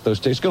folks get those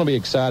tickets. It's going to be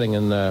exciting,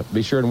 and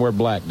be sure and wear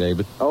black,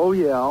 David. Oh,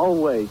 yeah,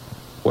 always.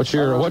 What's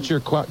your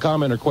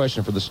comment or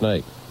question for the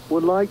Snake?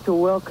 Would like to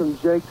welcome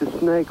Jake the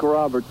Snake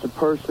Roberts, a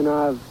person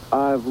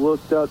I've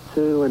looked up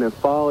to and have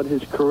followed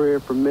his career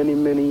for many,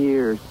 many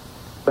years,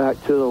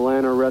 back to the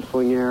Atlanta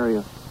wrestling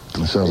area.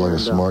 He sounds like a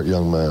smart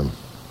young man.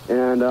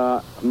 And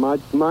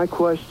my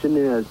question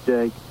is,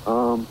 Jake,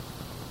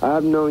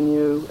 I've known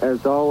you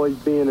as always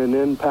being an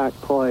impact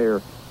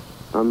player.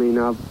 I mean,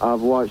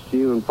 I've watched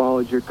you and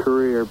followed your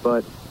career,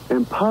 but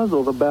am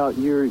puzzled about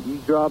you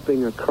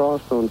dropping a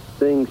cross on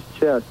Sting's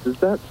chest. Does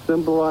that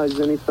symbolize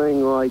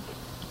anything like...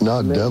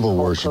 Not devil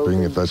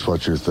worshipping, if that's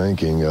what you're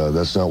thinking.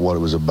 That's not what it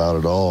was about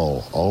at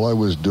all. All I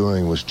was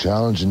doing was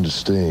challenging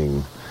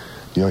Sting.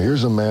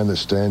 Here's a man that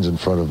stands in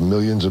front of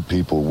millions of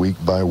people week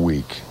by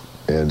week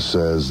and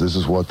says, this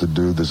is what to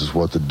do, this is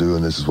what to do,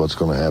 and this is what's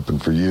going to happen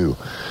for you.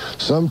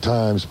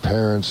 Sometimes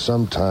parents,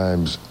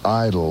 sometimes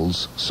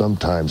idols,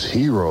 sometimes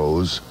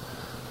heroes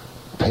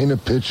paint a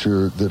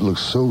picture that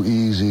looks so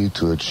easy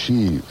to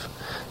achieve.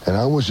 And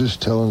I was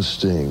just telling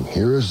Sting,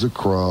 here is the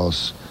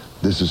cross.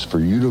 This is for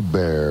you to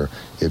bear.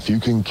 If you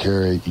can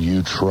carry it,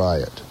 you try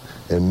it.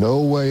 In no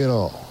way at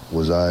all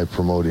was I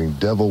promoting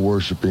devil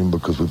worshiping,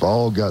 because we've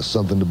all got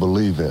something to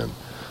believe in.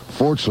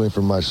 Fortunately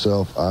for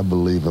myself, I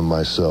believe in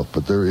myself,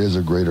 but there is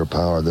a greater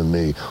power than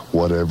me,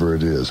 whatever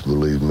it is,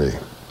 believe me.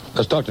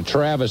 Let's talk to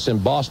Travis in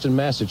Boston,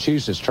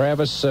 Massachusetts.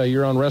 Travis,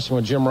 you're on Wrestling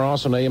with Jim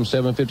Ross on AM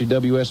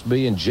 750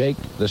 WSB, and Jake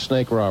the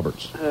Snake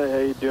Roberts. Hey, how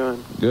you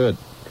doing? Good.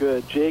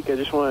 Good. Jake, I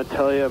just want to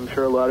tell you, I'm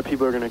sure a lot of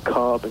people are going to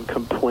call up and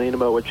complain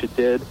about what you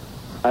did.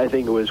 I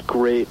think it was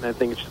great, and I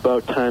think it's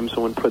about time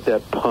someone put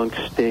that punk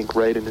Stink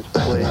right in his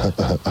place.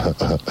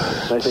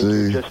 I think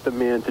you're just the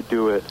man to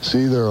do it.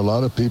 See, there are a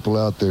lot of people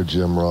out there,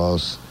 Jim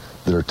Ross,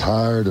 that are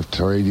tired of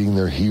trading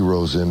their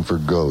heroes in for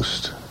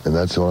Ghost. And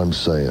that's what I'm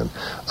saying.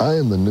 I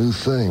am the new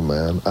thing,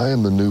 man. I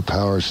am the new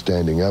power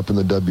standing up in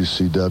the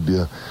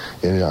WCW,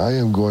 and I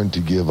am going to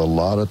give a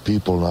lot of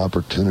people an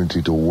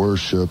opportunity to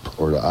worship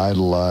or to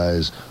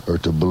idolize or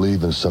to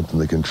believe in something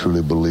they can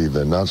truly believe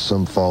in, not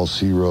some false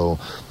hero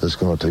that's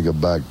going to take a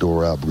back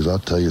door out. Because I'll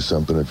tell you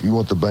something, if you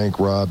want the bank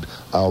robbed,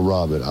 I'll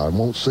rob it. I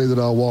won't say that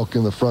I'll walk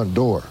in the front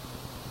door,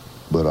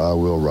 but I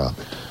will rob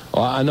it.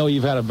 Well, I know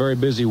you've had a very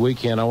busy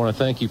weekend. I want to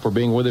thank you for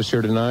being with us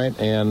here tonight,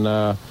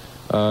 and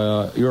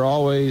you're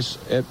always,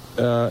 at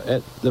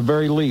the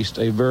very least,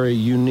 a very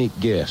unique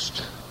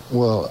guest.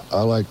 Well,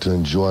 I like to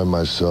enjoy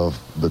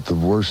myself, but the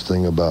worst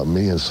thing about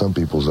me in some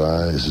people's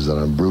eyes is that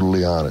I'm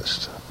brutally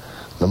honest.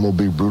 And I'm going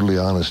to be brutally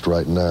honest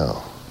right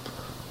now.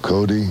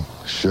 Cody,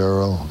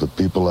 Cheryl, the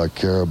people I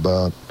care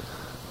about,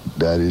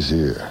 Daddy's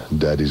here.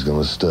 Daddy's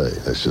going to stay.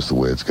 That's just the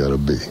way it's got to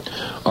be.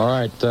 All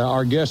right.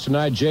 Our guest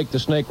tonight, Jake the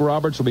Snake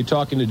Roberts, will be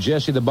talking to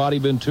Jesse the Body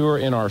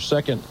Ventura in our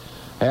second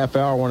half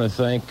hour. I want to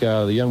thank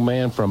the young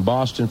man from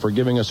Boston for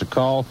giving us a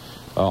call.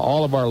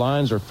 All of our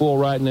lines are full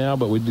right now,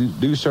 but we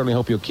do certainly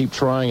hope you'll keep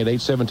trying at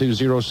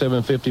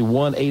 872-0750,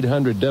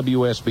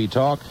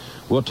 1-800-WSB-TALK.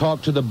 We'll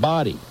talk to the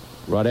body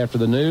right after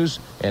the news,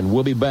 and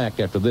we'll be back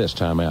after this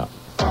timeout.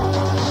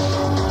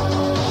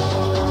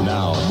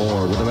 Now,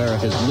 more with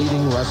America's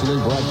leading wrestling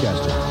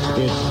broadcaster.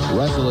 It's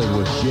Wrestling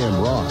with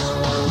Jim Ross.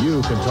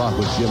 You can talk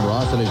with Jim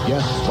Ross and his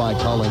guests by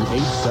calling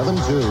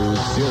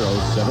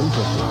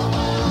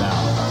 872-0750.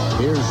 Now,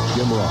 here's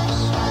Jim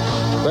Ross.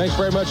 Thanks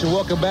very much, and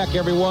welcome back,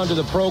 everyone, to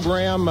the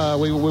program.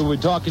 We will be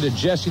talking to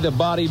Jesse the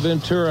Body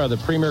Ventura, the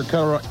premier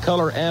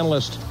color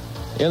analyst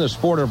in the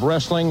sport of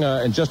wrestling,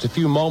 in just a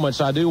few moments.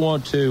 I do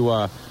want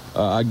to,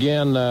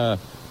 again,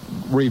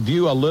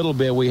 review a little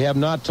bit. We have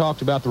not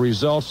talked about the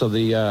results of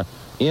the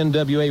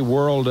NWA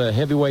World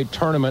Heavyweight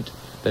Tournament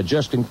that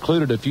just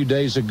concluded a few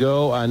days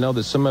ago. I know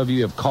that some of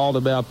you have called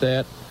about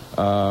that.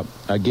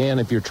 Again,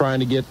 if you're trying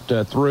to get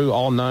through,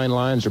 all 9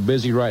 lines are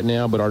busy right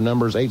now, but our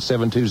number is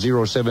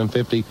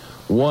 872-0750,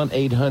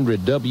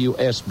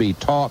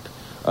 1-800-WSB-TALK.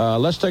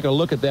 Let's take a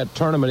look at that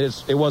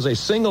tournament. It was a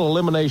single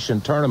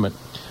elimination tournament.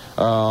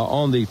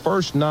 On the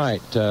first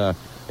night, in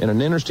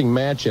an interesting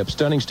matchup,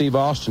 Stunning Steve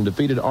Austin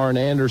defeated Arn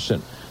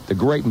Anderson. The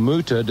Great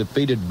Muta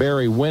defeated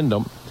Barry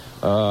Windham.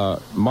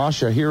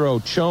 Masahiro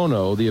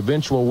Chono, the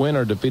eventual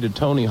winner, defeated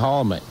Tony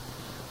Halme.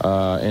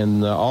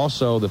 And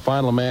also the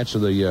final match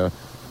of the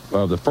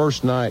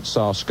first night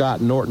saw Scott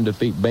Norton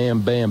defeat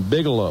Bam Bam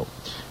Bigelow.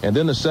 And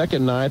then the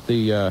second night,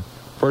 the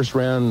first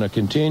round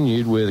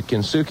continued with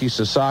Kensuke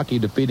Sasaki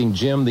defeating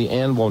Jim the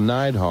Anvil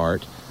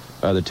Neidhart.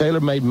 The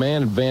Tailor-Made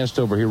Man advanced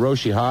over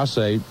Hiroshi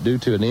Hase due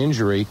to an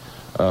injury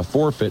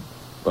forfeit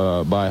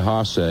by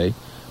Hase.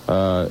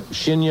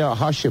 Shinya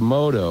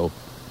Hashimoto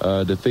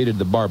defeated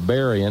the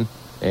Barbarian,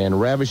 and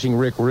Ravishing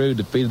Rick Rude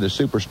defeated the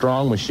Super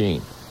Strong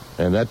Machine.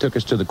 And that took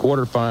us to the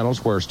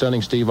quarterfinals, where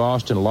Stunning Steve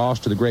Austin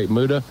lost to the Great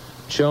Muta.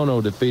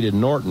 Chono defeated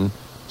Norton.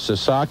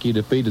 Sasaki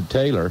defeated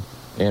Taylor,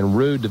 and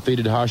Rude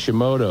defeated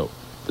Hashimoto.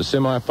 The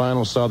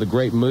semifinals saw the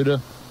Great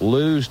Muta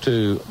lose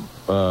to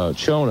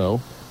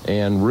Chono,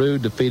 and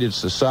Rude defeated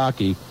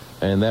Sasaki,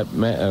 and that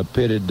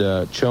pitted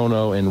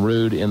Chono and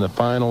Rude in the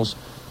finals,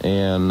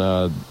 and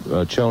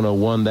Chono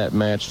won that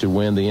match to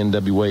win the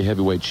NWA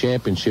Heavyweight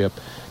Championship.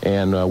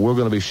 And we're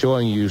going to be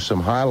showing you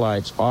some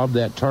highlights of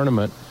that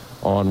tournament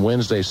on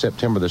Wednesday,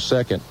 September the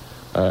 2nd,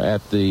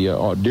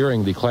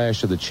 during the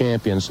Clash of the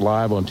Champions,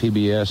 live on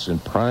TBS in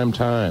prime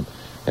time.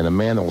 And a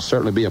man that will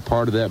certainly be a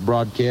part of that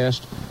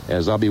broadcast,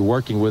 as I'll be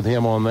working with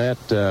him on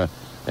that,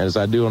 as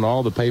I do on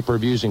all the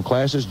pay-per-views and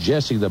classes.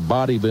 Jesse the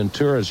Body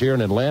Ventura is here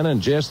in Atlanta.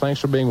 And Jess, thanks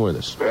for being with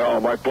us. Yeah,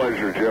 my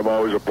pleasure, Jim.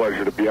 Always a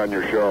pleasure to be on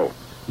your show.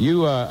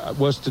 You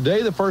was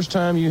today the first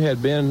time you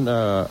had been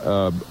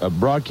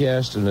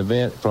broadcast an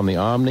event from the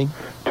Omni?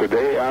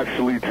 Today,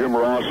 actually, Jim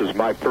Ross, is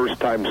my first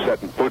time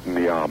setting foot in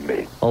the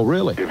Omni. Oh,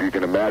 really? If you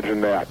can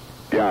imagine that.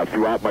 Yeah,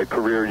 throughout my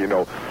career,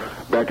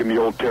 back in the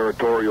old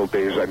territorial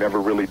days, I never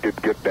really did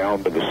get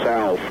down to the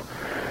South,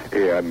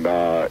 and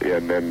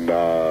then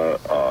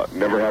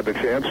never had the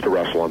chance to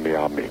wrestle on the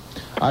Omni.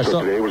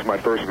 So today was my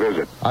first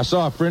visit. I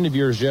saw a friend of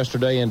yours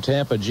yesterday in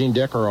Tampa, Gene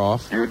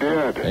Deckeroff. You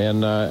did.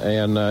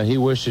 And he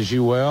wishes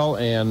you well,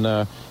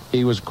 and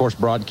he was, of course,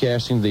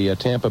 broadcasting the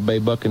Tampa Bay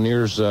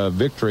Buccaneers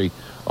victory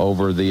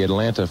over the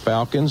Atlanta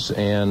Falcons,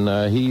 and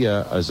he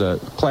is a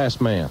class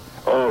man.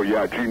 Oh,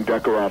 yeah, Gene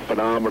Deckeroff,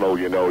 phenomenal.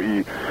 Gene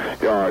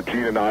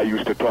and I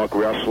used to talk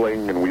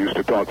wrestling, and we used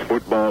to talk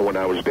football when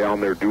I was down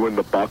there doing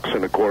the Bucks.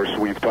 And, of course,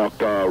 we've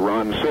talked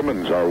Ron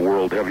Simmons, our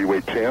world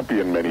heavyweight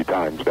champion, many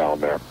times down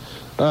there.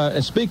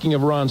 And speaking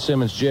of Ron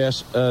Simmons,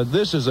 Jess,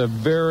 this is a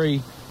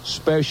very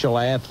special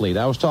athlete.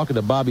 I was talking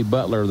to Bobby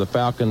Butler of the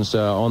Falcons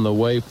on the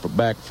way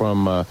back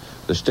from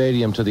the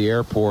stadium to the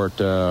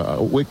airport a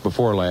week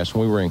before last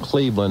when we were in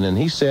Cleveland, and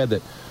he said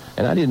that,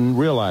 and I didn't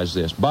realize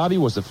this, Bobby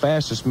was the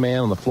fastest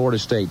man on the Florida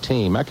State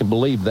team. I can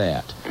believe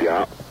that.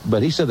 Yeah.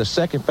 But he said the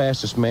second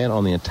fastest man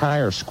on the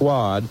entire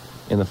squad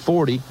in the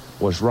 40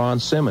 was Ron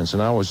Simmons,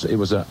 and I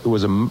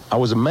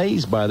was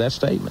amazed by that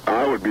statement.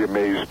 I would be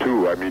amazed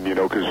too. I mean,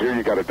 because here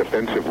you got a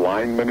defensive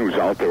lineman who's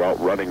out there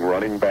outrunning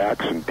running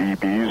backs and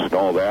DBs and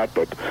all that.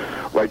 But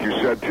like you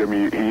said,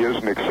 Jimmy, he is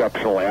an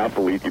exceptional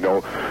athlete.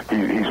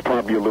 He's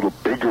probably a little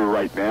bigger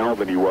right now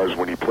than he was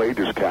when he played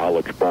his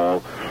college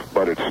ball.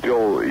 But it's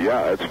still,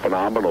 it's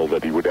phenomenal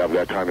that he would have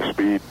that kind of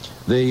speed.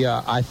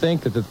 I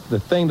think that the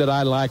thing that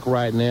I like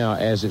right now,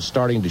 as it's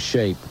starting to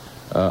shape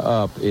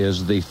up,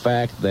 is the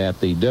fact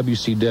that the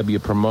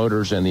WCW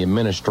promoters and the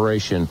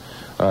administration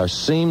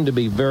seem to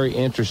be very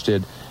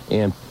interested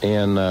in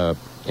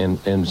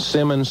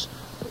Simmons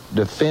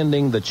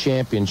defending the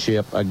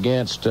championship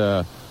against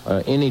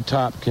any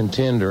top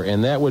contender,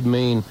 and that would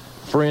mean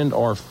friend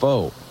or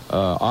foe.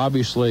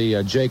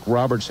 Obviously, Jake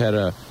Roberts had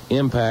an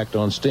impact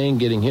on Sting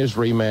getting his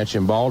rematch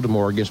in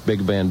Baltimore against Big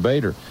Van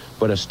Vader,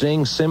 but a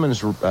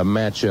Sting-Simmons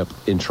matchup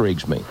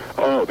intrigues me.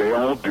 Oh, they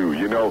all do.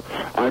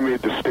 I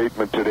made the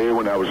statement today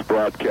when I was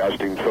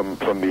broadcasting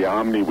from the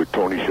Omni with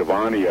Tony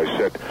Schiavone. I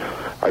said,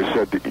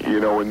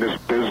 in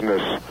this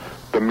business,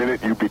 the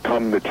minute you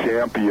become the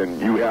champion,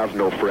 you have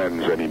no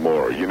friends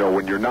anymore. You know,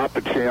 when you're not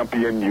the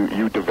champion,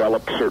 you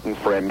develop certain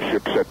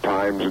friendships at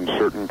times and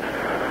certain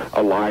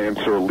alliance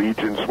or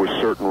allegiance with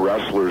certain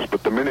wrestlers.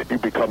 But the minute you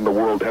become the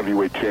world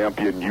heavyweight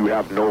champion, you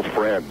have no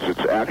friends.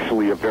 It's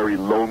actually a very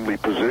lonely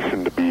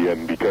position to be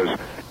in because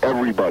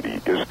everybody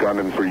is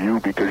gunning for you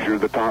because you're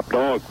the top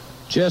dog.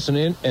 Jess,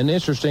 an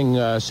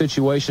interesting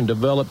situation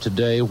developed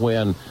today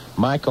when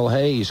Michael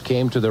Hayes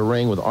came to the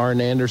ring with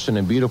Arn Anderson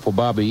and beautiful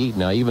Bobby Eaton.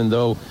 Now, even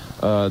though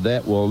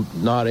that will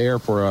not air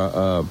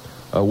for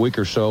a week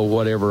or so,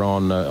 whatever,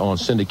 on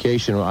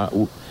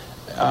syndication,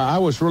 I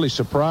was really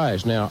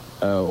surprised. Now,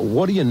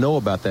 what do you know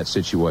about that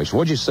situation?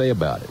 What did you say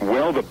about it?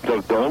 Well,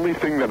 the only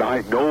thing that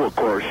I know, of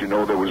course, you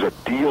know, there was a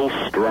deal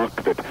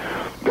struck that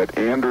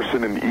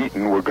Anderson and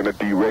Eaton were going to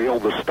derail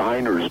the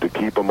Steiners to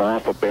keep them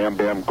off of Bam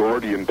Bam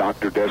Gordy and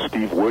Dr. Des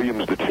Steve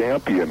Williams, the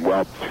champion.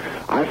 Well,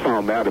 I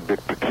found that a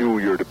bit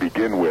peculiar to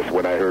begin with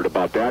when I heard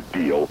about that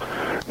deal,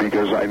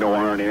 because I know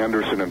Arn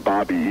Anderson and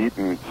Bobby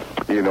Eaton,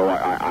 you know,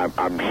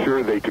 I'm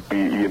sure they could be,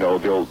 you know,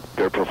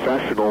 they're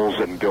professionals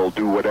and they'll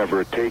do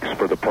whatever it takes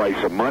for the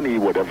price of money,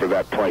 whatever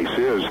that price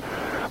is.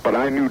 But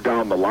I knew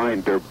down the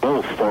line they're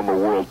both former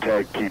World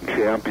Tag Team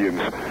Champions,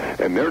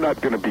 and they're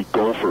not going to be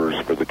gophers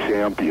for the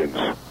champions.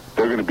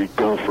 They're going to be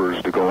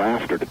gophers to go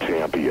after the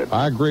champion.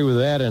 I agree with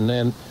that,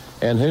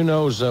 and who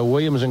knows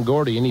Williams and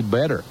Gordy any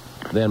better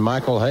than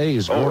Michael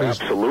Hayes. Oh,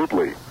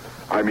 absolutely.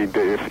 I mean,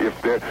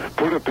 if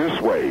put it this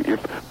way,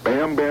 if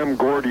Bam Bam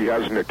Gordy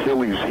has an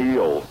Achilles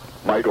heel,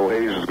 Michael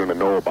Hayes is going to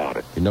know about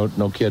it. No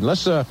kidding.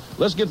 Let's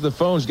get to the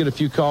phones, get a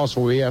few calls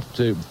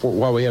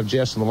while we have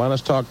Jess on the line.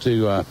 Let's talk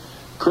to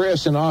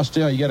Chris in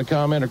Austell. You got a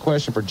comment or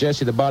question for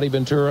Jesse the Body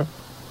Ventura?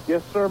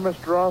 Yes, sir,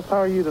 Mr. Ross. How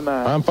are you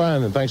tonight? I'm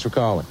fine, and thanks for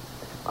calling.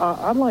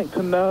 I'd like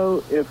to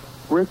know if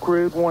Rick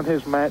Rude won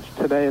his match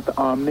today at the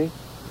Omni.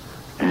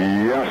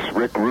 Yes,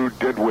 Rick Rude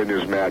did win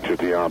his match at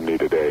the Omni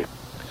today.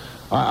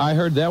 I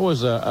heard that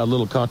was a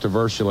little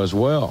controversial as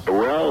well.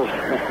 Well,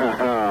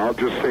 I'll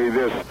just say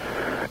this.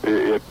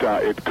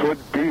 It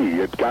could be.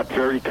 It got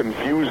very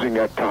confusing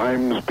at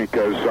times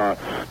because,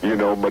 you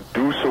know,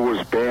 Medusa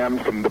was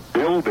banned from the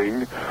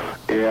building,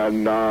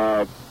 and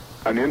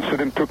an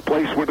incident took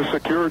place with a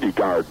security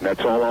guard, and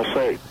that's all I'll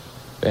say.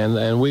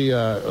 And we,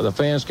 the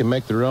fans can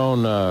make their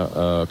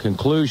own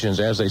conclusions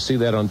as they see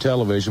that on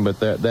television, but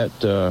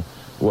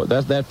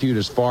that feud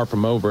is far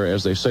from over,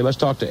 as they say. Let's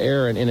talk to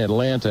Aaron in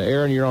Atlanta.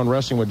 Aaron, you're on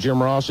Wrestling with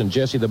Jim Ross and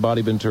Jesse the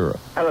Body Ventura.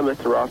 Hello,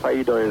 Mr. Ross. How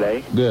you doing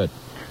today? Good.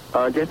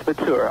 Jesse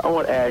Ventura, I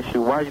want to ask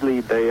you, why did you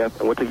leave AF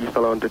and what took you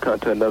so long to come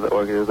to another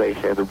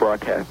organization as a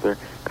broadcaster?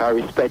 I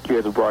respect you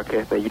as a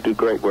broadcaster, and you do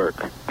great work.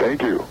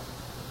 Thank you.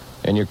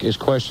 And his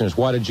question is,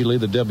 why did you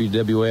leave the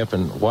WWF,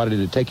 and why did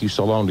it take you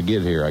so long to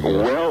get here, I guess?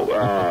 Well,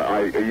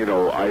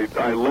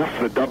 I left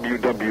the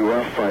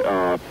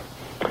WWF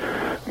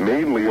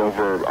mainly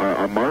over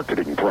a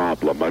marketing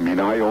problem. I mean,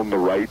 I own the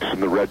rights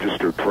and the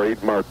registered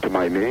trademark to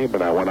my name,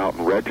 and I went out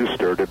and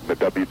registered it, and the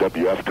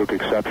WWF took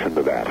exception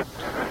to that.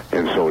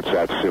 And so it's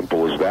that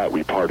simple as that.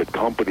 We parted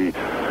company.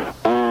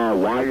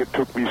 Why it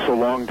took me so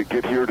long to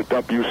get here to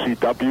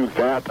WCW,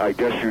 that I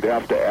guess you'd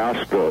have to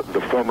ask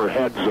the former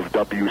heads of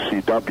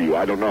WCW.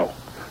 I don't know.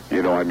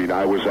 You know, I mean,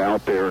 I was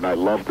out there, and I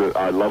love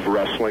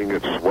wrestling.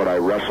 It's what I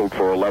wrestled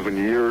for 11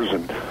 years,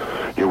 and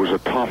it was a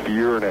tough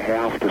year and a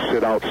half to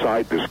sit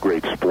outside this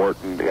great sport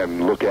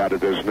and look at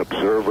it as an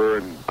observer,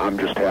 and I'm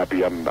just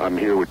happy I'm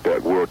here with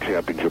that World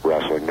Championship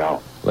Wrestling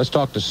now. Let's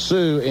talk to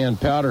Sue in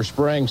Powder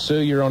Springs.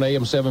 Sue, you're on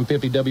AM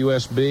 750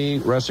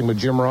 WSB, Wrestling with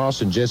Jim Ross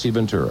and Jesse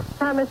Ventura.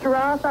 Hi, Mr.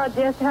 Ross. Hi,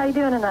 Jesse. How you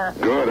doing tonight?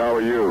 Good. How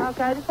are you?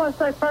 Okay. I just want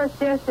to say first,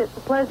 Jesse, it's a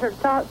pleasure to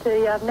talk to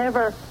you. I've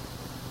never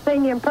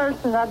seen you in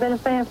person. I've been a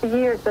fan for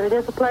years, but it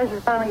is a pleasure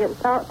to finally get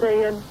to talk to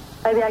you, and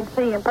maybe I can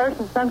see you in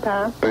person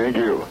sometime. Thank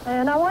you.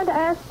 And I wanted to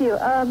ask you,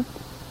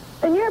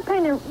 in your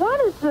opinion,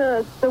 what is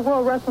the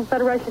World Wrestling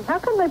Federation? How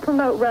come they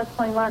promote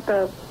wrestling like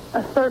a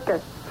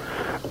circus?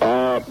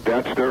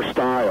 That's their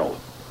style.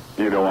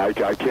 You know, I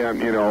can't,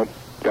 you know,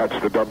 that's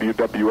the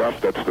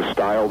WWF. That's the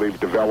style they've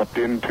developed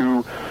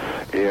into.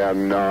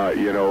 And,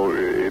 you know,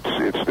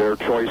 it's their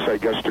choice, I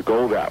guess, to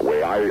go that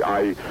way.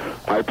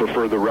 I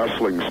prefer the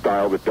wrestling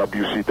style that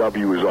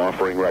WCW is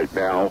offering right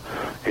now.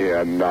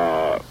 And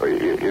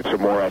it's a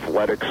more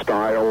athletic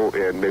style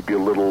and maybe a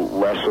little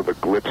less of the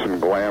glitz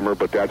and glamour.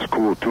 But that's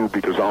cool, too,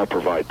 because I'll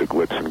provide the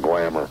glitz and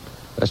glamour.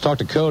 Let's talk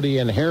to Cody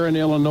in Heron,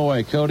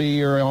 Illinois. Cody,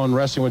 you're on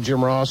Wrestling with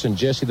Jim Ross and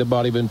Jesse the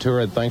Body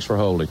Ventura. Thanks for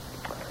holding.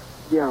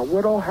 Yeah,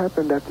 what all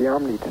happened at the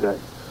Omni today?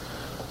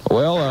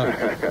 Well,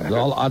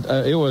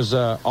 it was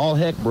all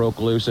heck broke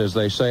loose, as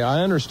they say. I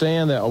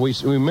understand that we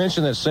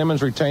mentioned that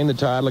Simmons retained the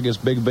title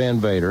against Big Van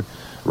Vader,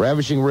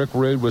 ravishing Rick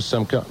Rude with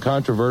some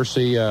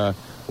controversy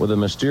with a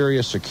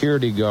mysterious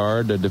security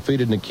guard that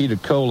defeated Nikita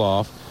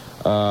Koloff.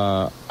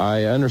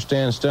 I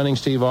understand Stunning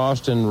Steve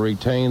Austin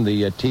retained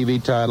the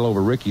TV title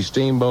over Ricky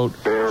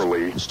Steamboat.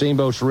 Barely.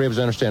 Steamboat's ribs,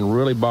 I understand,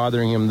 really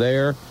bothering him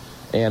there.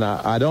 And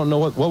I don't know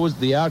what was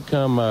the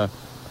outcome.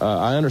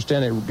 I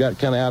understand it got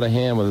kind of out of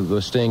hand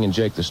with Sting and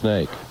Jake the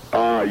Snake.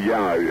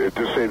 Yeah,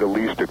 to say the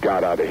least, it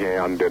got out of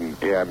hand, and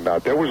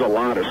there was a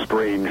lot of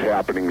strange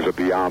happenings at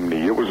the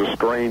Omni. It was a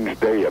strange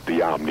day at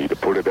the Omni, to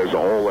put it as a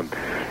whole, and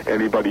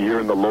anybody here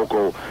in the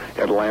local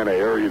Atlanta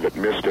area that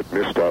missed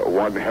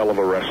one hell of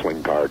a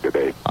wrestling card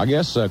today. I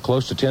guess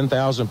close to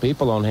 10,000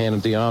 people on hand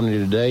at the Omni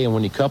today, and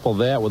when you couple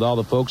that with all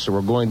the folks that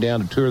were going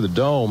down to tour the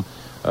Dome,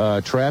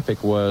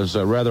 traffic was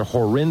rather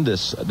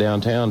horrendous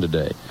downtown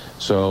today.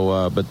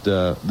 So, but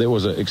there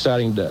was an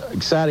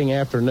exciting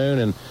afternoon,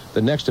 and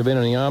the next event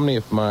in the Omni,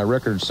 if my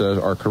records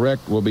are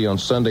correct, will be on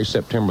Sunday,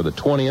 September the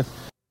 20th.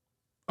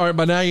 All right,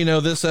 by now you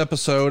know this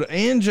episode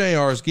and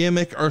JR's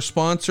gimmick are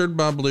sponsored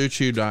by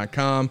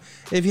BlueChew.com.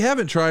 If you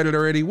haven't tried it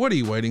already, what are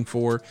you waiting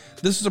for?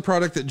 This is a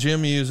product that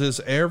Jim uses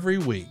every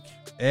week,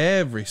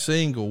 every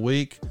single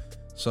week.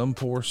 Some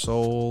poor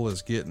soul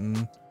is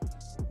getting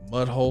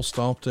mud hole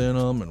stomped in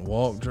them and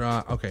walk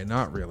dry. Okay,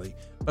 not really,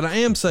 but I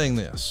am saying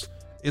this.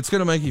 It's going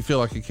to make you feel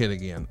like a kid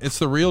again. It's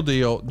the real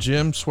deal.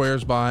 Jim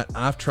swears by it.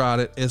 I've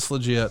tried it. It's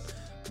legit.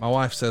 My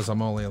wife says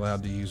I'm only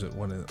allowed to use it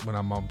when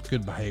I'm on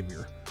good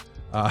behavior.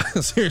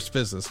 Serious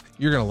business.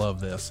 You're going to love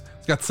this.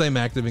 It's got the same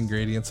active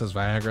ingredients as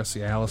Viagra,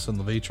 Cialis, and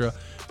Levitra,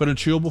 but in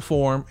chewable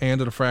form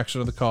and at a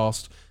fraction of the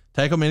cost.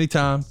 Take them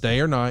anytime,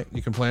 day or night.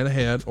 You can plan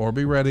ahead or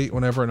be ready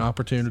whenever an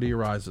opportunity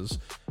arises.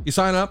 You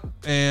sign up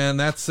and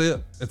that's it.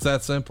 It's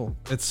that simple.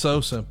 It's so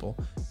simple.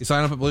 You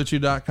sign up at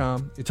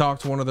BlueChew.com. You talk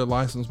to one of their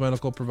licensed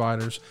medical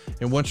providers,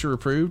 and once you're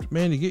approved,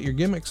 man, you get your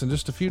gimmicks in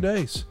just a few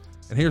days.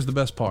 And here's the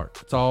best part.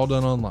 It's all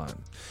done online.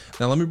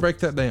 Now, let me break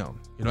that down.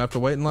 You don't have to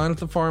wait in line at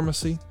the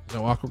pharmacy.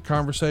 No awkward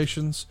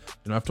conversations. You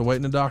don't have to wait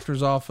in a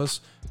doctor's office.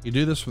 You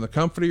do this from the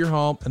comfort of your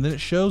home, and then it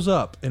shows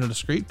up in a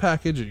discreet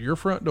package at your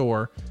front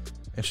door.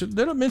 And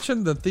did I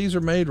mention that these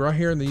are made right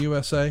here in the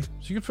USA? So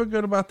you can feel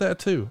good about that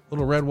too.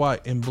 Little red,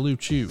 white, and Blue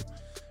Chew.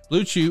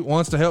 Blue Chew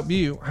wants to help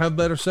you have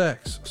better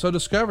sex. So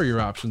discover your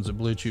options at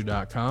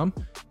BlueChew.com.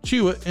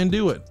 Chew it and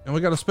do it. And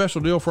we got a special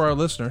deal for our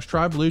listeners.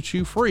 Try Blue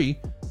Chew free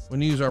when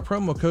you use our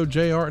promo code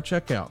JR at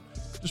checkout.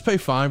 Just pay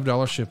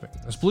 $5 shipping.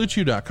 That's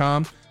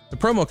BlueChew.com. The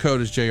promo code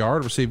is JR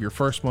to receive your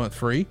first month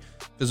free.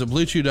 Visit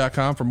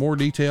BlueChew.com for more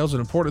details and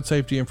important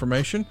safety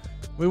information.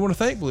 We want to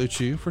thank Blue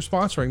Chew for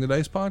sponsoring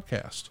today's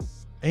podcast.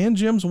 And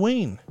Jim's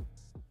Ween.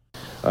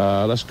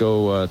 Let's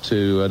go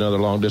to another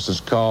long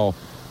distance call.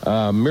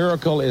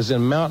 Miracle is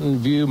in Mountain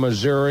View,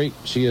 Missouri.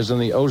 She is in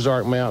the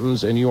Ozark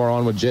Mountains, and you are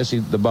on with Jesse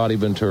the Body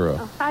Ventura.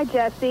 Hi,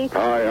 Jesse.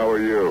 Hi, how are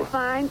you?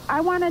 Fine.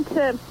 I wanted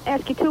to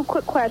ask you two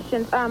quick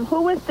questions.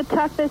 Who was the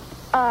toughest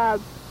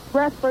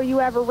wrestler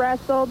you ever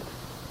wrestled?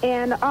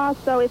 And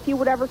also, if you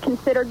would ever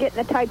consider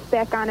getting the tights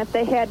back on if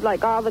they had,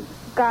 like, all the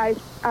guys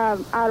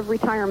out of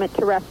retirement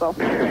to wrestle.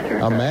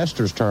 A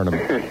Masters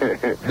tournament.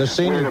 The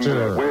senior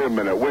tour. Wait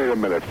a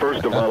minute.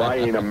 First of all, I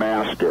ain't a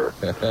master.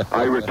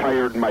 I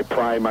retired in my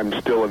prime. I'm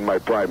still in my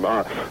prime.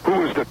 Who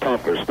was the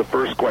toughest? The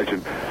first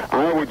question.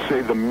 I would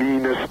say the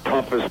meanest,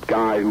 toughest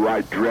guy who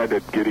I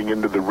dreaded getting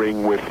into the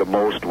ring with the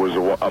most was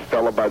a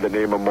fella by the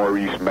name of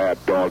Maurice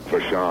Mad Dog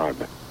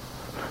Vachon.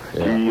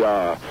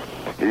 Yeah.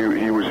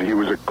 He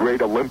was a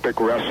great Olympic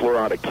wrestler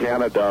out of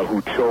Canada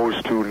who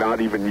chose to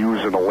not even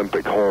use an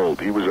Olympic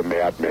hold. He was a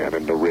madman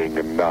in the ring,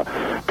 and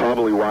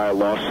probably why I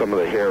lost some of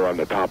the hair on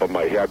the top of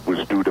my head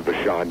was due to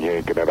Vachon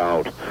yanking it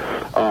out.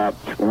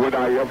 Would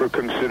I ever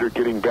consider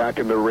getting back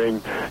in the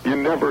ring? You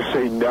never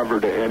say never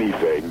to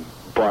anything.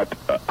 But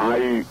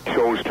I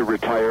chose to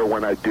retire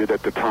when I did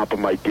at the top of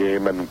my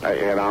game, and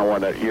I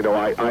want to,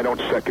 I don't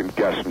second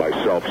guess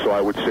myself, so I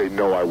would say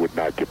no, I would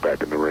not get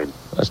back in the ring.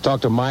 Let's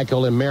talk to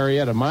Michael in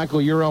Marietta. Michael,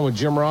 you're on with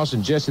Jim Ross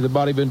and Jesse the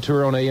Body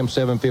Ventura on AM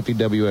 750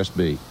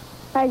 WSB.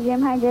 Hi,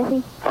 Jim. Hi,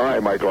 Jesse. Hi,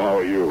 Michael. How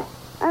are you?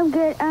 I'm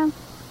good.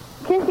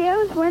 Jesse, I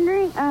was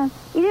wondering,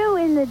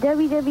 in the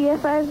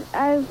WWF,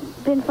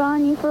 I've been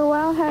following you for a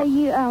while, how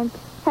you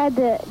had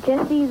the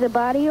Jesse the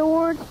Body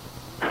Award.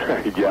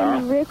 Yeah.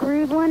 And Rick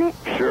Rude won it.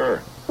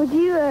 Sure. Would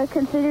you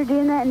consider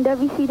doing that in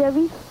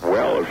WCW?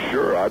 Well,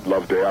 sure. I'd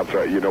love to have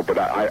that, but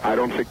I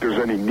don't think there's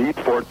any need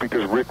for it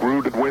because Rick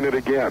Rude would win it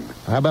again.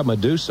 How about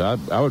Medusa?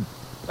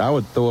 I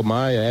would throw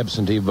my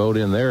absentee vote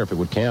in there if it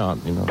would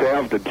count. To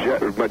have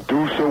the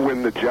Medusa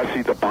win the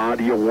Jesse the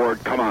Body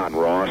Award? Come on,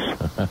 Ross.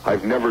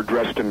 I've never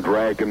dressed in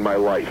drag in my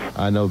life.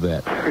 I know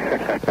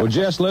that. Well,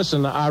 Jess,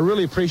 listen, I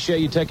really appreciate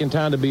you taking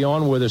time to be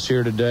on with us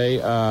here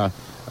today.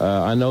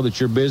 I know that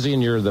you're busy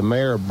and you're the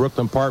mayor of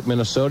Brooklyn Park,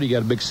 Minnesota. You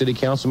got a big city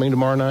council meeting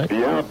tomorrow night?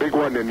 Yeah, a big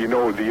one. And,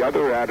 the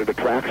other added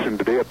attraction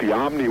today at the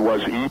Omni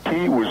was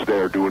E.T. was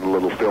there doing a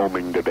little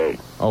filming today.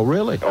 Oh,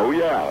 really? Oh,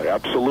 yeah,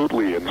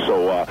 absolutely. And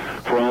so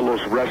for all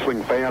those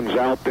wrestling fans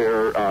out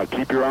there,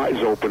 keep your eyes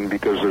open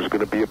because there's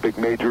going to be a big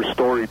major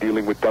story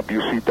dealing with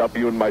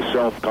WCW and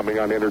myself coming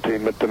on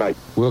Entertainment Tonight.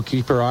 We'll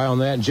keep our eye on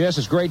that. Jess,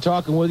 it's great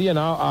talking with you, and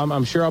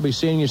I'm sure I'll be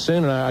seeing you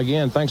soon. And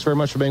again, thanks very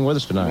much for being with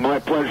us tonight. My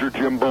pleasure,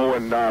 Jimbo,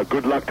 and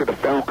good luck to the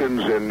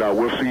Falcons, and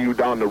we'll see you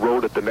down the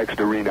road at the next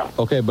arena.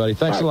 Okay, buddy.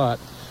 Thanks a lot.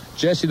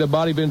 Jesse the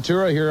Body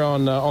Ventura here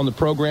on the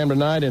program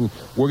tonight, and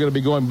we're going to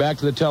be going back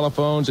to the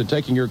telephones and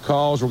taking your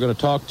calls. We're going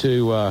to talk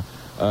to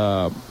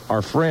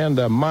Our friend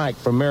Mike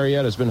from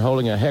Marietta has been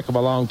holding a heck of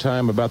a long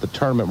time about the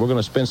tournament. We're going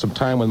to spend some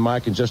time with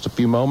Mike in just a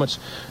few moments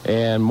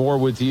and more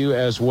with you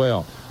as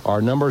well. Our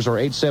numbers are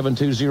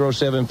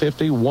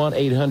 872-0750,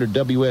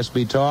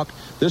 1-800-WSB-TALK.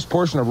 This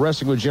portion of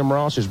Wrestling with Jim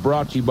Ross is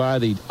brought to you by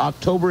the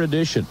October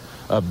edition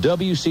of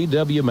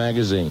WCW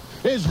Magazine.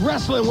 Is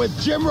Wrestling with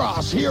Jim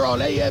Ross here on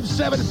AM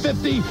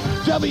 750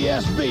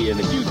 WSB.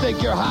 And if you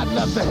think you're hot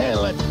enough to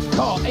handle it,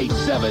 call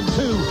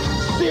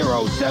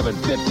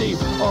 872-0750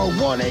 or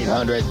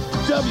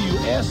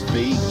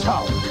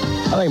 1-800-WSB-TALK.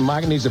 I think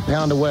Mike needs to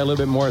pound away a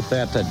little bit more at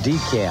that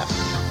decaf.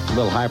 A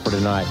little hyper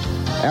tonight.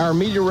 Our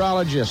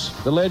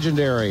meteorologist, the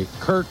legendary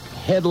Kurt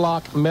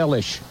Headlock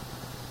Mellish,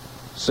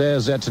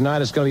 says that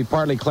tonight it's going to be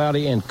partly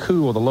cloudy and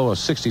cool, the low of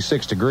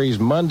 66 degrees.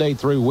 Monday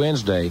through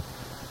Wednesday,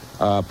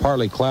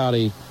 partly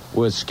cloudy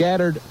with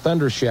scattered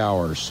thunder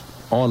showers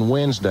on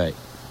Wednesday.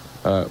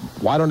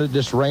 Why don't it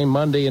just rain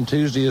Monday and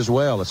Tuesday as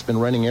well? It's been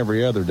raining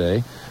every other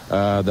day.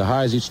 The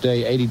highs each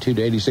day, 82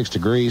 to 86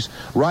 degrees.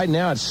 Right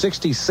now, it's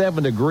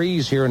 67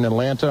 degrees here in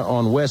Atlanta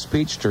on West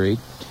Peachtree.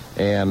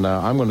 And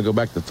I'm going to go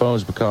back to the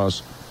phones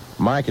because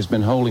Mike has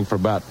been holding for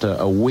about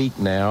a week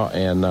now.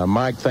 And,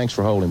 Mike, thanks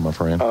for holding, my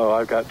friend. Oh,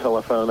 I've got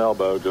telephone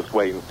elbow just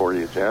waiting for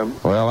you, Jim.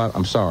 Well,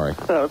 I'm sorry.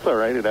 No, it's all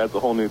right. It adds a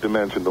whole new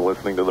dimension to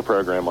listening to the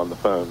program on the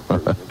phone for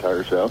the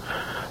entire show.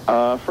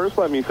 First,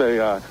 let me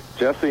say,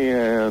 Jesse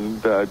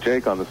and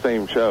Jake on the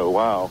same show.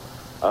 Wow.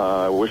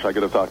 I wish I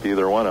could have talked to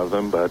either one of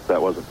them, but that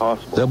wasn't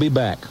possible. They'll be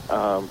back.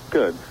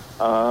 Good.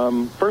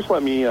 First,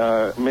 let me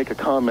make a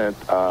comment.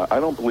 I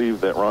don't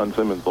believe that Ron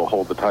Simmons will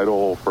hold the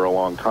title for a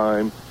long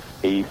time.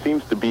 He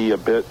seems to be a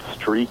bit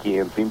streaky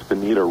and seems to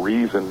need a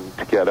reason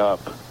to get up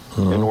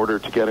in order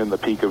to get in the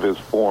peak of his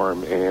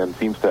form, and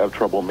seems to have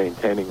trouble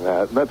maintaining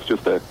that. And that's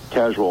just a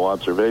casual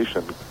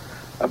observation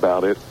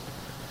about it.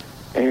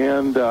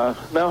 And now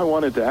I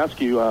wanted to ask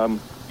you,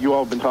 you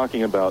all have been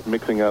talking about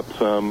mixing up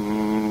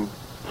some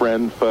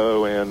friend,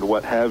 foe, and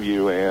what have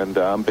you, and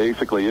I'm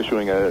basically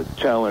issuing a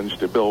challenge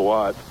to Bill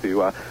Watts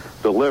to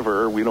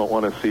deliver. We don't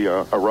want to see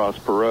a Ross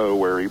Perot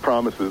where he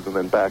promises and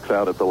then backs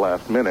out at the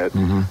last minute.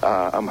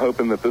 I'm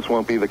hoping that this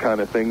won't be the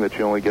kind of thing that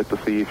you only get to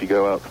see if you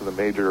go out to the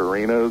major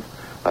arenas.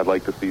 I'd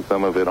like to see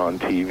some of it on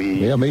TV.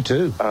 Yeah, me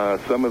too.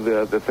 Some of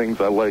the things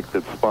I like,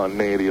 that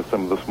spontaneity of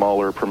some of the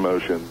smaller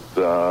promotions.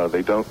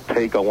 They don't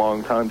take a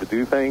long time to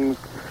do things,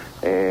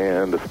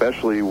 and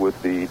especially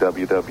with the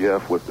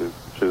WWF, which is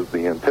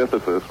the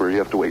antithesis, where you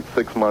have to wait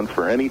 6 months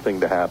for anything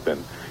to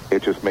happen.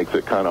 It just makes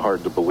it kind of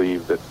hard to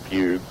believe that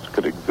feuds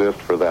could exist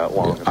for that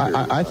long.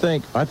 Yeah, I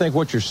think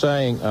what you're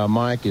saying,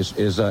 Mike,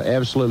 is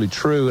absolutely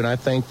true, and I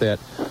think that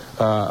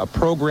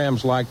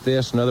programs like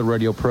this and other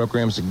radio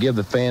programs that give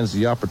the fans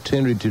the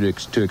opportunity to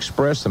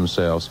express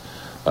themselves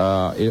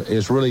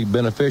is really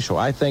beneficial.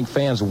 I think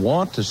fans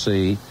want to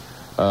see,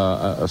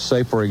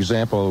 say, for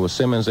example, with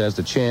Simmons as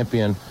the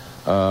champion,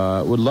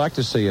 would like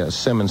to see a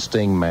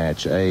Simmons-Sting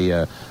match,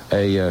 a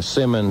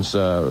Simmons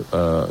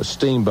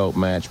Steamboat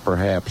match,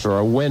 perhaps, or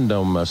a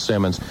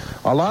Wyndham-Simmons.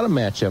 A lot of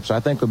matchups,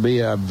 I think, would be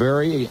a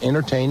very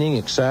entertaining,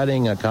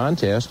 exciting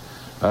contest.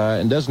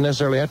 It doesn't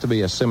necessarily have to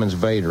be a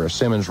Simmons-Vader, a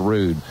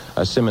Simmons-Rude,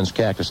 a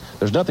Simmons-Cactus.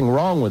 There's nothing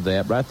wrong with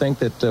that, but I think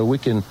that we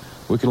can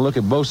look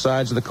at both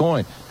sides of the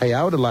coin. Hey,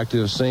 I would have liked to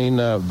have seen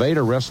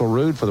Vader wrestle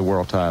Rude for the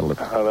world title.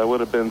 That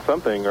would have been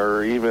something,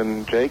 or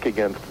even Jake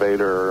against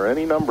Vader, or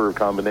any number of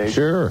combinations.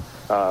 Sure.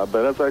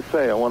 But as I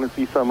say, I want to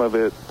see some of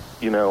it,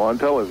 on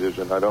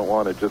television. I don't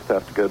want to just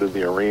have to go to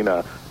the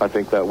arena. I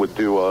think that would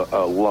do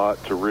a lot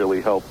to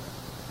really help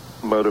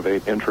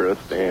motivate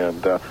interest.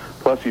 And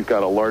plus, you've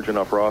got a large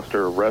enough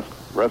roster of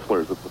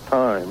wrestlers at the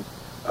time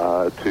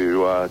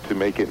to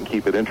make it and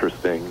keep it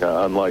interesting,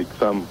 unlike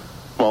some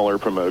smaller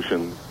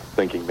promotions,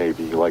 thinking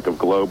maybe like of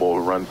Global,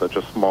 who runs such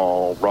a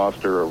small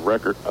roster of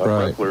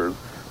wrestlers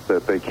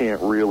that they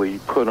can't really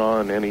put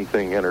on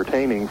anything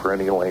entertaining for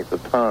any length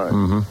of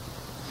time.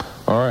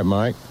 All right,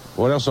 Mike.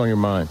 What else on your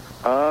mind?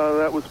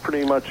 That was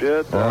pretty much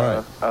it. All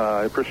right.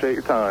 I appreciate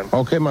your time.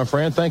 Okay, my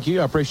friend. Thank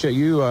you. I appreciate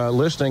you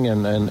listening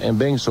and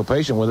being so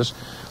patient with us.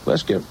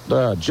 Let's get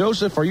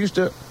Joseph. Are you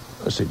still?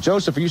 Let's see.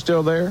 Joseph, are you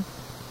still there?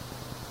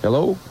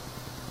 Hello?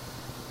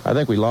 I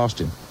think we lost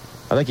him.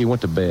 I think he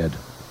went to bed.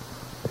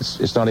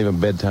 It's not even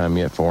bedtime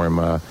yet for him.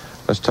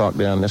 Let's talk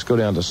down. Let's go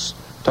down to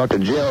talk to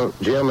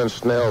Jim in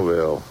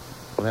Snellville.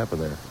 What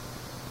happened there?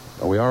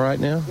 Are we all right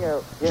now? Yeah.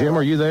 Jim,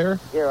 are you there?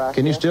 Yeah.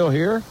 Can you still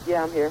hear?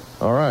 Yeah, I'm here.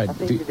 All right. I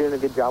think you're doing a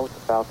good job with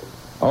the Falcons.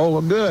 Oh,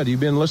 well, good. You've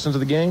been listening to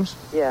the games?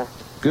 Yeah.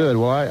 Good.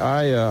 Well,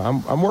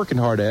 I'm working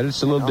hard at it.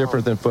 It's a little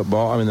different than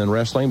football. Than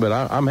wrestling, but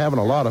I'm having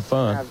a lot of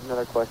fun. I have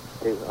another question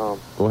too.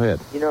 Go ahead.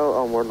 You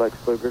know where Lex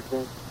Luger's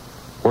been?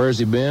 Where has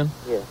he been?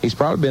 Yeah. He's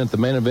probably been at the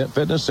Main Event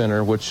Fitness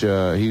Center, which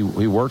he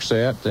works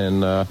at,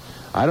 and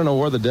I don't know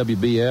where the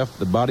WBF,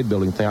 the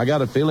bodybuilding thing. I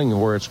got a feeling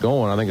where it's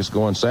going. I think it's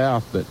going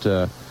south,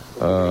 but.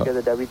 Go to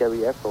the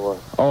WWF or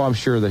what? Oh, I'm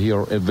sure that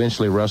he'll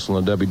eventually wrestle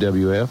in the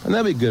WWF, and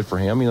that'll be good for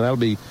him. That'll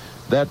be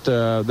that.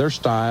 Their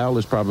style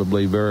is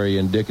probably very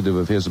indicative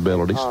of his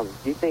abilities.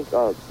 Do you think?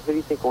 Who do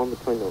you think won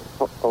between the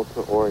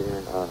Ultimate Warrior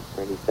and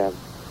Randy Savage?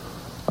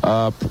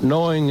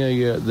 Knowing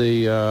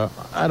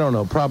I don't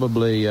know,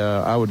 probably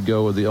I would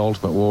go with the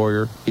Ultimate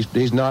Warrior.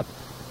 He's not,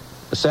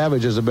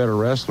 Savage is a better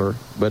wrestler,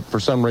 but for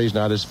some reason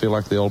I just feel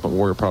like the Ultimate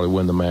Warrior probably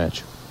win the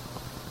match.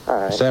 All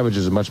right. Savage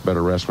is a much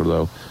better wrestler,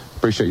 though.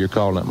 Appreciate your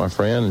calling that, my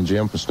friend. And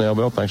Jim from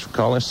Snellville, thanks for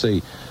calling. Let's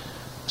see.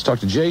 Let's talk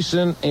to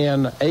Jason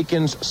in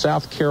Aikens,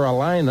 South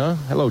Carolina.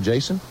 Hello,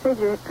 Jason. Hey,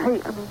 Jim.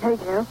 Hey,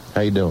 Jim.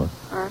 How you doing?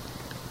 All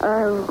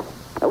right.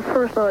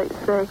 First, I'd like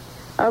to say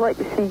I'd like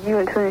to see you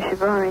and Tony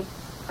Schiavone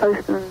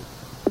hosting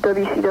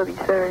WCW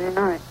Saturday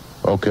night.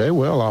 Okay,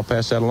 well, I'll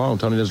pass that along.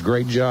 Tony does a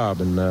great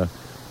job, and that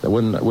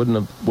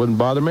wouldn't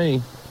bother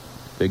me.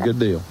 Be a good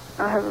deal.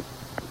 I have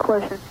a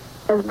question.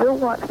 Has Bill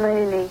Watts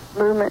made any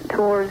movement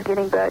towards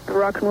getting back to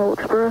Rock and Roll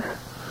Express?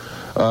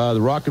 The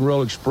Rock and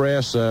Roll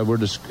Express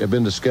have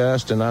been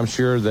discussed, and I'm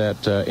sure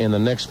that in the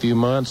next few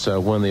months,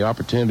 when the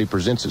opportunity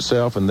presents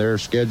itself and their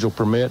schedule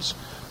permits,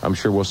 I'm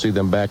sure we'll see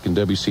them back in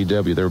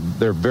WCW.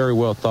 They're very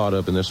well thought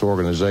of in this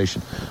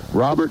organization.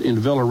 Robert in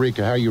Villa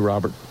Rica. How are you,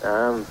 Robert?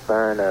 I'm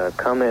fine.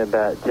 Comment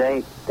about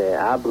Jake, that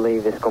I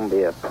believe it's going to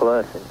be a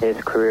plus in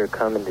his career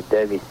coming to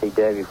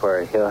WCW,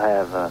 where he'll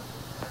have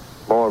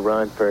more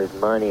run for his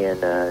money in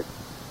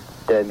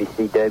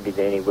WCW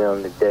than he will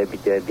in the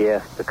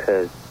WWF,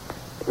 because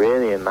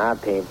really, in my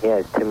opinion, he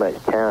has too much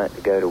talent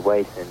to go to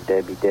waste in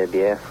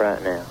WWF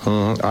right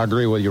now. I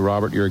agree with you,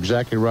 Robert. You're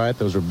exactly right.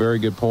 Those are very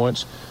good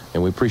points,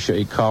 and we appreciate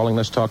you calling.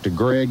 Let's talk to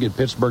Greg in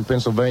Pittsburgh,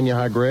 Pennsylvania.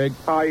 Hi, Greg.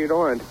 How you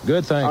doing?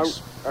 Good,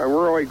 thanks. I'm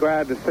really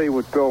glad to see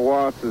what Bill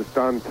Watts has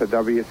done to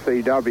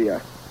WCW.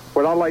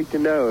 What I'd like to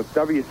know, if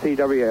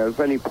WCW has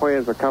any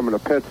plans of coming to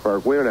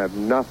Pittsburgh, we don't have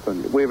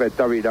nothing. We've had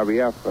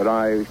WWF, but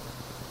I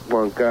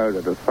won't go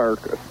to the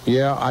circus.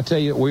 Yeah, I tell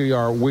you, we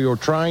are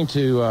trying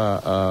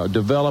to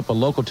develop a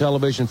local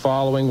television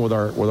following with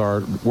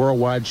our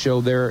worldwide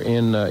show there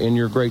in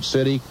your great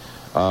city.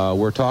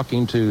 We're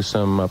talking to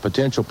some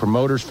potential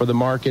promoters for the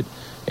market,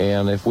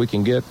 and if we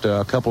can get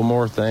a couple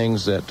more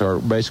things that are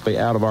basically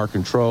out of our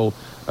control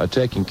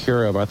taken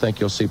care of, I think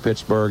you'll see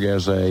Pittsburgh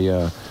as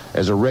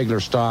a regular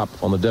stop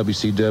on the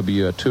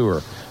WCW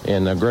tour.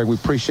 And Greg, we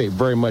appreciate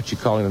very much you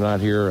calling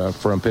tonight here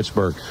from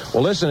Pittsburgh.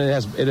 Well, listen,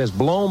 it has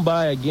blown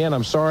by again.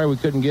 I'm sorry we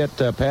couldn't get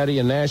Patty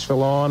in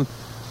Nashville on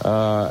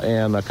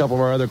and a couple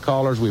of our other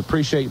callers. We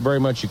appreciate very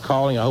much you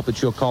calling. I hope that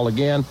you'll call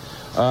again.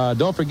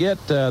 Don't forget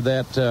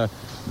that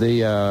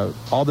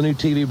all the new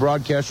TV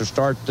broadcasters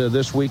start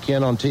this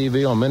weekend on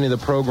TV on many of the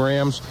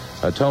programs.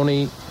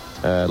 Tony,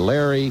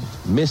 Larry,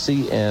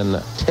 Missy,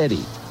 and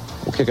Teddy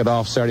will kick it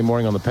off Saturday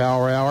morning on the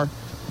Power Hour.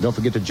 Don't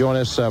forget to join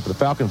us for the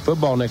Falcon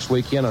football next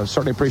weekend. I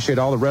certainly appreciate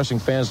all the wrestling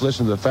fans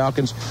listening to the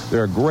Falcons.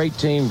 They're a great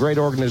team, great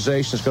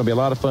organization. It's going to be a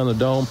lot of fun in the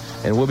Dome,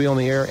 and we'll be on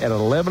the air at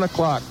 11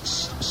 o'clock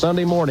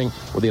Sunday morning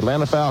with the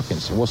Atlanta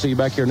Falcons. And we'll see you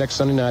back here next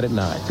Sunday night at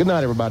 9. Good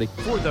night, everybody.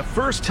 For the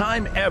first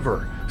time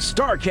ever,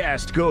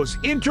 StarCast goes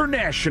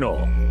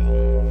international.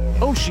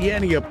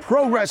 Oceania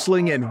Pro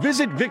Wrestling and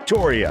Visit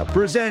Victoria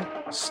present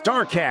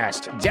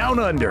StarCast Down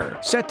Under,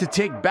 set to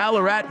take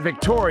Ballarat,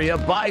 Victoria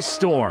by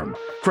storm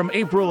from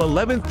April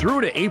 11th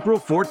through to April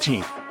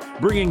 14th,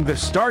 bringing the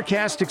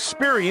StarCast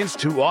experience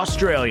to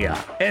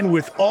Australia. And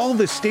with all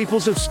the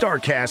staples of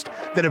StarCast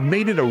that have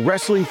made it a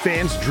wrestling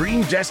fan's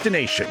dream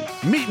destination.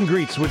 Meet and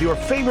greets with your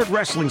favorite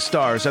wrestling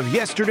stars of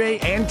yesterday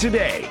and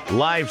today.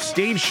 Live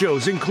stage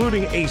shows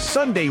including a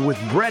Sunday with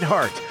Bret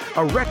Hart,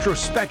 a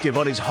retrospective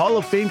on his Hall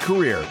of Fame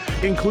career,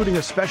 including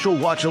a special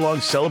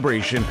watch-along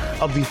celebration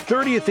of the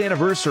 30th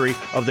anniversary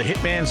of the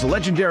Hitman's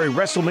legendary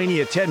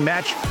WrestleMania 10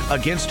 match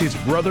against his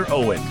brother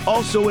Owen.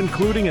 Also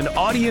including an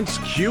audience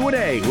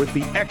Q&A with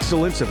the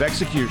excellence of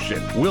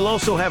execution. We'll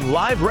also have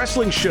live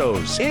wrestling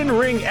shows,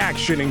 in-ring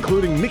action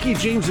including Mickie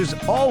James's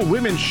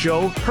all-women's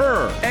show,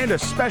 Her, and a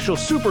special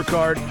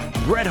supercard,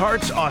 Bret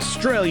Hart's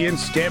Australian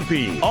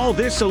Stampede. All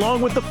this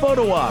along with the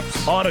photo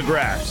ops,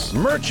 autographs,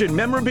 merch, and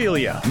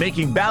memorabilia,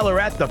 making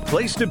Ballarat the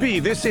place to be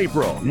this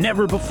April.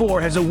 Never before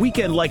has a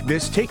weekend like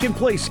this taken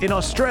place in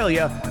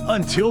Australia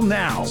until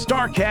now.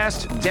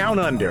 StarCast Down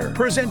Under,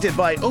 presented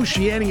by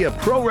Oceania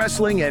Pro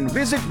Wrestling and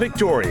Visit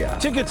Victoria.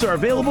 Tickets are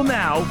available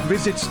now.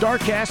 Visit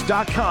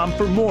StarCast.com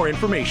for more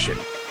information.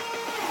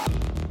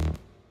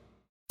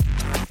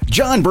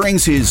 John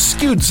brings his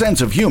skewed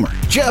sense of humor.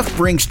 Jeff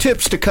brings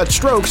tips to cut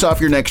strokes off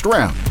your next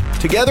round.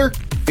 Together,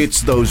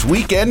 it's those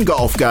weekend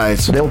golf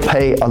guys. They'll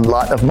pay a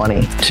lot of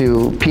money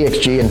to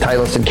PXG and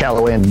Titleist and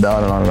Callaway and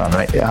on and on and on,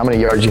 right? How many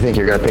yards do you think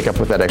you're going to pick up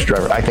with that extra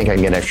driver? I think I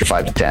can get an extra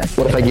 5 to 10.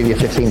 What if I give you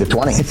 15 to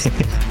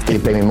 20? You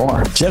pay me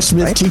more. Jeff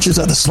Smith teaches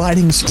on a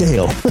sliding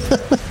scale.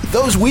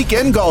 Those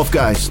Weekend Golf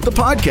Guys, the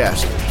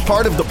podcast,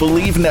 part of the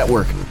Believe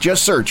Network.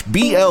 Just search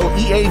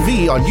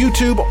BLEAV on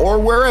YouTube or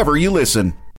wherever you listen.